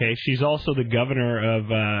 Okay, she's also the governor of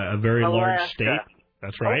a very large state.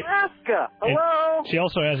 That's right. Alaska. Hello. And she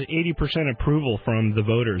also has 80% approval from the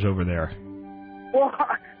voters over there. Well,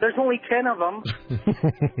 there's only 10 of them.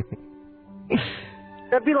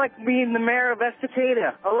 That'd be like being the mayor of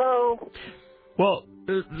Estacada. Hello. Well,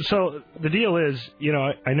 so the deal is,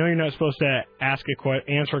 I know you're not supposed to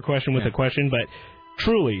answer a question with a question, but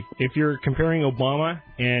truly, if you're comparing Obama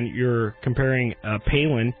and you're comparing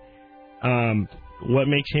Palin, what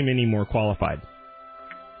makes him any more qualified?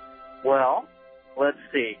 Well, let's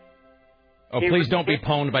see. Oh, please don't be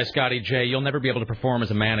pwned by Scotty J. You'll never be able to perform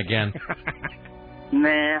as a man again.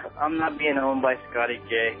 Nah, I'm not being owned by Scotty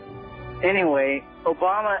J. Anyway,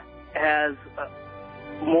 Obama has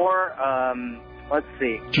more. Let's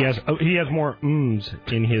see. He has more ums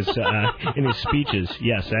in his speeches.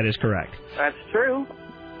 Yes, that is correct. That's true.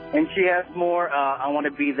 And she has more. I want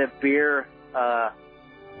to be the beer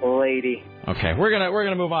lady. Okay, we're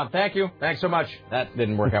gonna move on. Thank you. Thanks so much. That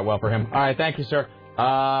didn't work out well for him. All right, thank you, sir.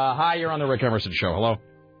 Hi, you're on the Rick Emerson Show. Hello.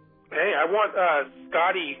 Hey, I want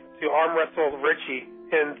Scotty to arm wrestle Richie,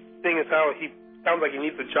 and seeing as how he sounds like he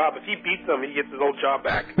needs a job, if he beats him, he gets his old job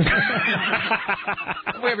back.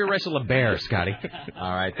 We have you wrestle a bear, Scotty.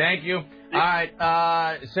 All right, thank you. All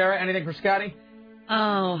right, Sarah, anything for Scotty?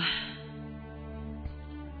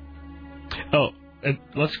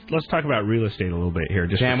 Let's talk about real estate a little bit here,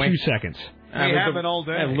 just for 2 seconds. We have it all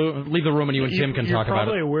day. Leave the room and you and Tim can talk about it. You're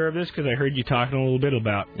probably aware of this because I heard you talking a little bit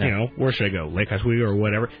about, where should I go, Lake Oswego or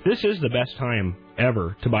whatever. This is the best time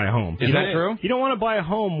ever to buy a home. Is that true? You don't want to buy a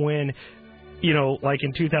home when, like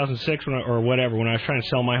in 2006 when I was trying to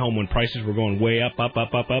sell my home when prices were going way up,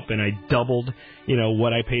 and I doubled,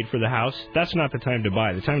 what I paid for the house. That's not the time to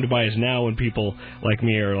buy. The time to buy is now when people like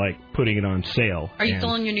me are, putting it on sale. Are you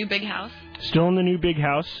still in your new big house? Still in the new big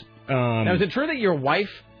house. Now, is it true that your wife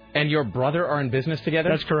and your brother are in business together?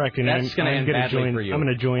 That's correct. And that's going to end badly for you. I'm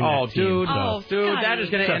going to join that team. Dude, that is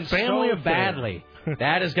going to end so badly.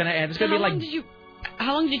 That is going to end. It's going to be like...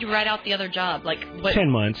 How long did you write out the other job? 10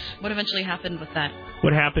 months. What eventually happened with that?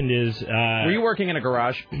 What happened is... were you working in a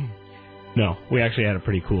garage? No, we actually had a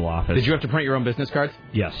pretty cool office. Did you have to print your own business cards?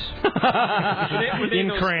 Yes. were they in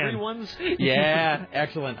those crayon. free ones? Yeah,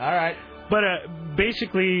 excellent. All right. But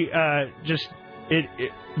basically,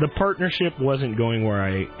 the partnership wasn't going where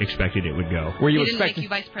I expected it would go. Were you He didn't make expecting? you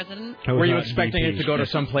vice president? Were you expecting it to go to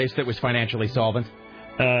some place that was financially solvent?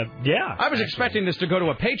 Yeah. I was expecting this to go to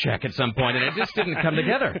a paycheck at some point, and it just didn't come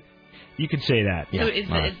together. You could say that. So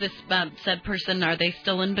is this said person, are they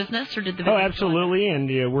still in business, or did the Oh, absolutely, and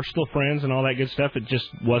we're still friends and all that good stuff. It just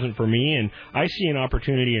wasn't for me, and I see an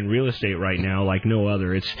opportunity in real estate right now like no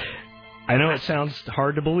other. I know it sounds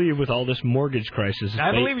hard to believe with all this mortgage crisis.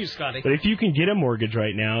 I believe you, Scotty. But if you can get a mortgage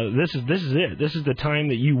right now, this is it. This is the time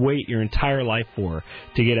that you wait your entire life for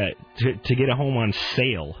to get a home on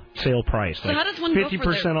sale price. So how does one go for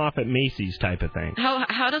 50% off at Macy's type of thing.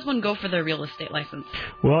 How does one go for their real estate license?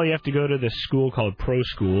 Well, you have to go to this school called Pro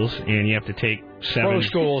Schools, and you have to take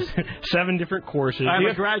 7 different courses. I'm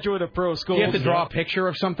a graduate of Pro Schools. Do you have to draw a picture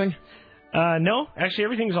of something? No, actually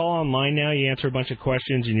everything's all online now. You answer a bunch of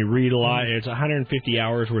questions and you read a lot. It's 150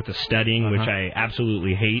 hours worth of studying, which I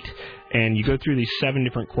absolutely hate. And you go through these 7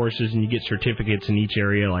 different courses and you get certificates in each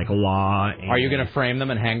area, like law. Are you going to frame them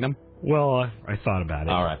and hang them? Well, I thought about it.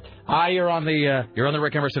 All right. Hi, you're on the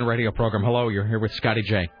Rick Emerson radio program. Hello, you're here with Scotty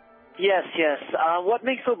J. Yes. What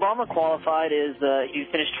makes Obama qualified is he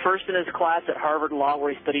finished first in his class at Harvard Law,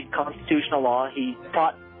 where he studied constitutional law. He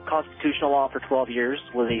taught constitutional law for 12 years,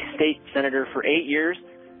 was a state senator for 8 years,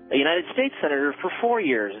 a United States senator for 4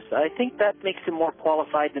 years. I think that makes him more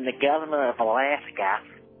qualified than the governor of Alaska.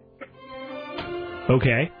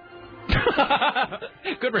 Okay.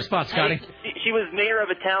 Good response, Scotty. She was mayor of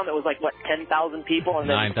a town that was 10,000 people, and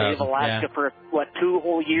then the state of Alaska for 2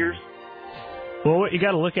 whole years. Well, what you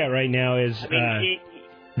got to look at right now is he's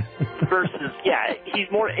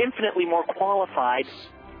infinitely more qualified.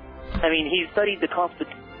 I mean, he studied the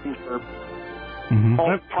Constitution for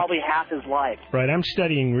probably half his life. Right, I'm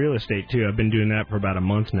studying real estate, too. I've been doing that for about a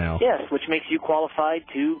month now. Yes, which makes you qualified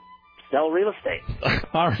to sell real estate.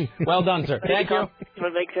 All right. Well done, sir. Thank you.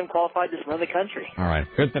 What makes him qualified to run the country. All right.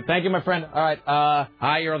 Good. Thank you, my friend. All right.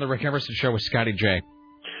 Hi, you're on the Rick Emerson Show with Scotty J.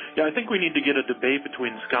 Yeah, I think we need to get a debate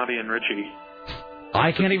between Scotty and Richie.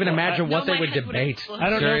 I can't even imagine what they would debate. I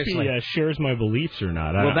don't know if he shares my beliefs or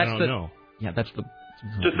not. I don't know. Yeah, that's the...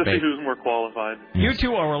 Just to see who's more qualified. You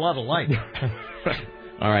two are a lot alike.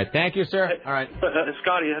 All right, thank you, sir. All right,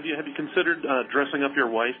 Scotty, have you considered dressing up your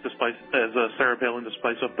wife as Sarah Palin to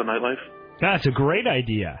spice up the nightlife? That's a great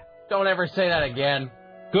idea. Don't ever say that again.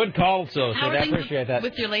 Good call, so I appreciate that.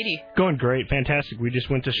 With your lady? Going great, fantastic. We just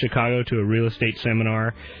went to Chicago to a real estate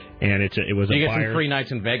seminar, and it was Did you get some free nights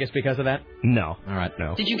in Vegas because of that? No. All right,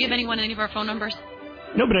 no. Did you give anyone any of our phone numbers?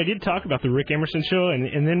 No, but I did talk about the Rick Emerson Show,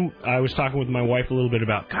 and then I was talking with my wife a little bit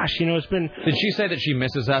about, it's been... Did she say that she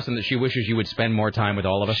misses us and that she wishes you would spend more time with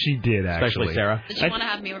all of us? She did, actually. Especially Sarah? Did she want to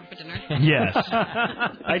have me over for dinner? Yes.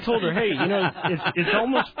 I told her, hey, it's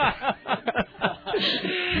almost...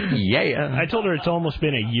 Yeah. I told her it's almost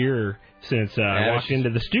been a year since I walked into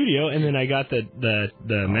the studio, and then I got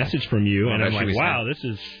the message from you, and I'm like, wow, this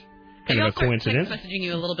is... kind of a coincidence. I'm messaging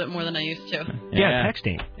you a little bit more than I used to. Yeah,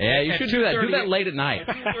 texting. Yeah, you should do that. Do that late at night.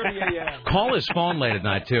 Call his phone late at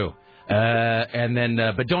night, too. And then,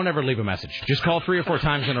 but don't ever leave a message. Just call 3 or 4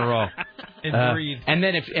 times in a row. And breathe. And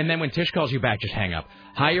then when Tish calls you back, just hang up.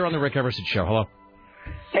 Hi, you're on the Rick Emerson Show. Hello.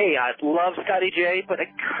 Hey, I love Scotty J, but I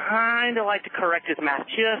kind of like to correct his math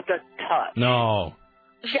just a touch. No.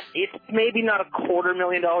 Yeah, it's maybe not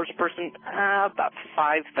 $250,000 a person, about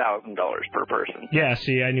 $5,000 per person. Yeah,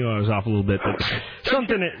 see, I knew I was off a little bit, but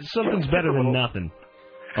something's better than nothing.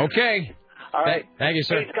 Okay. All right. Thank you,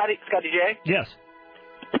 sir. Hey, Scotty J? Yes.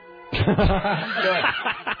 Good.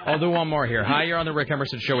 I'll do one more here. Hi, you're on the Rick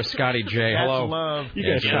Emerson Show with Scotty J. Hello. That's love. You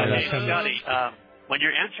guys try that. Scotty, when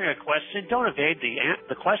you're answering a question, don't evade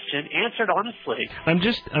the question. Answer it honestly. I'm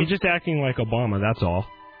just acting like Obama, that's all.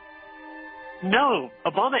 No,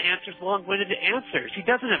 Obama answers long-winded answers. He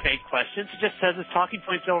doesn't evade questions. He just says his talking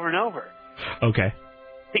points over and over. Okay.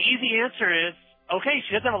 The easy answer is, okay,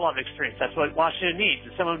 she doesn't have a lot of experience. That's what Washington needs,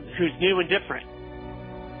 is someone who's new and different.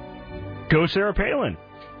 Go Sarah Palin.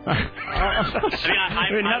 I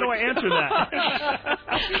mean, how do I answer that?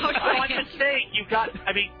 I'm just saying,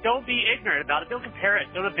 don't be ignorant about it. Don't compare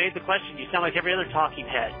it. Don't evade the question. You sound like every other talking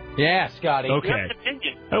head. Yeah, Scotty. Okay. You have an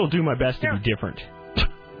opinion. I will do my best to be different.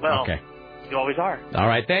 Well, okay. You always are. All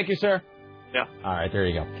right. Thank you, sir. Yeah. All right. There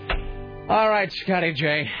you go. All right, Scotty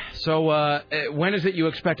J. So when is it you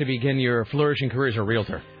expect to begin your flourishing career as a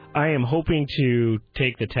realtor? I am hoping to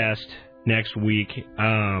take the test next week.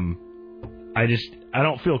 I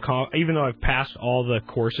don't feel even though I've passed all the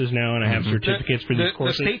courses now and I have certificates for these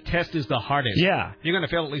courses. The state test is the hardest. Yeah. You're going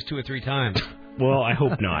to fail at least 2 or 3 times. Well, I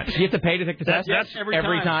hope not. You have to pay to take the test? Yes,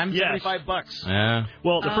 every time. Yes. $75. Yeah.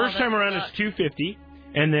 Well, the first time around it's $250,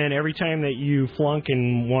 and then every time that you flunk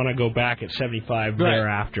and want to go back, it's $75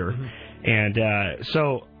 thereafter. Mm-hmm. And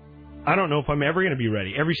so I don't know if I'm ever going to be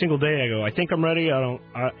ready. Every single day I go, I think I'm ready,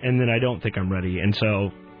 and then I don't think I'm ready. And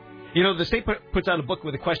so... You know, the state puts out a book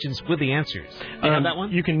with the questions with the answers. Do you have that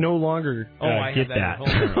one? You can no longer get that.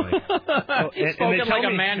 He's spoken like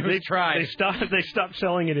a man who's tried. They stopped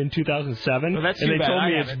selling it in 2007, well, that's and too they bad. told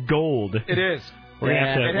me it's gold. It is. We're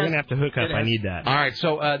going to have to hook up. I need that. All right,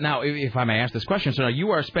 so now, if I may ask this question, so now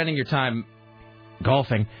you are spending your time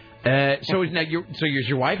golfing. So now, is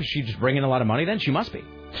your wife, is she just bringing a lot of money then? She must be.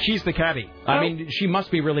 She's the caddy. I mean, she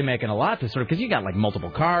must be really making a lot to sort of, because you got like multiple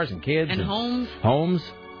cars and kids. And homes. Homes.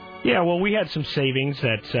 Yeah, well, we had some savings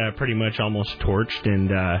that's pretty much almost torched,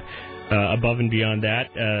 and above and beyond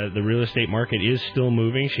that, the real estate market is still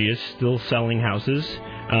moving. She is still selling houses,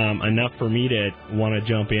 enough for me to want to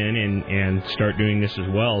jump in and start doing this as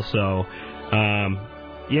well. So,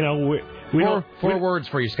 Four words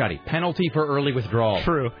for you, Scotty. Penalty for early withdrawal.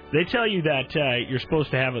 True. They tell you that you're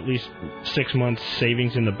supposed to have at least 6 months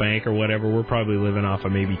savings in the bank or whatever. We're probably living off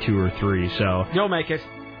of maybe 2 or 3, so... You'll make it.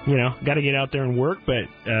 Got to get out there and work, but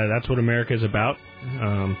that's what America's about.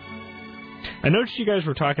 I noticed you guys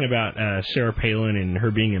were talking about Sarah Palin and her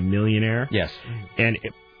being a millionaire. Yes. And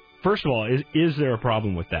first of all, is there a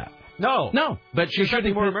problem with that? No, but she shouldn't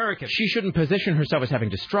be more American. She shouldn't position herself as having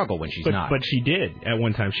to struggle when she's not. But she did at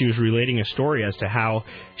one time. She was relating a story as to how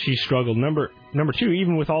she struggled. Number 2,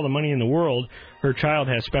 even with all the money in the world, her child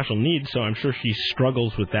has special needs, so I'm sure she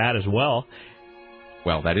struggles with that as well.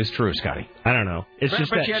 Well, that is true, Scotty. I don't know.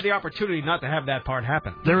 But she had the opportunity not to have that part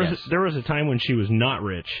happen. There was a time when she was not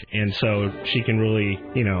rich, and so she can really,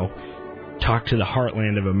 talk to the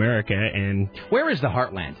heartland of America. And where is the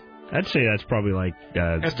heartland? I'd say that's probably like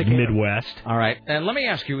Midwest. All right. And let me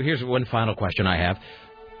ask you, here's one final question I have.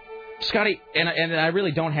 Scotty, and I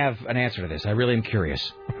really don't have an answer to this. I really am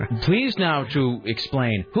curious. Please now to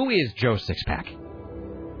explain, who is Joe Sixpack?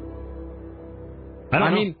 I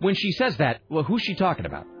mean, when she says that, well, who's she talking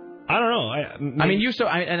about? I don't know.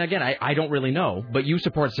 I don't really know, but you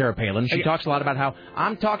support Sarah Palin. She talks a lot about how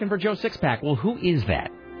I'm talking for Joe Sixpack. Well, who is that?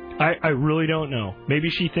 I really don't know. Maybe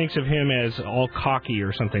she thinks of him as all cocky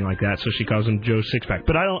or something like that, so she calls him Joe Sixpack.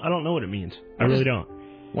 But I don't know what it means. I really don't.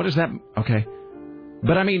 What is that? Okay.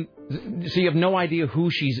 But I mean, so you have no idea who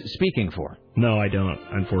she's speaking for? No, I don't,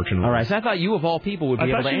 unfortunately. All right, so I thought you of all people would be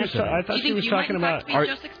able to answer that. I thought she was talking about...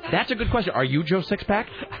 That's a good question. Are you Joe Sixpack?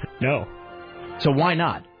 No. So why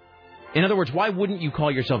not? In other words, why wouldn't you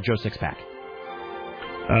call yourself Joe Sixpack?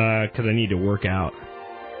 Because I need to work out.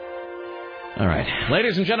 All right.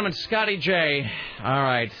 Ladies and gentlemen, Scotty J. All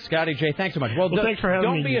right, Scotty J, thanks so much. Well, thanks for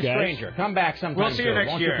having me, Don't be a stranger. Come back sometime. We'll see you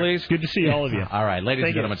next year. Please? Good to see all of you. All right, ladies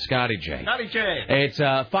and gentlemen, Scotty J. Scotty J. It's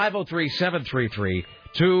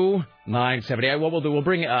 503-733-2970. What we'll do, we'll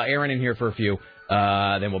bring Aaron in here for a few.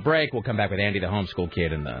 Then we'll break. We'll come back with Andy, the homeschool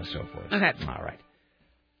kid, and so forth. Okay. All right.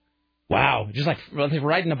 Wow, just like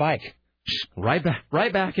riding a bike. Right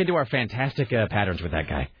back into our fantastic patterns with that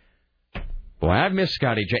guy. Boy, I've missed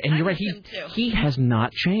Scotty J. And you're right, he has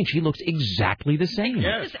not changed. He looks exactly the same.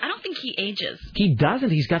 Yes. I don't think he ages. He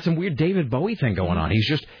doesn't. He's got some weird David Bowie thing going on.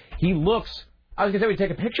 He looks... I was going to say we'd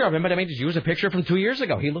take a picture of him, but I mean, just use a picture from 2 years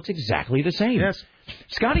ago. He looks exactly the same. Yes.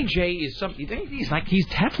 Scotty J is something... He's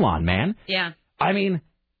Teflon, man. Yeah. I mean,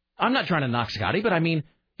 I'm not trying to knock Scotty, but I mean,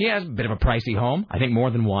 he has a bit of a pricey home. I think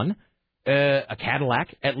more than one. A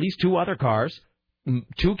Cadillac, at least 2 other cars. 2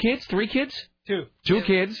 kids? 3 kids? 2. 2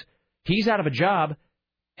 kids. He's out of a job,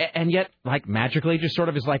 and yet, like, magically just sort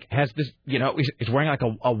of has this, he's wearing like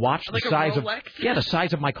a watch like the size of... Rolex? Yeah, the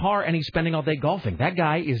size of my car, and he's spending all day golfing. That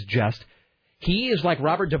guy is just... He is like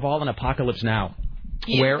Robert Duvall in Apocalypse Now.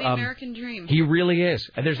 He is the American dream. He really is.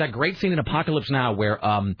 And there's that great scene in Apocalypse Now where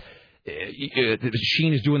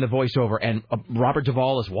Sheen is doing the voiceover, and Robert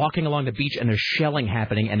Duvall is walking along the beach, and there's shelling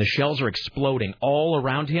happening, and the shells are exploding all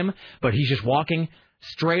around him, but he's just walking...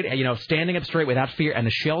 straight, standing up straight without fear, and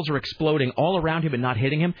the shells are exploding all around him and not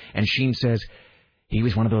hitting him. And Sheen says, he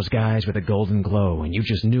was one of those guys with a golden glow, and you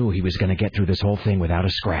just knew he was going to get through this whole thing without a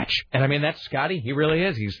scratch. And I mean, that's Scotty. He really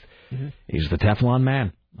is. He's the Teflon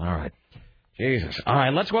man. All right. Jesus. All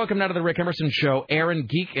right, let's welcome now to the Rick Emerson Show, Aaron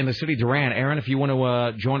Geek in the city, Duran. Aaron, if you want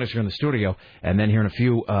to join us here in the studio, and then here in a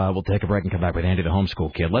few, we'll take a break and come back with Andy, the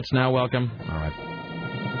homeschool kid. Let's now welcome... All right.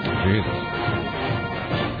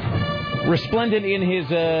 Jesus. Resplendent in his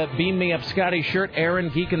Beam Me Up Scotty shirt, Aaron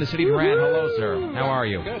Geek in the city, Duran. Hello, sir. How are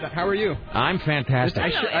you? Good. How are you? I'm fantastic.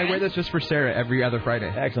 I wear this just for Sarah every other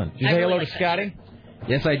Friday. Excellent. Did you say hello to Scotty?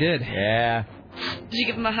 Yes, I did. Yeah. Did you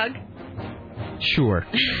give him a hug? Sure.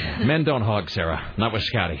 Men don't hug, Sarah. Not with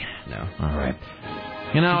Scotty. No. All right.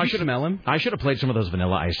 You know, I should smell him. I should have played some of those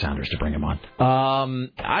Vanilla Ice sounders to bring him on.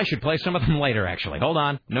 I should play some of them later, actually. Hold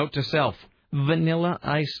on. Note to self. Vanilla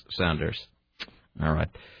Ice sounders. All right.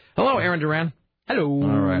 Hello, Aaron Duran. Hello.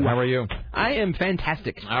 All right. How are you? I am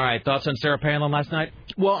fantastic. All right. Thoughts on Sarah Palin last night?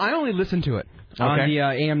 Well, I only listened to it on the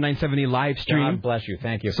AM 970 live stream. God bless you.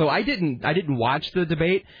 Thank you. So I didn't watch the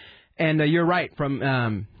debate. And you're right.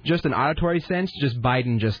 From just an auditory sense, just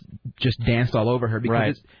Biden just danced all over her.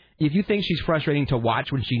 Because if you think she's frustrating to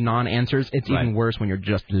watch when she non-answers, it's even worse when you're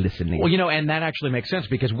just listening. Well, you know, and that actually makes sense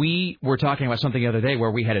because we were talking about something the other day where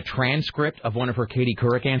we had a transcript of one of her Katie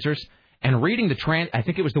Couric answers. And reading the I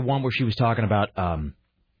think it was the one where she was talking about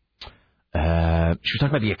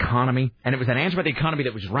the economy. And it was an answer about the economy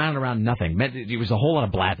that was round and around nothing. It was a whole lot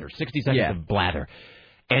of blather, 60 seconds of blather.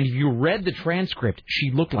 And if you read the transcript,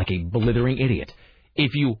 she looked like a blithering idiot.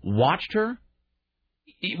 If you watched her,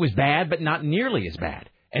 it was bad, but not nearly as bad.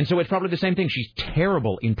 And so it's probably the same thing. She's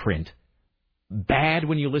terrible in print. Bad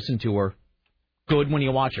when you listen to her. Good when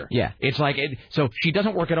you watch her. Yeah. It's like, so she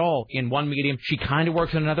doesn't work at all in one medium. She kind of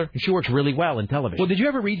works in another, and she works really well in television. Well, did you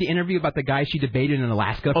ever read the interview about the guy she debated in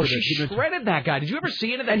Alaska? Oh, she shredded that guy. Did you ever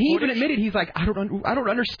see any of that? And he even admitted, he's like, I don't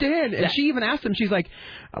understand. And she even asked him, she's like,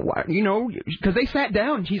 you know, because they sat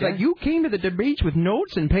down. She's like, you came to the debates with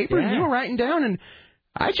notes and paper, and you were writing down, and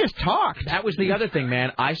I just talked. That was the other thing,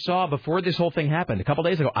 man. I saw, before this whole thing happened, a couple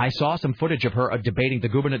days ago, I saw some footage of her debating the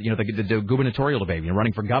gubernatorial debate,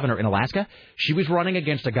 running for governor in Alaska. She was running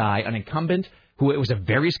against a guy, an incumbent, who was a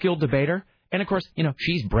very skilled debater. And, of course,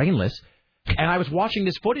 she's brainless. And I was watching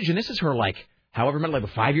this footage, and this is her, like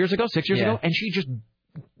 5 years ago, 6 years ago, and she just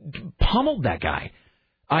pummeled that guy.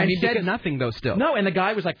 I mean, said nothing, though, still. No, and the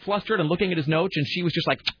guy was, flustered and looking at his notes, and she was just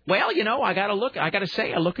like, well, I got to look at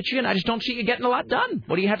you, and I just don't see you getting a lot done.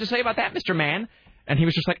 What do you have to say about that, Mr. Man? And he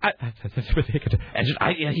was just like,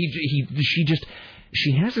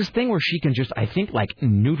 she has this thing where she can just, I think,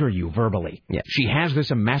 neuter you verbally. Yeah. She has this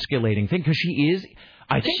emasculating thing, because she is...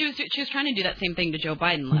 I think she was trying to do that same thing to Joe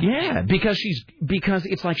Biden last night. Because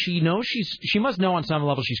it's like she knows she must know on some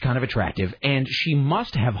level she's kind of attractive, and she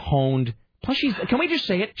must have honed... Plus, can we just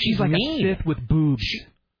say it? She's like mean. a Sith with boobs.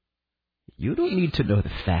 You don't need to know the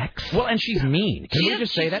facts. Well, and she's mean. Can we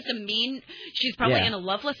just say that? She's mean. She's probably in a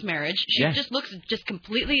loveless marriage. She just looks just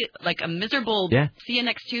completely like a miserable. See you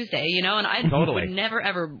next Tuesday, And I would never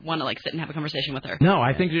ever want to sit and have a conversation with her. No,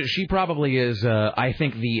 I think that she probably is. I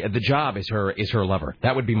think the job is her lover.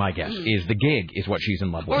 That would be my guess. Is the gig is what she's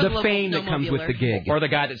in love with. Or the fame that comes with the gig, or the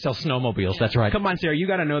guy that sells snowmobiles. That's right. Come on, Sarah. You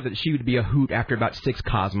got to know that she would be a hoot after about 6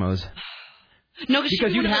 Cosmos. No,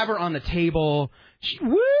 because you'd have her on the table.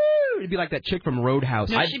 Woo! It'd be like that chick from Roadhouse.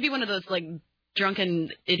 No, she'd be one of those drunken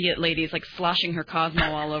idiot ladies sloshing her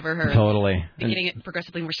Cosmo all over her. Totally. And getting it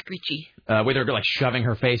progressively more screechy. With her shoving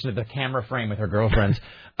her face into the camera frame with her girlfriends.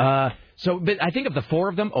 But I think of the 4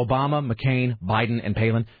 of them, Obama, McCain, Biden, and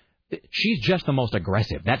Palin, she's just the most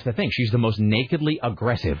aggressive. That's the thing. She's the most nakedly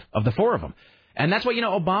aggressive of the 4 of them. And that's why,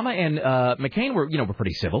 Obama and McCain were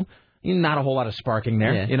pretty civil. Not a whole lot of sparking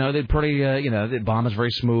there. Yeah. They're pretty, Obama's very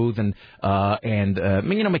smooth, and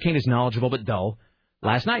McCain is knowledgeable but dull.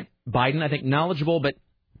 Last night, Biden, I think, knowledgeable, but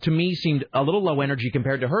to me seemed a little low energy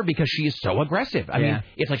compared to her because she is so aggressive. I mean,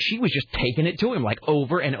 it's like she was just taking it to him,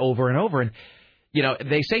 over and over and over. And,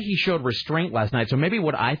 they say he showed restraint last night, so maybe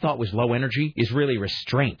what I thought was low energy is really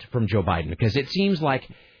restraint from Joe Biden, because it seems like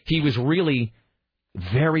he was really...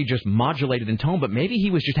 very just modulated in tone, but maybe he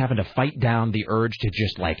was just having to fight down the urge to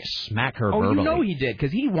just smack her verbally. Oh, he did,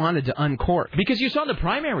 because he wanted to uncork. Because you saw the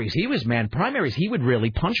primaries, he would really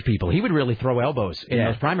punch people. He would really throw elbows in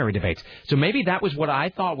those primary debates. So maybe that was what I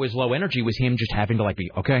thought was low energy, was him just having to be,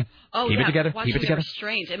 okay, keep it together, keep it together.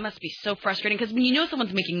 Restraint, it must be so frustrating, because when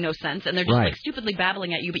someone's making no sense, and they're just stupidly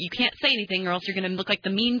babbling at you, but you can't say anything, or else you're going to look like the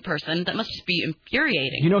mean person. That must just be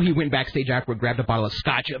infuriating. He went backstage afterward, grabbed a bottle of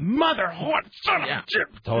scotch, mother whore, son of a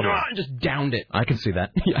totally. Just downed it. I can see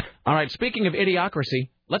that. Yeah. All right, speaking of idiocracy,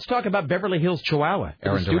 let's talk about Beverly Hills Chihuahua.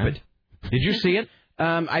 Aaron stupid. Did you see it?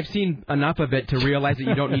 I've seen enough of it to realize that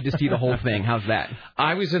you don't need to see the whole thing. How's that?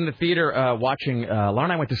 I was in the theater watching, Laura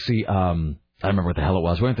and I went to see, I don't remember what the hell it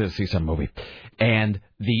was. We went to see some movie. and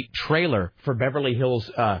the trailer for Beverly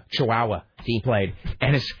Hills Chihuahua played.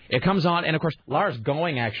 And it comes on, and, of course, Lara's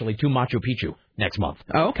going, actually, to Machu Picchu next month.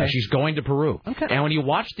 Oh, okay. She's going to Peru. Okay. And when you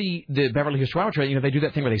watch the Beverly Hills Chihuahua trailer, they do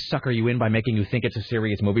that thing where they sucker you in by making you think it's a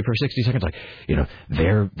serious movie for 60 seconds. Like,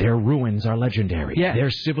 their ruins are legendary. Yeah. Their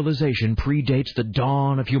civilization predates the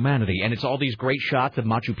dawn of humanity. And it's all these great shots of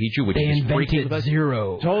Machu Picchu, which they is invented freaking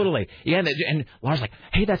zero. Totally. Yeah, and Lara's like,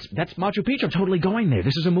 hey, that's Machu Picchu. I'm totally going there.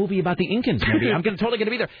 This is a movie about the Incans, maybe. I'm totally going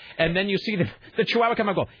to be there. And then you see the Chihuahua come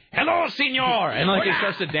out and go, hello, senor! And he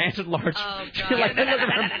starts to dance at large. Oh,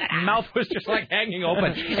 her mouth was just hanging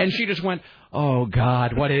open. And she just went, oh,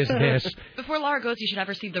 God, what is this? Before Laura goes, you should have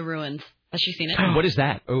her see The Ruins. Has she seen it? What is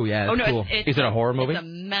that? Oh, yeah, that's cool. It's is it a horror movie? It's a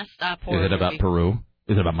messed up horror movie. Is it about Peru?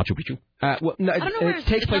 Is it about Machu Picchu? Well, no, I don't know where it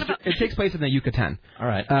takes place in the Yucatan. All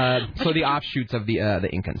right. So the offshoots of the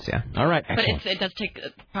Incans, yeah. All right. But it does take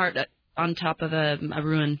part on top of a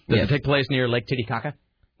ruin. Does it take place near Lake Titicaca?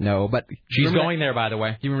 No, but she's going there, by the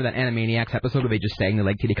way. Do you remember that Animaniacs episode where they just sang the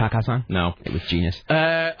Lake Titicaca song? No. It was genius.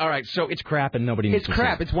 All right, so it's crap and nobody needs to see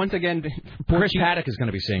it. It's once again... Chris Paddock is going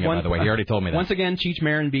to be seeing it, by the way. He already told me that. Once again, Cheech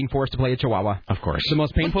Marin being forced to play a Chihuahua. Of course. The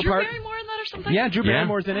most painful part... Was Drew Barrymore in that or something? Yeah, Drew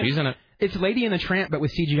Barrymore's in it. He's in it. It's Lady and the Tramp, but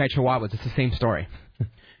with CGI Chihuahuas. It's the same story.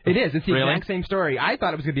 It is. It's the exact same story. I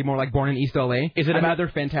thought it was going to be more like Born in East L.A. Is it another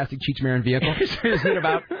fantastic Cheech Marin vehicle?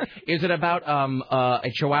 Is it about a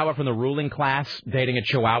Chihuahua from the ruling class dating a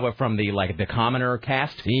Chihuahua from the commoner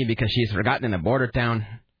caste? See, because she's forgotten in a border town.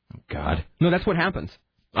 Oh, God. No, that's what happens.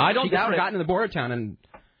 I don't doubt it. She got forgotten in the border town,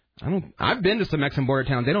 and I've been to some Mexican border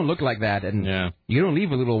towns. They don't look like that, and you don't leave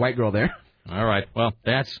a little white girl there. All right. Well,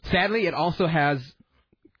 that's... Sadly, it also has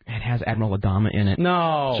Admiral Adama in it.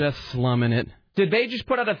 No. Just slumming it. Did they just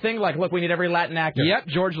put out a thing like, look, we need every Latin actor? Yep,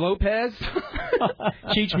 George Lopez,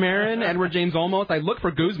 Cheech Marin, Edward James Olmos. I look for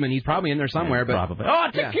Guzman. He's probably in there somewhere. But probably. Oh,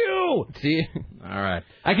 TQ! See? All right.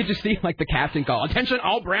 I could just see, the casting call. Attention,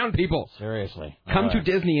 all brown people. Seriously. Come to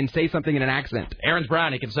Disney and say something in an accent. Aaron's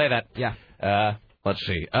brown. He can say that. Yeah. Let's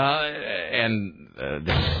see. This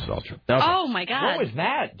is all true. Okay. Oh, my God. What was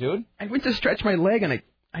that, dude? I went to stretch my leg, and I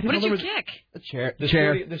didn't What know did you was... kick? The chair.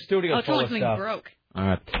 The studio it's full like of something stuff. broke. All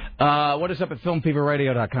right. What is up at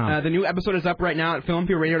FilmFeverRadio.com? The new episode is up right now at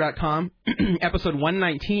FilmFeverRadio.com, episode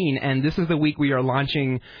 119, and this is the week we are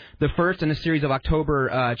launching the first in a series of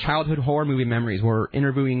October childhood horror movie memories. We're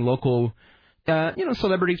interviewing local,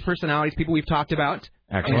 celebrities, personalities, people we've talked about.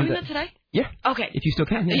 Excellent. Are you doing that today? Yeah. Okay. If you still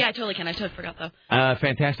can. Yeah, I totally can. I totally forgot, though.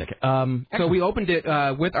 Fantastic. So we opened it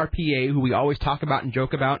with our PA, who we always talk about and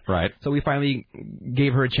joke about. Right. So we finally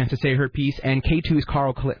gave her a chance to say her piece, and K2's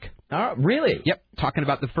Carl Click. Really? Yep. Talking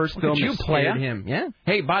about the first film that scared him. Yeah.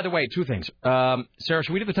 Hey, by the way, two things. Sarah,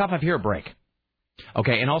 should we do the top 5 here or break?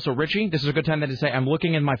 Okay, and also, Richie, this is a good time then to say I'm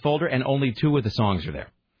looking in my folder, and only 2 of the songs are there.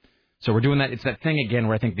 So we're doing that. It's that thing again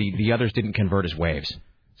where I think the others didn't convert as waves.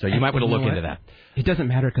 So you might want to look into that. It doesn't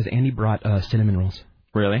matter because Andy brought cinnamon rolls.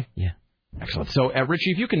 Really? Yeah. Excellent. So,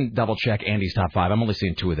 Richie, if you can double-check Andy's top 5. I'm only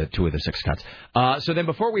seeing 2 of the 6 cuts. So then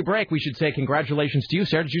before we break, we should say congratulations to you,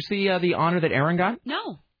 Sarah. Did you see the honor that Aaron got?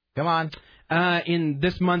 No. Come on. In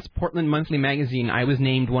this month's Portland Monthly magazine, I was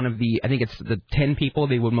named one of the 10 people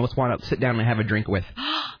they would most want to sit down and have a drink with.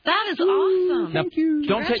 That is awesome. Thank you.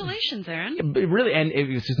 Congratulations, Aaron. Really, and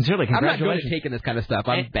sincerely, congratulations. I'm not good at taking this kind of stuff.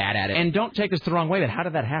 I'm bad at it. And don't take this the wrong way, but how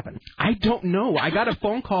did that happen? I don't know. I got a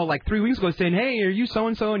phone call 3 weeks ago saying, hey, are you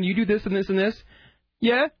so-and-so and you do this and this and this?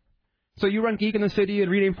 Yeah. So you run Geek in the City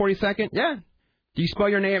and Rename 42nd? Yeah. Do you spell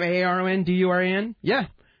your name AARONDURAN? Yeah.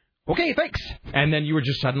 Okay, thanks. And then you were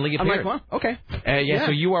just suddenly appeared. I'm like, well, okay. Yeah,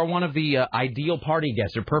 so you are one of the ideal party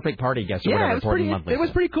guests or perfect party guests or whatever Portland Monthly. It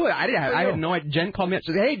was pretty cool. I had no idea. Jen called me up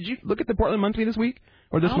and said, hey, did you look at the Portland Monthly this week?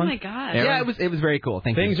 Or this month? Oh, my God. Yeah, it was very cool.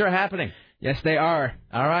 Thank you. Things are happening. Yes, they are.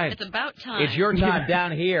 All right. It's about time. It's your time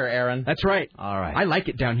down here, Aaron. That's right. All right. I like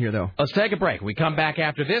it down here, though. Let's take a break. We come back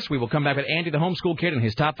after this. We will come back with Andy, the homeschool kid, and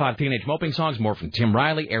his top 5 teenage moping songs. More from Tim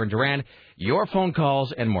Riley, Aaron Duran, your phone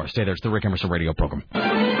calls, and more. Stay there. It's the Rick Emerson radio program.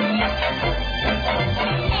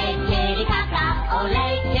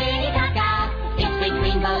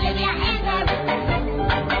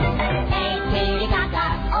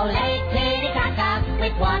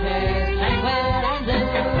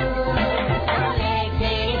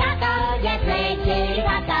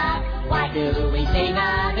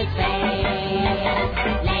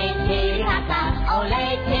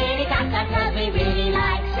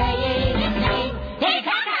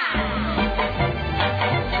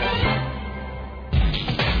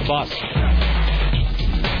 Boss.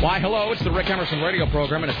 Why, hello, it's the Rick Emerson radio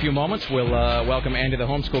program. In a few moments, we'll welcome Andy, the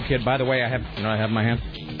homeschool kid. By the way, I have in my hand.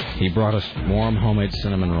 He brought us warm homemade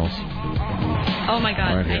cinnamon rolls. Oh, my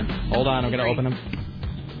God. Right here. Hold on, I'm going to open them.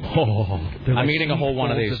 Oh, I'm eating a whole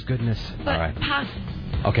one of these. Goodness. But all right. pass.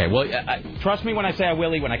 Okay, well, trust me when I say I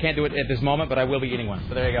will eat one. I can't do it at this moment, but I will be eating one.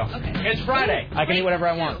 So there you go. Okay. It's Friday. I can eat whatever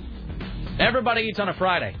I want. Everybody eats on a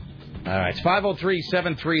Friday. All right, it's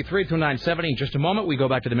 503-733-2970. In just a moment, we go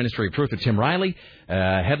back to the Ministry of Truth with Tim Riley.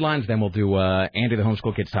 Headlines, then we'll do Andy the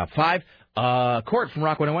Homeschool Kid's Top 5. Court from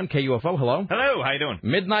Rock 101, KUFO, hello. Hello, how you doing?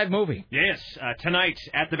 Midnight movie. Yes, tonight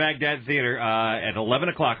at the Baghdad Theater at 11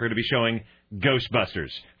 o'clock, we're going to be showing Ghostbusters.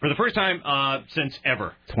 For the first time since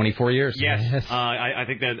ever. 24 years. Yes. I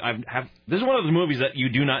think that this is one of those movies that you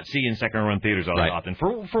do not see in second-run theaters all that often,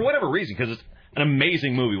 for whatever reason, because it's an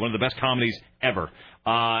amazing movie, one of the best comedies ever.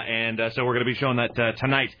 So we're going to be showing that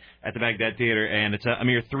tonight at the Baghdad Theater, and it's a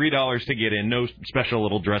mere $3 to get in. No special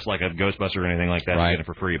little dress like a Ghostbuster or anything like that. Right. You get it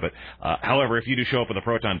for free. But, however, if you do show up with a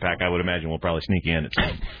proton pack, I would imagine we'll probably sneak you in at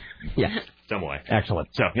some way. Excellent.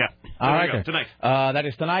 So, yeah. All right. Tonight. That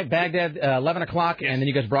is tonight, Baghdad, 11 o'clock, and then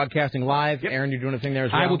you guys broadcasting live. Yep. Aaron, you're doing a thing there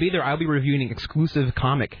as well? I will be there. I'll be reviewing an exclusive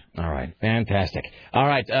comic. All right. Fantastic. All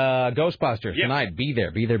right. Ghostbusters tonight. Be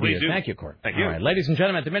there. Be there. Be there. Thank you, Court. Thank you. All right. Ladies and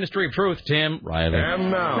gentlemen, at the Ministry of Truth, Tim Riley.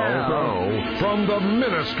 And now, from the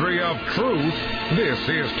Ministry of Truth, this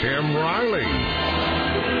is Tim Riley.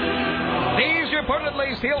 These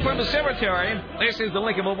reportedly steal from the cemetery. This is the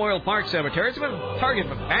Lincoln Memorial Park Cemetery. It's been a target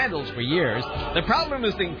for vandals for years. The problem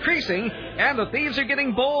is increasing, and the thieves are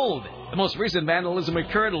getting bold. The most recent vandalism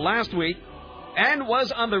occurred last week and was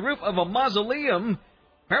on the roof of a mausoleum.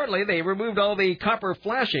 Apparently, they removed all the copper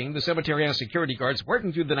flashing. The cemetery has security guards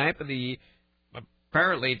working through the night, but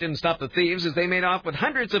apparently it didn't stop the thieves as they made off with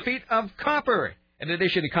hundreds of feet of copper. In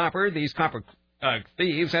addition to copper, these copper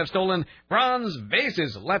thieves have stolen bronze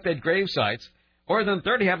vases left at grave sites. More than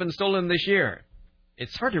 30 have been stolen this year.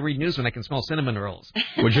 It's hard to read news when I can smell cinnamon rolls.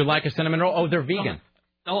 Would you like a cinnamon roll? Oh, they're vegan.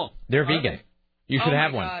 They're vegan. You should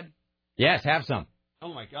have one. God. Yes, have some.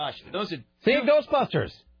 Oh, my gosh. Those are... See,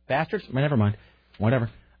 Ghostbusters. Bastards. Never mind. Whatever.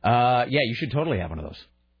 Yeah, you should totally have one of those.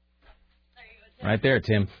 Right there,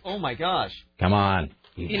 Tim. Oh, my gosh. Come on.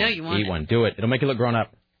 You know you want Eat one. Do it. It'll make you look grown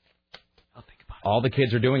up. I'll think about it. All the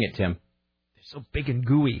kids are doing it, Tim. They're so big and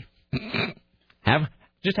gooey. Have a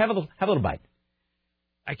little bite.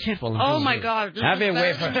 I can't while I'm Oh, doing my this. God. Have a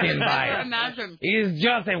wafer thin bite. Imagine. It's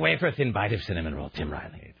just a wafer thin bite of cinnamon roll, Tim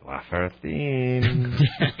Riley. It's wafer thin.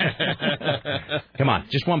 Come on,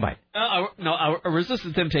 just one bite. No, resist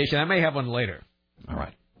the temptation. I may have one later. All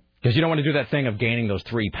right. Because you don't want to do that thing of gaining those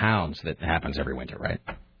 3 pounds that happens every winter, right?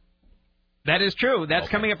 That is true. That's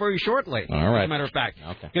coming up very shortly. All right. As a matter of fact.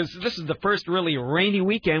 Okay. Because this is the first really rainy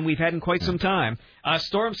weekend we've had in quite some time. A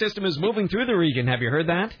storm system is moving through the region. Have you heard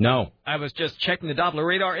that? No. I was just checking the Doppler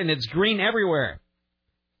radar, and it's green everywhere.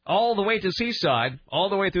 All the way to Seaside, all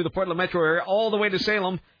the way through the Portland metro area, all the way to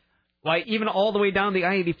Salem, even all the way down the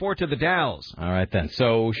I-84 to the Dalles. All right, then.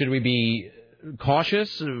 So should we be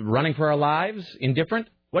cautious, running for our lives, indifferent?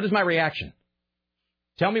 What is my reaction?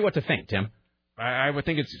 Tell me what to think, Tim. I would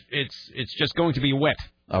think it's just going to be wet.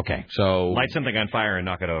 Okay, so... Light something on fire and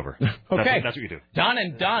knock it over. Okay. That's what you do. Done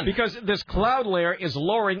and done. Because this cloud layer is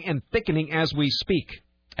lowering and thickening as we speak.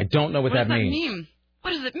 I don't know what that means. Mean?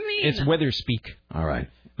 What does it mean? It's weather speak. All right.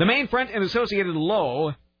 The main front and associated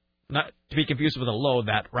low, not to be confused with a low,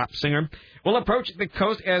 that rap singer, will approach the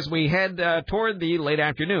coast as we head toward the late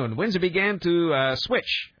afternoon. Winds began to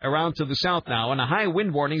switch around to the south now, and a high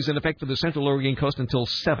wind warning is in effect for the central Oregon coast until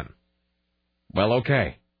 7. Well,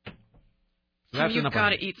 okay. You've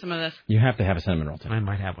got to eat some of this. You have to have a cinnamon roll, Tim. I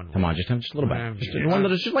might have one. Come on, just a little bite.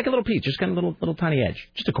 Just like a little piece, just kind of little tiny edge,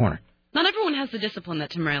 just a corner. Not everyone has the discipline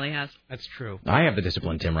that Tim Riley has. That's true. I have the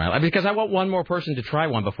discipline, Tim Riley, because I want one more person to try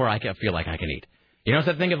one before I feel like I can eat. You know, it's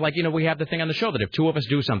that thing of we have the thing on the show that if 2 of us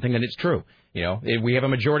do something, then it's true. You know, we have a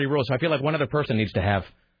majority rule, so I feel like one other person needs to have.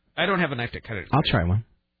 I don't have a knife to cut it. I'll try one.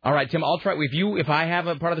 All right, Tim, I'll try. If I have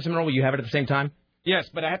a part of the cinnamon roll, will you have it at the same time? Yes,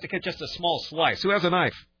 but I have to cut just a small slice. Who has a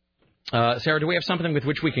knife? Sarah, do we have something with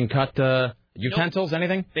which we can cut utensils? Nope.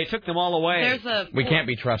 Anything? They took them all away. We can't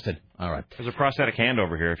be trusted. All right. There's a prosthetic hand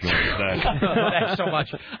over here if you want to use that. Thanks so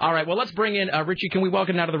much. All right, well, let's bring in Richie. Can we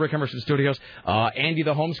welcome now to the Rick Emerson Studios Andy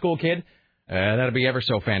the Homeschool Kid? That'll be ever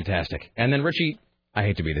so fantastic. And then, Richie, I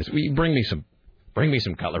hate to be this. Bring me some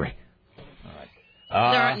cutlery. There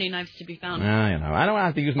aren't any knives to be found. I don't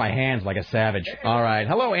have to use my hands like a savage. All right.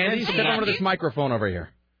 Hello, Andy. Step over to this microphone over here.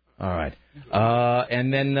 All right.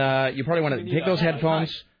 And then you probably want to take those headphones,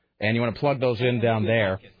 and you want to plug those in down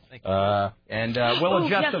there. And we'll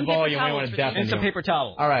adjust the volume. We want to deafen and some paper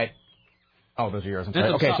towels. All right. Oh, those are yours. I'm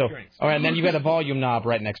sorry. Okay, so, all right, and then you got a volume knob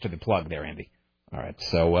right next to the plug there, Andy. All right,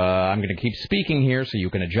 so I'm going to keep speaking here so you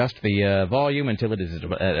can adjust the volume until it is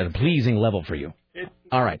at a pleasing level for you.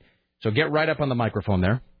 All right, so get right up on the microphone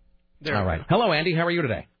there. All right. Hello, Andy. How are you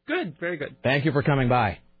today? Good, very good. Thank you for coming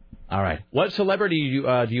by. All right. What celebrity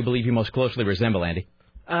do you believe you most closely resemble, Andy?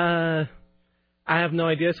 I have no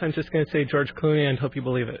idea, so I'm just going to say George Clooney and hope you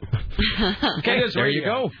believe it. Okay, there you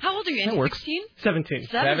go. How old are you, Andy? 16? 17.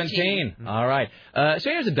 17. All right. So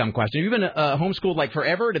here's a dumb question. Have you been homeschooled like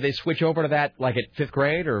forever? Did they switch over to that like at 5th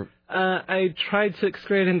grade or? I tried 6th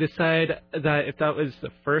grade and decided that if that was the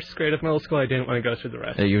 1st grade of middle school, I didn't want to go through the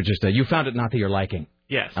rest. You found it not to your liking.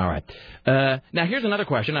 Yes. All right. Now here's another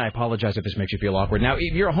question. I apologize if this makes you feel awkward. Now,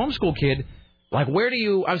 if you're a homeschool kid, like where do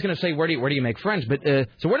you make friends? But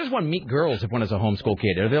so where does one meet girls if one is a homeschool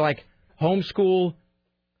kid? Are they like homeschool?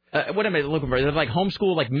 What am I looking for? Are they like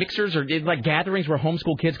homeschool like mixers or like gatherings where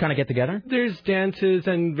homeschool kids kind of get together? There's dances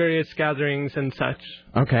and various gatherings and such.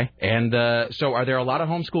 Okay. And so are there a lot of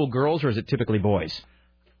homeschool girls or is it typically boys?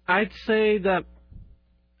 I'd say that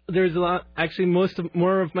there's a lot. Actually,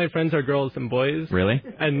 more of my friends are girls than boys. Really?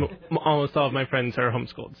 And almost all of my friends are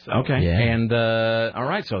homeschooled. So. Okay. Yeah. And all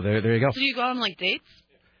right, so there you go. So do you go on like dates?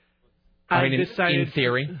 I decided in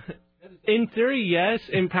theory. In theory, yes.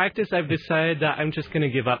 In practice, I've decided that I'm just going to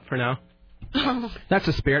give up for now. That's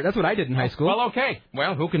the spirit. That's what I did in high school. Well, okay.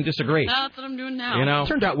 Well, who can disagree? That's what I'm doing now. You know,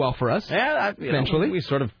 turned out well for us. Yeah, eventually we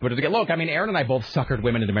sort of put it together. Look, I mean, Aaron and I both suckered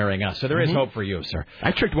women into marrying us, so there is hope for you, sir.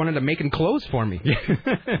 I tricked one into making clothes for me.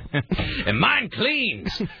 And mine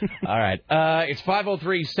cleans. All right. It's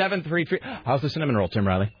 503-733. How's the cinnamon roll, Tim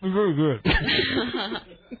Riley? Very good.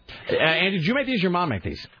 Andy, did you make these or your mom make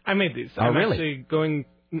these? I made these. Oh, I'm really? actually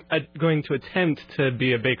going to attempt to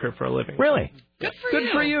be a baker for a living. Really? Good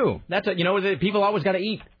for you. That's people always got to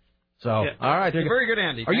eat. So, yeah. All right. Very good,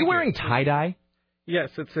 Andy. Are you wearing tie-dye? Yes,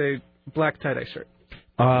 it's a black tie-dye shirt.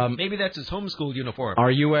 Maybe that's his homeschool uniform. Are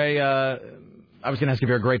you I was going to ask if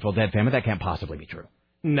you're a Grateful Dead fan, but that can't possibly be true.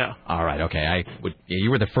 No. All right, okay. You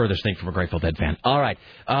were the furthest thing from a Grateful Dead fan. All right.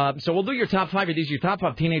 So we'll do your top 5. These are your top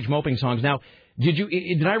 5 teenage moping songs. Now,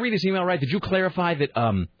 did I read this email right? Did you clarify that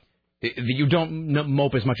you don't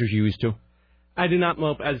mope as much as you used to? I do not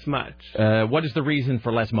mope as much. What is the reason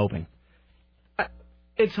for less moping?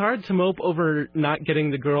 It's hard to mope over not getting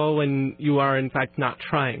the girl when you are, in fact, not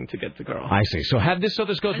trying to get the girl. I see. So this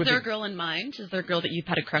goes with... Is there a girl in mind? Is there a girl that you've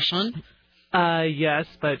had a crush on? Yes,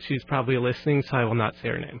 but she's probably listening, so I will not say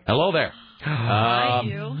her name. Hello there. Hi,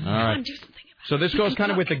 you. All right. Do something about So this goes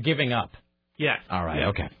kind of with the giving up. Yes. All right,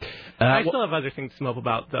 okay. I still have other things to mope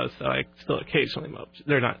about, though, so I still occasionally mope.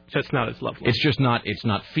 They're not as lovely. It's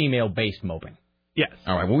not female-based moping. Yes.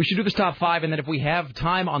 All right. Well, we should do this top 5, and then if we have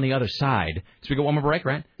time on the other side, so we got one more break,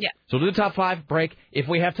 right? Yeah. So we'll do the top 5 break. If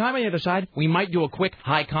we have time on the other side, we might do a quick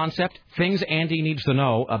high concept things Andy needs to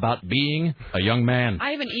know about being a young man.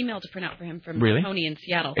 I have an email to print out for him from Really? Tony in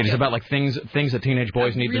Seattle. It is about like things that teenage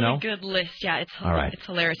boys need to know. Really good list. Yeah, it's All right. It's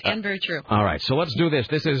hilarious and very true. All right. So let's do this.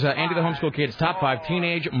 This is Andy the Homeschool Kid's top 5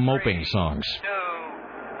 teenage moping songs. 2,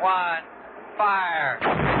 1, fire!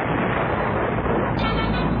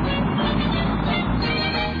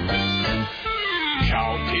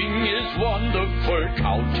 Counting is wonderful,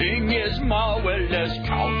 counting is marvelous,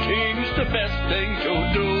 counting's the best thing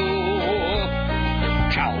to do.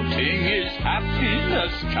 Counting is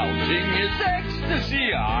happiness, counting is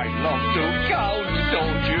ecstasy, I love to count,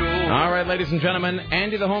 don't you? All right, ladies and gentlemen,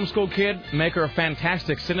 Andy the Homeschool Kid, maker of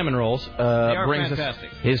fantastic cinnamon rolls, brings fantastic.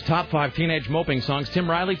 us his top 5 teenage moping songs. Tim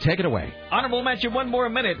Riley, take it away. Honorable mention, one more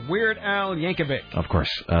minute, Weird Al Yankovic. Of course.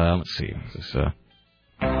 Let's see.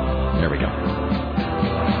 There we go.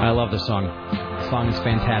 I love this song. The song is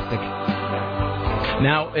fantastic.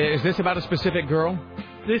 Now, is this about a specific girl?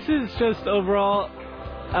 This is just overall...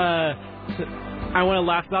 I want to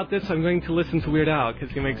laugh about this, so I'm going to listen to Weird Al because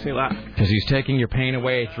he makes me laugh. Because he's taking your pain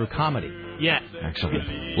away through comedy. Yes.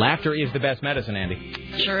 Excellent. Laughter is the best medicine, Andy.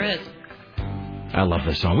 Sure is. I love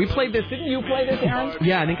this song. We played this. Didn't you play this, Aaron?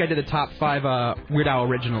 Yeah, I think I did the top 5 Weird Al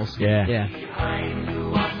originals. Yeah.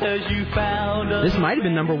 This might have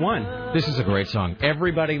been number 1. This is a great song.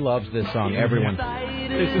 Everybody loves this song. Everyone.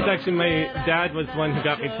 This is actually, my dad was the one who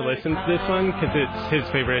got me to listen to this one because it's his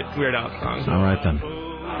favorite Weird Al song. All right, then.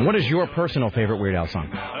 What is your personal favorite Weird Al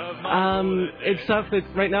song? It's tough.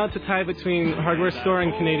 Right now it's a tie between Hardware Store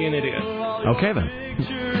and Canadian Idiot. Okay, then.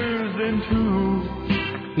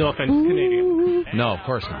 No offense, Canadian. No, of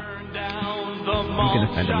course not. You can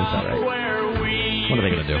offend them, it's all right. What are they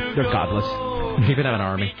going to do? They're godless. You can have an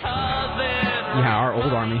army. Yeah, our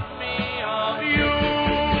old army. Yeah.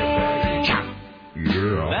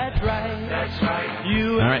 That's right.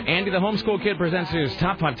 All right, Andy the Homeschool Kid presents his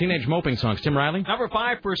top 5 teenage moping songs. Tim Riley? Number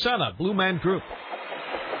 5, Persona, Blue Man Group.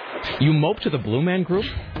 You mope to the Blue Man Group?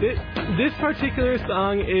 This particular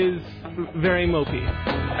song is very mopey.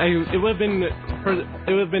 It would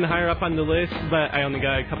have been higher up on the list, but I only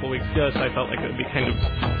got it a couple weeks ago, so I felt like it would be kind of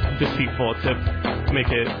deceitful to make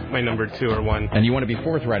it my number 2 or 1. And you want to be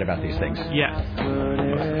forthright about these things? Yes.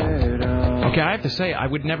 Okay, I have to say, I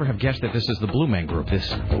would never have guessed that this is the Blue Man Group. It's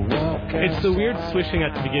the weird swishing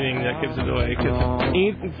at the beginning that gives it away, because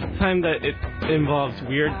any time that it involves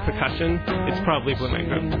weird percussion, it's probably Blue Man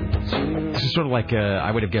Group. This is sort of like,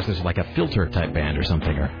 I would have guessed this was like a Filter type band or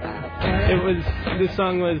something. This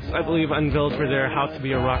song was, I believe, unveiled for their How to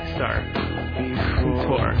Be a Rock Star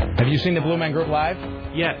tour. Have you seen the Blue Man Group live?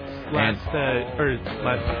 Yes,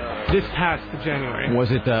 this past January.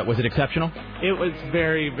 Was it exceptional? It was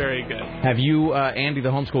very, very good. Have you, Andy the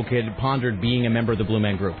Homeschool Kid, pondered being a member of the Blue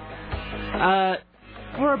Man Group?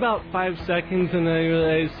 For about 5 seconds, and then I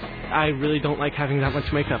realized I really don't like having that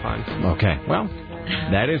much makeup on. Okay, well,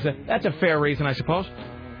 that's a fair reason, I suppose.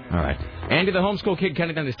 All right. Andy the Homeschool Kid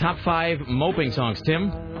counting down his top 5 moping songs.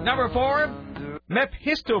 Tim? Number 4,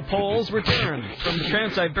 Mephistopoles Return from the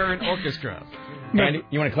Trans-Siberian Orchestra. Andy,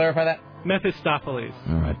 you want to clarify that? Mephistopheles.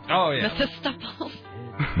 All right. Oh, yeah. Mephistopheles.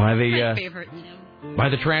 My favorite. By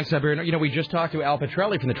the Trans-Siberian... we just talked to Al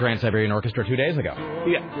Petrelli from the Trans-Siberian Orchestra 2 days ago.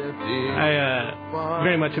 Yeah. I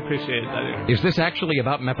very much appreciated that. Is this actually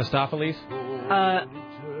about Mephistopheles?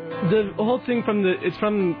 The whole thing it's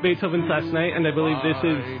from Beethoven's Last Night, and I believe this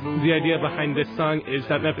is the idea behind this song is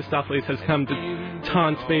that Mephistopheles has come to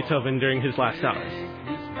taunt Beethoven during his last hours.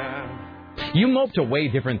 You mope to way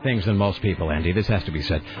different things than most people, Andy. This has to be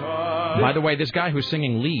said. By the way, this guy who's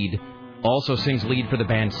singing lead also sings lead for the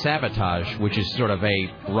band Sabotage, which is sort of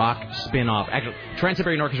a rock spin-off. Actually,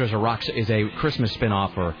 Trans-Siberian Orchestra is a Christmas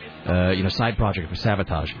spin-off or side project for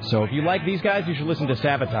Sabotage. So if you like these guys, you should listen to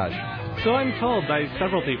Sabotage. So I'm told by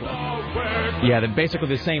several people. Yeah, they're basically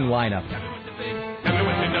the same lineup.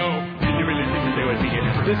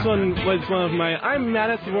 This one was one of my I'm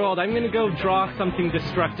mad at the world, I'm going to go draw something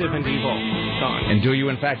destructive and evil songs. And do you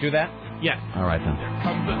in fact do that? Yes. All right then.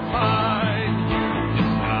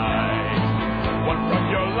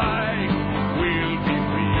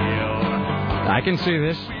 I can see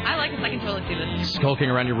this. I like this. I can totally see this. Skulking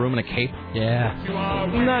around your room in a cape? Yeah.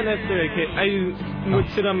 Not necessarily a cape. I would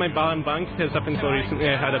sit on my bottom bunk because up until recently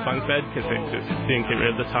I had a bunk bed because I just didn't get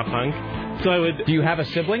rid of the top bunk. So I would... Do you have a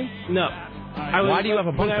sibling? No. Why do you have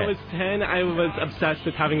a bunk bed? When I was 10, I was obsessed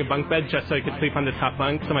with having a bunk bed just so I could sleep on the top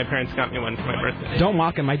bunk, so my parents got me one for my birthday. Don't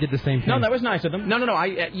mock him. I did the same thing. No, that was nice of them. No.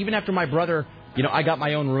 Even after my brother... I got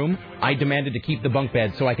my own room. I demanded to keep the bunk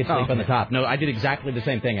bed so I could sleep on the top. No, I did exactly the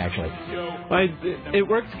same thing, actually. Well, it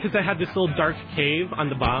worked because I had this little dark cave on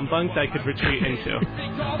the bottom bunk that I could retreat into.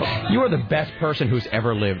 You are the best person who's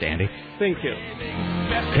ever lived, Andy. Thank you.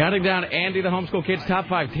 Counting down Andy the Homeschool Kid's top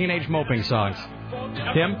 5 teenage moping songs.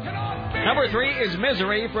 Tim? Number 3 is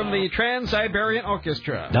Misery from the Trans-Siberian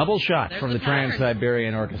Orchestra. Double shot from the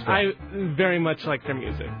Trans-Siberian Orchestra. I very much like their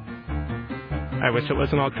music. I wish it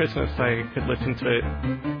wasn't all Christmas. I could listen to it.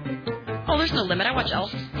 Oh, there's no limit. I watch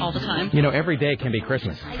Elf all the time. Every day can be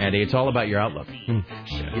Christmas, Andy. It's all about your outlook. This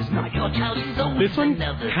one's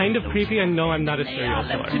kind of creepy. I know I'm not a serial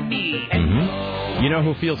killer. Mm-hmm. You know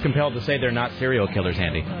who feels compelled to say they're not serial killers,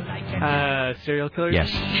 Andy? Serial killers? Yes.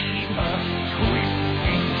 Do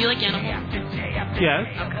you like animals? Yes.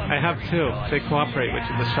 I have 2. They cooperate, which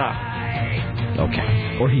is a shock.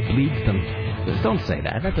 Okay. Or he bleeds them. Don't say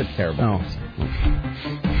that. That's a terrible thing.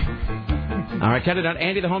 All right, cut it out.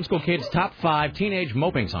 Andy the Homeschool Kid's top 5 teenage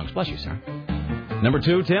moping songs. Bless you, sir. Number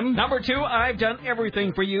 2, Tim? Number 2, I've Done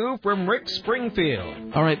Everything for You from Rick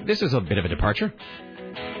Springfield. All right, this is a bit of a departure.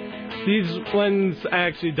 These ones I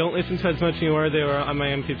actually don't listen to as much anymore. They were on my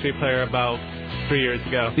MP3 player about 3 years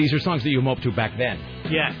ago. These are songs that you moped to back then?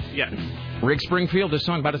 Yes. Rick Springfield, this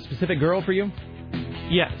song about a specific girl for you?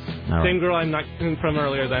 Yes. All Same right. girl I'm not from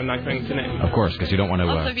earlier that I'm not going to name. Of course, because you don't want to...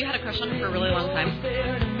 Also, have you had a crush on her for a really long time?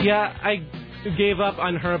 Yeah, I gave up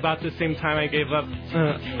on her about the same time I gave up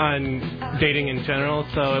on dating in general,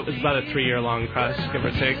 so it was about a 3-year-long crush, give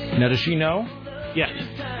or take. Now, does she know? Yes.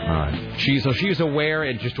 All right. She's aware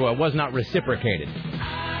it just was not reciprocated.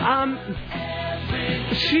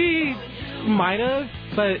 She might have,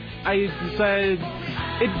 but I said...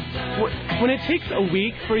 when it takes a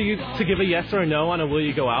week for you to give a yes or a no on a will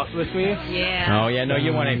you go out with me? Yeah. Oh, yeah, no,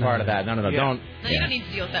 you want any part of that. No, Yeah. don't. No, you don't need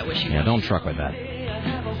to deal with that wishy. Yeah, don't truck with that.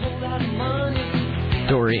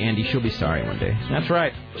 Don't worry, Andy. She'll be sorry one day. That's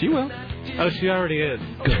right. She will. Oh, she already is.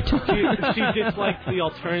 Good. She just likes the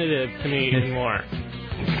alternative to me even more.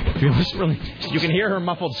 If you listen really, you can hear her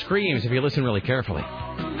muffled screams if you listen really carefully.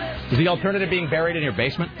 Is the alternative being buried in your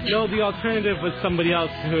basement? No, the alternative was somebody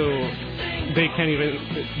else who they can't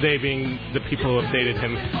even, they being the people who have dated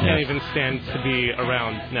him, can't even stand to be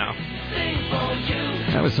around now.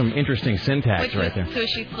 That was some interesting syntax right there. So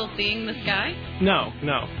is she still seeing this guy? No.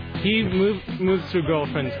 He moves through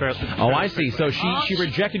girlfriends first. Oh, I see. So she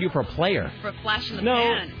rejected you for a player. For a flash in the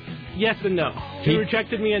pan. Yes and no. She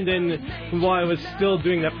rejected me, and then while I was still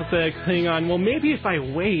doing that pathetic thing on, well, maybe if I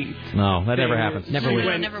wait. No, that never happens. Never went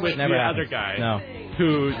wait. with Never the happens. other guy. No.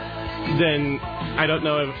 Who then, I don't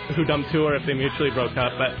know who dumped who or if they mutually broke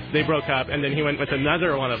up, but they broke up, and then he went with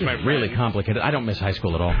another one of my friends. Really complicated. I don't miss high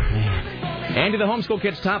school at all. Andy, the homeschool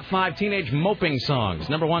kid's top 5 teenage moping songs.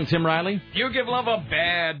 Number 1, Tim Riley. You Give Love a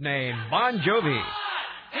Bad Name, Bon Jovi.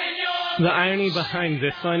 The irony behind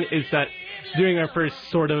this one is that during our first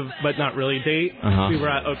sort of, but not really date, we were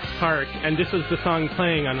at Oaks Park, and this was the song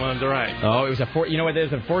playing on one of the rides. Oh, it was you know what?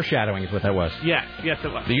 There's a foreshadowing is what that was. Yes,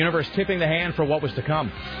 it was. The universe tipping the hand for what was to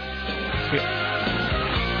come.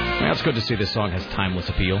 Well, it's good to see this song has timeless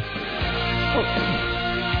appeal.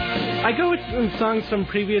 I go with songs from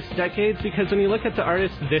previous decades because when you look at the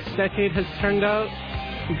artists this decade has turned out,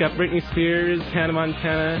 you've got Britney Spears, Hannah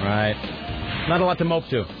Montana. Right. Not a lot to mope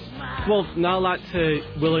to. Well, not a lot to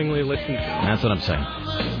willingly listen to. That's what I'm saying.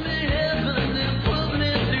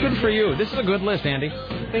 Good for you. This is a good list, Andy.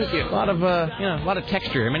 Thank you. A lot of, a lot of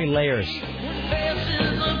texture, many layers.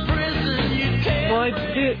 Well,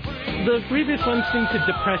 the previous ones seemed to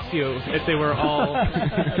depress you if they were all...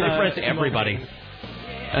 depress everybody.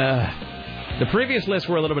 The previous lists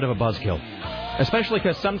were a little bit of a buzzkill. Especially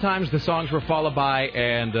because sometimes the songs were followed by,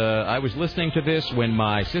 and I was listening to this when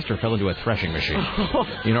my sister fell into a threshing machine.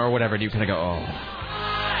 Or whatever, and you kind of go, oh.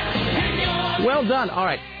 Well done. All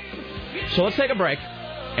right. So let's take a break.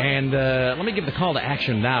 And let me give the call to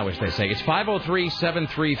action now, as they say. It's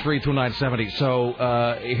 503-733-2970. So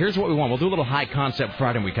here's what we want. We'll do a little high concept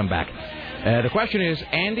Friday when we come back. The question is,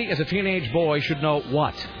 Andy, as a teenage boy, should know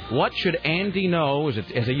what? What should Andy know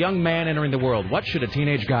as a young man entering the world? What should a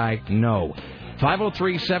teenage guy know?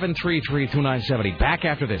 503-733-2970. Back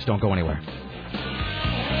after this. Don't go anywhere.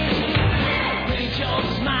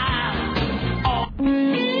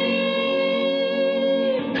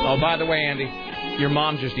 Oh, by the way, Andy, your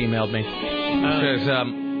mom just emailed me. Says,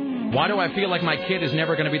 why do I feel like my kid is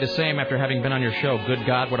never going to be the same after having been on your show? Good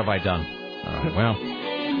God, what have I done? Well,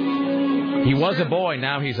 he was a boy,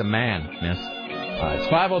 now he's a man. Yes. It's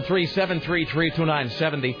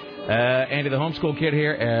 503-733-2970. Andy, the homeschool kid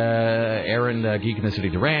here. Aaron, Geek in the City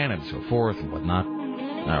Duran, and so forth and whatnot.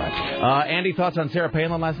 All right. Andy, thoughts on Sarah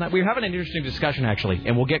Palin last night? We were having an interesting discussion, actually,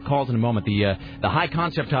 and we'll get calls in a moment. The high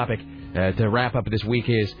concept topic to wrap up this week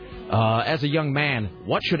is, as a young man,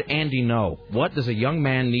 what should Andy know? What does a young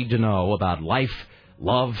man need to know about life,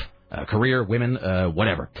 love, career, women,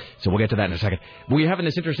 whatever? So we'll get to that in a second. We're having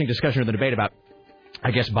this interesting discussion or the debate about, I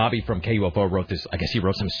guess Bobby from KUFO wrote this. I guess he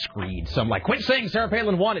wrote some screed. Some like, quit saying Sarah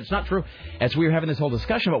Palin won. It's not true. As we were having this whole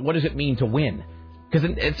discussion about what does it mean to win? Because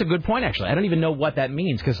it's a good point, actually. I don't even know what that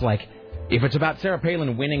means. Because, like, if it's about Sarah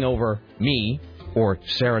Palin winning over me or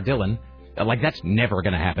Sarah Dillon, like, that's never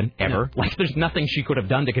going to happen, ever. No. Like, there's nothing she could have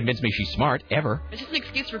done to convince me she's smart, ever. It's just an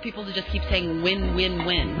excuse for people to just keep saying win, win,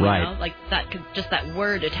 win. Right. You know? Like, just that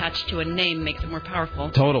word attached to a name makes it more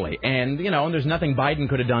powerful. Totally. And, and there's nothing Biden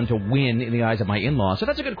could have done to win in the eyes of my in-laws. So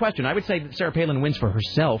that's a good question. I would say that Sarah Palin wins for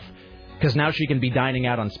herself, because now she can be dining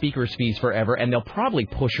out on speaker's fees forever, and they'll probably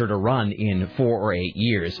push her to run in 4 or 8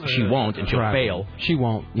 years. She won't, and she'll fail. She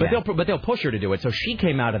won't. But they'll push her to do it. So she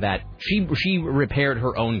came out of that. She repaired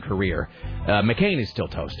her own career. McCain is still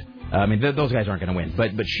toast. I mean, those guys aren't going to win.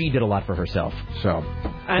 But she did a lot for herself. So,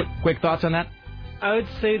 quick thoughts on that? I would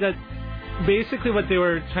say that basically what they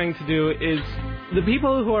were trying to do is the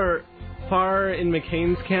people who are far in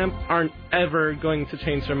McCain's camp aren't ever going to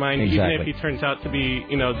change their mind, exactly. even if he turns out to be,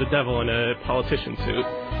 the devil in a politician suit.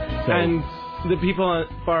 So, and the people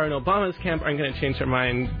far in Obama's camp aren't going to change their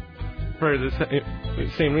mind for the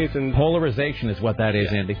same reason. Polarization is what that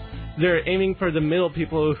is, Andy. They're aiming for the middle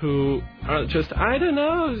people who are just, I don't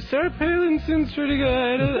know, Sarah Palin seems pretty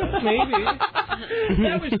good, maybe.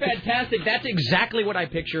 That was fantastic. That's exactly what I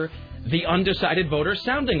picture the undecided voter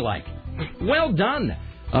sounding like. Well done.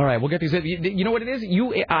 All right, we'll get these. You know what it is?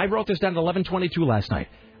 I wrote this down at 11:22 last night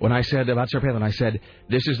when I said about Sarah Palin. I said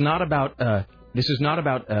this is not about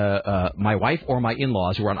my wife or my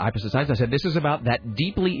in-laws who are on opposite sides. I said this is about that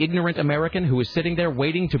deeply ignorant American who is sitting there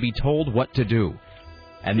waiting to be told what to do,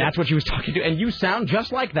 and that's what she was talking to. And you sound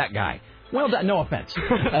just like that guy. Well done. No offense.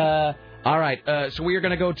 All right, so we are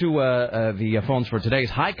going to go to the phones for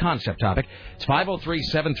today's high concept topic. It's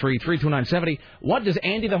 503-733-2970. What does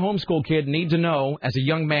Andy the homeschool kid need to know as a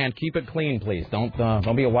young man? Keep it clean, please. Don't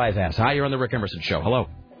be a wise ass. Hi, you're on the Rick Emerson Show. Hello.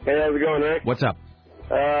 Hey, how's it going, Rick? What's up?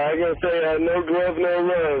 I'm going to say no glove,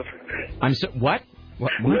 no love. What?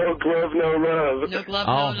 No glove, no love. No glove,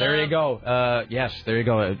 no love. There you go. Yes, there you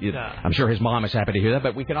go. I'm sure his mom is happy to hear that,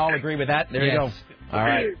 but we can all agree with that. There you go. All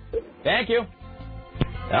right. Thank you.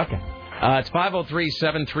 Okay. It's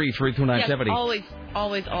 503-733-2970. Yes,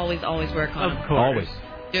 always wear a condom. Of course. Always.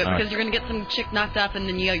 Do it All because you're going to get some chick knocked up, and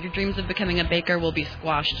then your dreams of becoming a baker will be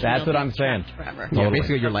squashed. That's what I'm saying. Forever. Yeah,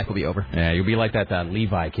 basically your life will be over. Yeah, you'll be like that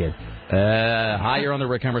Levi kid. Hi, you're on the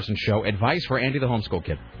Rick Emerson Show. Advice for Andy the homeschool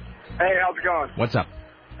kid. Hey, how's it going? What's up?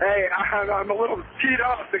 Hey, I'm a little teed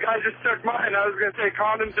off. The guy just took mine. I was going to say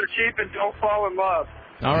condoms are cheap and don't fall in love.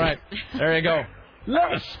 All right. There you go.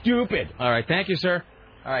 Love is stupid. All right. Thank you, sir.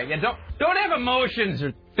 All right. Yeah, don't have emotions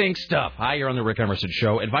or think stuff. Hi, you're on the Rick Emerson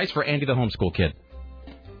Show. Advice for Andy the homeschool kid.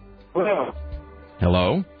 Hello.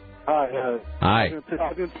 Hello. Hi. Hi. I'm going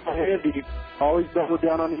to tell Andy, always double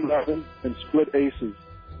down on 11 and split aces.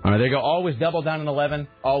 All right. There you go. Always double down on 11.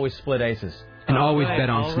 Always split aces. And always bet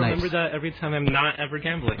on I'll snipes. remember that every time I'm not ever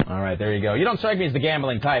gambling. All right, there you go. You don't strike me as the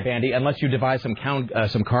gambling type, Andy, unless you devise some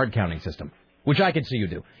card counting system, which I can see you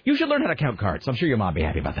do. You should learn how to count cards. I'm sure your mom will be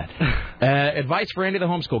happy about that. Advice for Andy the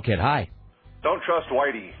homeschool kid. Hi. Don't trust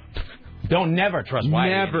Whitey. Don't never trust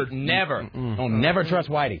Whitey. Never. Don't never trust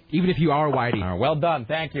Whitey. Even if you are Whitey. All right, well done.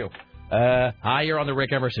 Thank you. Hi, you're on the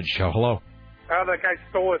Rick Emerson Show. Hello. That guy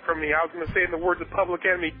stole it from me. I was going to say in the words of Public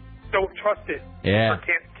Enemy, don't trust it. Yeah. Or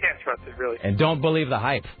can't trust it, really. And don't believe the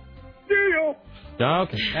hype. Deal.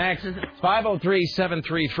 Okay, thanks. It's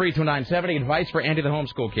 503-733-2970. Advice for Andy the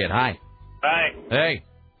homeschool kid. Hi. Hi. Hey.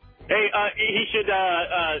 Hey, he should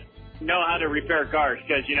know how to repair cars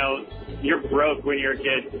because, you're broke when you're a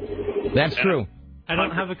kid. That's true. I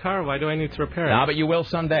don't have a car. Why do I need to repair it? Nah, but you will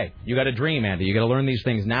someday. You got to dream, Andy. You got to learn these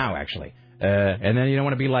things now, actually. And then you don't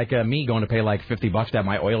want to be like me, going to pay like $50 to have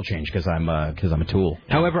my oil changed because I'm a tool.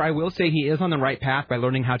 However, I will say he is on the right path by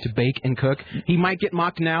learning how to bake and cook. He might get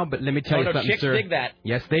mocked now, but let me tell you something, chicks sir. dig that.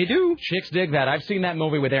 Yes, they do. Chicks dig that. I've seen that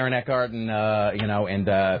movie with Aaron Eckhart and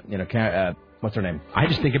what's her name? I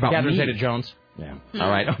just think about Catherine me. Zeta-Jones. Yeah. All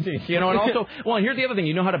right. And also, well, here's the other thing.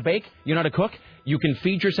 You know how to bake. You know how to cook. You can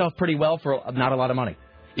feed yourself pretty well for not a lot of money.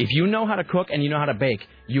 If you know how to cook and you know how to bake,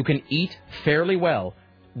 you can eat fairly well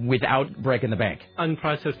without breaking the bank.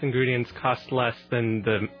 Unprocessed ingredients cost less than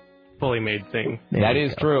the fully made thing. That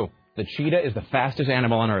is true. The cheetah is the fastest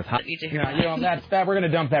animal on earth. That's that. We're going to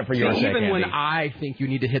dump that for your sake, Even Andy. when I think you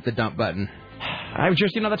need to hit the dump button. I was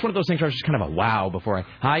just, that's one of those things where I was just kind of a wow before I...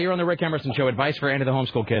 Hi, you're on the Rick Emerson Show. Advice for Andy the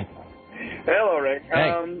homeschool kid. Hello, Rick.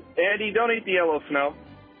 Hey. Andy, don't eat the yellow snow.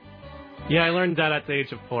 Yeah, I learned that at the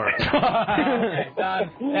age of 4.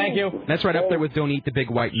 Thank you. That's right up there with don't eat the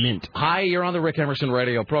big white mint. Hi, you're on the Rick Emerson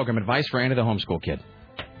radio program. Advice for Andy the homeschool kid.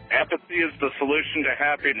 Apathy is the solution to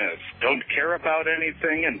happiness. Don't care about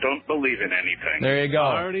anything and don't believe in anything. There you go.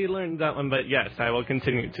 I already learned that one, but yes, I will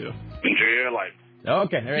continue to. Enjoy your life.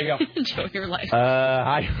 Okay, there you go. Enjoy your life.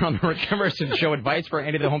 Hi, you're on the Rick Emerson Show. Advice for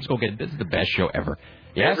Andy the homeschool kid. This is the best show ever.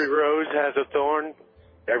 Yes? Every rose has a thorn.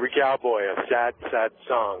 Every cowboy a sad, sad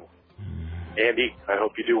song. Andy, I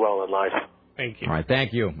hope you do well in life. Thank you. All right,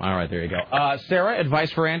 thank you. All right, there you go. Sarah,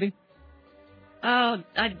 advice for Andy? Oh,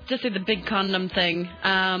 I just say the big condom thing.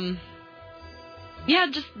 Yeah,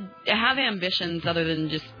 just have ambitions other than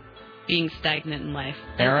just being stagnant in life.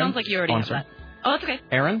 Aaron? It sounds like you already have that. Oh, that's okay.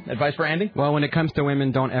 Aaron, advice for Andy? Well, when it comes to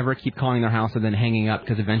women, don't ever keep calling their house and then hanging up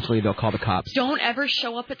because eventually they'll call the cops. Don't ever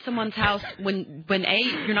show up at someone's house when A,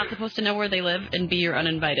 you're not supposed to know where they live, and B, you're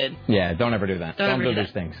uninvited. Yeah, don't ever do that. Don't ever do do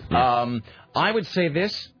these things. Yeah. I would say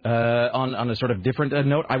this, on a sort of different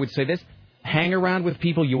note, I would say this. Hang around with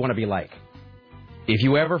people you want to be like. If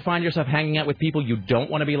you ever find yourself hanging out with people you don't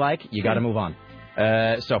want to be like, you got to move on.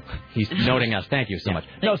 So he's noting us. Thank you so much.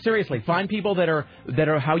 No, seriously, find people that are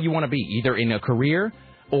how you want to be, either in a career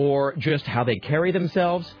or just how they carry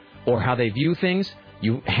themselves or how they view things.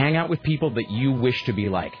 You hang out with people that you wish to be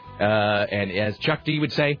like. And as Chuck D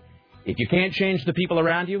would say, if you can't change the people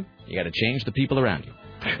around you, you got to change the people around you.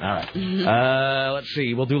 All right. Let's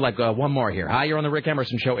see. We'll do like one more here. Hi, you're on the Rick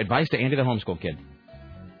Emerson Show. Advice to Andy the homeschool kid.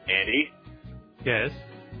 Andy? Yes?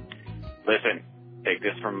 Listen, take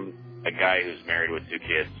this from a guy who's married with 2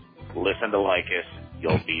 kids. Listen to Lycus.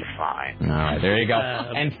 You'll be fine. All right, there you go.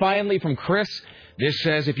 And finally, from Chris, this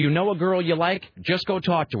says, if you know a girl you like, just go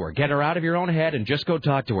talk to her. Get her out of your own head and just go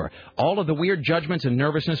talk to her. All of the weird judgments and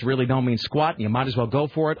nervousness really don't mean squat, and you might as well go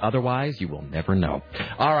for it. Otherwise, you will never know.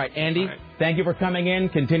 All right, Andy, thank you for coming in.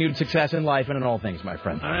 Continued success in life and in all things, my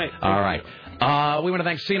friend. All right. We want to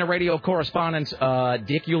thank CNN radio correspondents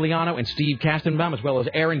Dick Uliano and Steve Kastenbaum, as well as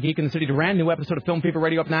Aaron Geek in the City Duran. New episode of Film Fever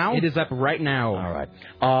Radio up now? It is up right now. All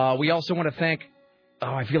right. We also want to thank...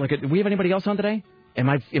 Oh, I feel like it. Do we have anybody else on today? Am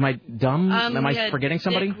I dumb? Am I forgetting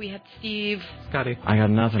somebody? Dick, we had Steve. Scotty. I got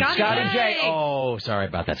nothing. Scotty J. Oh, sorry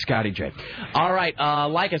about that. Scotty J. All right.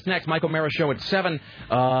 Like us next. Michael Mara Show at 7.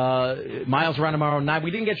 Miles around tomorrow 9. We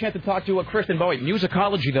didn't get a chance to talk to Kristen Bowie.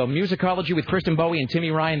 Musicology, though. Musicology with Kristen Bowie and Timmy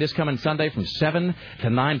Ryan this coming Sunday from 7 to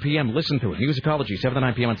 9 p.m. Listen to it. Musicology, 7 to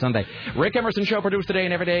 9 p.m. on Sunday. Rick Emerson Show produced today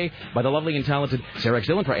and every day by the lovely and talented Sarah X.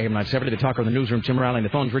 Dillon for AM 970. The talker in the newsroom, Tim Riley. The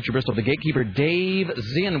phones, Richard Bristol. The gatekeeper, Dave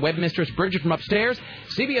Zinn. Webmistress, Bridget from upstairs.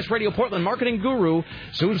 CBS Radio Portland marketing guru,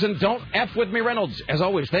 Susan Don't F With Me Reynolds. As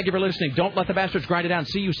always, thank you for listening. Don't let the bastards grind it down.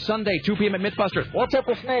 See you Sunday, 2 p.m. at Mythbusters. What's up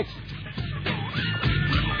with snakes?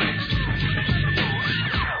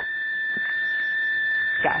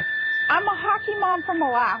 I'm a hockey mom from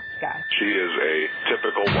Alaska. She is a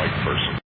typical